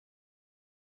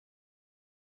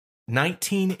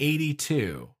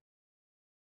 1982.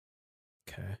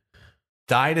 Okay.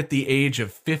 Died at the age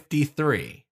of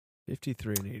 53.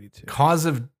 53 and 82. Cause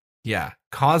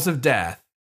of death: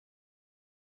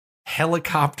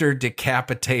 helicopter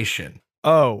decapitation.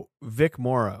 Oh, Vic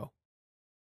Morrow.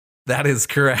 That is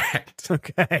correct.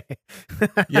 Okay.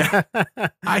 Yeah.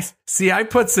 I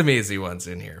put some easy ones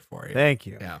in here for you. Thank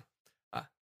you.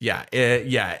 Yeah.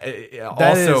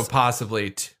 Also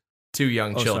possibly two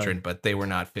young children, but they were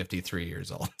not 53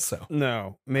 years old. So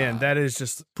no, man, that is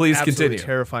just please continue.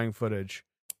 Terrifying footage.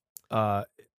 To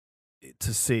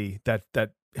see that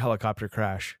helicopter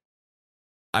crash.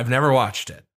 I've never watched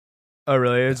it. Oh,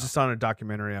 really? It was just on a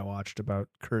documentary I watched about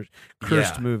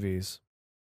cursed movies.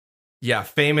 Yeah,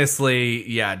 famously,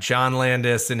 John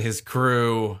Landis and his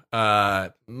crew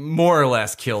more or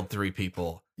less killed 3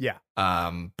 people. Yeah.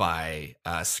 By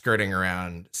skirting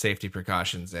around safety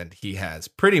precautions, and he has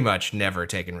pretty much never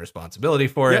taken responsibility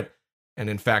for it. And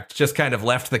in fact, just kind of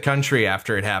left the country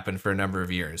after it happened for a number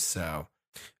of years. So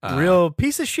real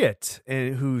piece of shit,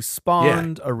 and who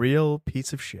spawned a real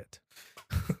piece of shit.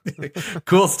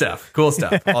 Cool stuff.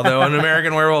 Although An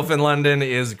American Werewolf in London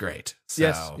is great. So,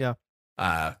 yes. Yeah.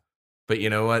 But you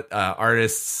know what?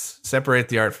 Artists separate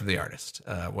the art from the artist.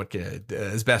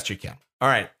 As best you can. All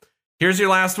right. Here's your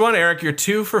last one, Eric. You're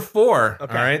 2 for 4.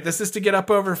 Okay. All right. This is to get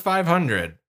up over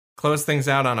 500. Close things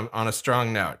out on a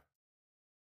strong note.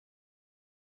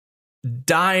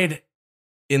 Died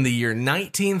in the year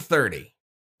 1930.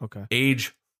 Okay.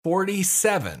 Age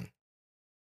 47.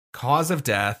 Cause of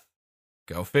death,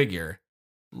 go figure,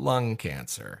 lung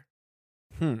cancer.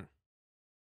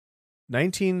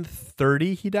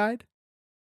 1930 he died?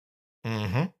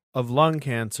 Mm-hmm. Of lung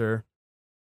cancer.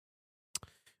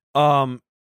 At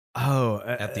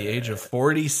the age of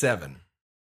 47.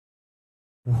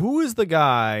 Who is the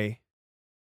guy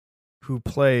who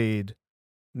played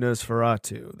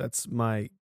Nosferatu? That's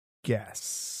my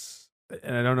guess.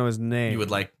 And I don't know his name. You would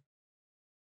like...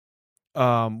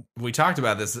 we talked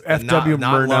about this F.W.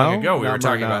 not long ago. We were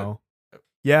talking about...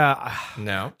 Yeah.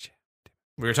 No.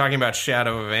 We were talking about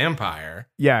Shadow of a Vampire.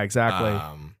 Yeah, exactly.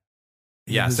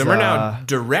 So Murnau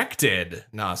directed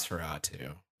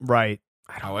Nosferatu. Right.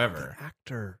 However,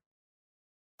 actor.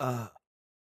 Go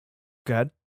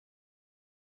ahead.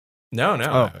 No. Oh.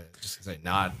 I was just gonna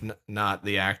say not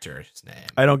the actor's name.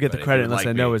 I don't get But the if credit you would unless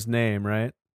like I know me- his name,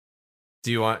 right?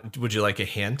 Would you like a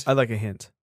hint? I'd like a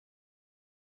hint.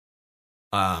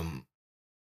 Well,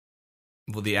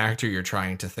 the actor you're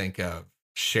trying to think of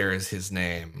shares his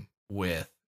name with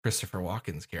Christopher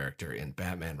Walken's character in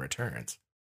Batman Returns.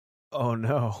 Oh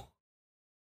no.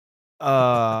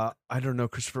 I don't know,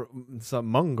 Christopher. It's not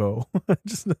Mungo.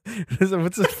 Just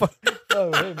what's his fuck?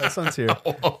 Oh, hey, my son's here.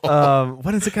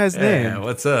 What is the guy's name? Yeah,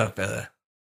 what's up?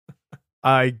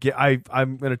 I'm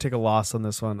gonna take a loss on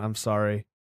this one. I'm sorry.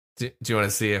 Do you want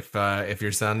to see if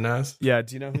your son knows? Yeah.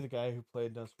 Do you know who the guy who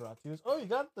played Nosferatu is? Oh, you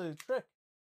got the trick.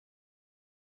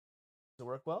 Does it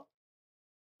work well?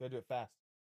 You gotta do it fast.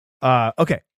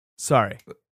 Okay. Sorry.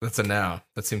 That's a no.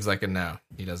 That seems like a no.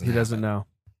 He doesn't. He have doesn't it. know.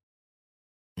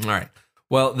 All right.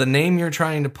 Well, the name you're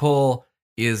trying to pull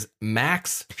is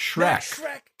Max Shrek. Max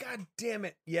Shrek. God damn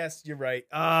it. Yes, you're right.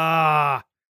 Yeah.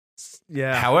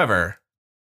 However,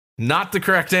 not the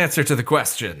correct answer to the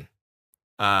question.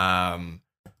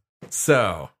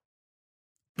 So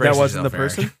brace That wasn't the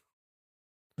yourself, Eric. person?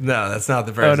 No, that's not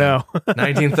the Oh person. no.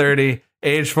 1930,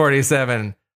 age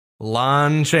 47,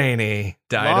 Lon Chaney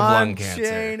died of lung cancer.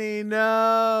 Chaney,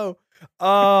 no.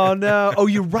 Oh no. Oh,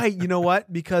 you're right. You know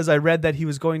what? Because I read that he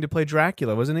was going to play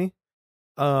Dracula, wasn't he?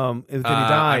 And then he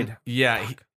died.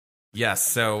 Yes.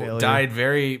 So Failure. died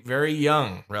very, very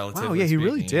young, relatively. Wow, yeah, he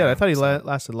really speaking, did. I thought he so-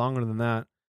 lasted longer than that.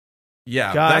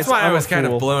 Yeah, Guys, that's why I'm I a was kind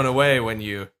fool. of blown away when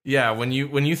you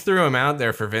threw him out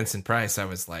there for Vincent Price. I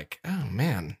was like, oh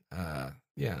man,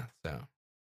 yeah. So,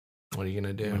 what are you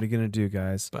gonna do? What are you gonna do,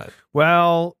 guys? But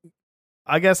Well,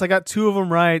 I guess I got two of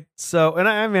them right. So, and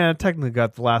I technically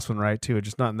got the last one right too,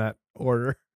 just not in that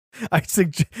order. I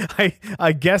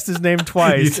guessed his name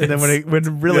twice, You and then did. when it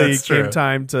really That's came true.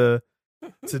 time to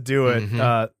do it,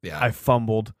 Mhm. Yeah. I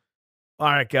fumbled. All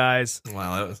right, guys.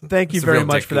 Well, Thank you it's a very real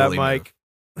much Dick for that, Cooley Mike. move.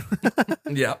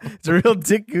 Yeah. It's a real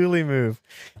Dick Cooley move.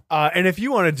 And if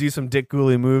you want to do some Dick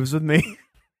Cooley moves with me,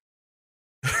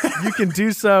 you can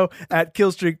do so at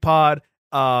Killstreak Pod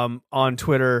on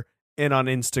Twitter and on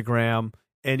Instagram.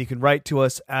 And you can write to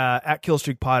us at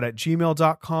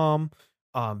killstreakpod@gmail.com.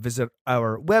 Visit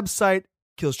our website,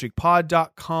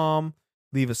 killstreakpod.com.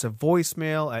 Leave us a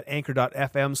voicemail at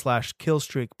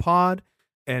anchor.fm/killstreakpod.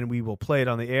 And we will play it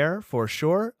on the air for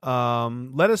sure.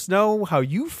 Let us know how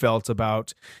you felt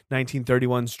about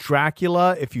 1931's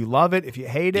Dracula. If you love it, if you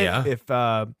hate it, Yeah. if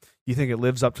you think it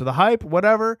lives up to the hype,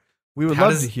 whatever. We would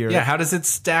love to hear it. Yeah, how does it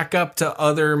stack up to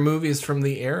other movies from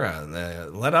the era?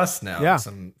 Let us know. Yeah.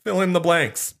 Some fill in the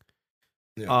blanks.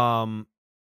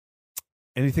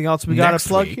 Anything else we got to Next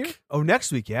plug week. here? Oh,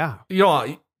 next week, yeah.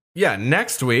 Yeah,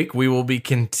 next week we will be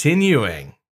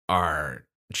continuing our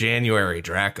January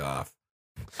Drac-Off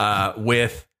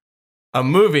with a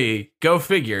movie, go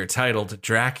figure, titled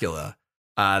Dracula.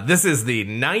 This is the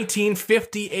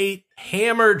 1958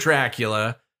 Hammer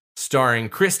Dracula, starring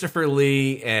Christopher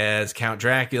Lee as Count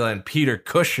Dracula and Peter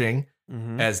Cushing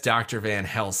as Dr. Van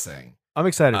Helsing. I'm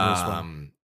excited for this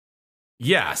one.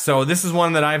 Yeah, so this is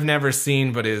one that I've never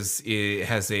seen, but it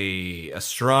has a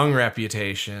strong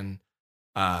reputation.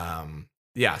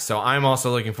 Yeah, so I'm also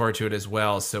looking forward to it as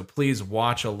well. So please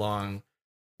watch along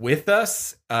with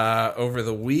us over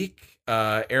the week.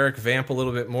 Eric, vamp a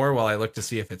little bit more while I look to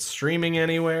see if it's streaming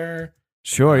anywhere.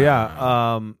 Sure,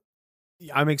 yeah.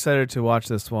 I'm excited to watch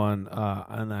this one,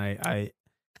 and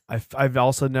I've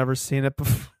also never seen it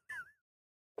before.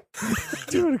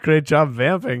 Doing a great job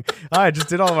vamping. I just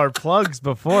did all of our plugs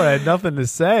before. I had nothing to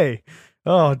say.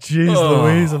 Oh, jeez,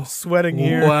 Louise, I'm sweating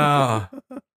here. Wow.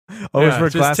 Always Yeah, wear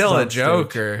just glasses tell a on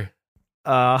joke stage. or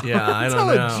Yeah, I don't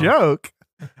tell know. a joke.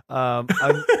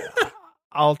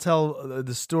 I'll tell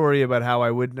the story about how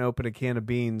I wouldn't open a can of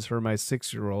beans for my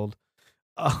 6-year-old.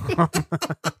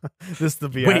 This the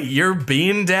Wait, you're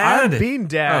Bean Dad? I'm Bean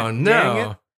Dad. Oh dang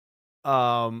no. it.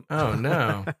 Oh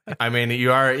no. I mean,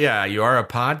 you are a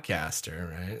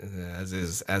podcaster, right? As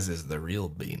is the real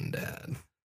Bean Dad.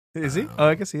 Is he? Oh,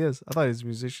 I guess he is. I thought he was a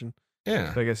musician.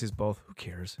 Yeah. But I guess he's both. Who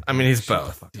cares? I mean, he's Shut the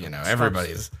both. fuck You up. know, Stop.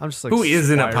 everybody's. I'm just like, Who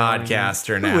isn't a spiraling here.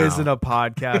 podcaster now? Who isn't a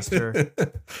podcaster?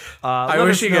 I Let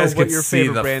wish us you know guys what could your see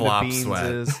favorite the brand flop of beans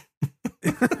sweat. is.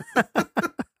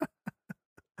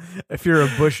 If you're a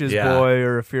Bush's Yeah. boy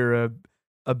or if you're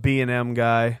a B&M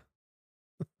guy.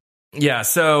 Yeah,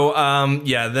 so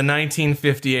the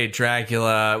 1958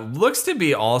 Dracula looks to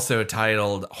be also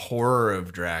titled Horror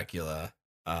of Dracula.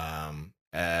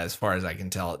 As far as I can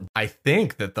tell, I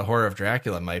think that the Horror of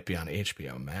Dracula might be on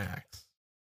HBO Max.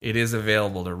 It is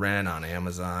available to rent on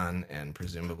Amazon and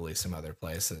presumably some other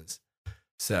places.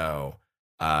 So,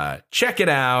 check it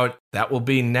out. That will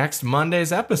be next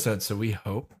Monday's episode. So we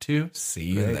hope to see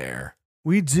you Great. there.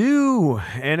 We do.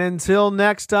 And until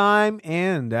next time,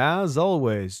 and as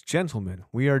always, gentlemen,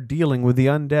 we are dealing with the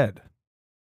undead.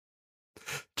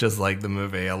 Just like the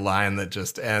movie, a line that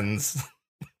just ends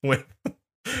with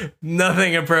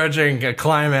nothing approaching a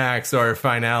climax or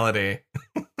finality.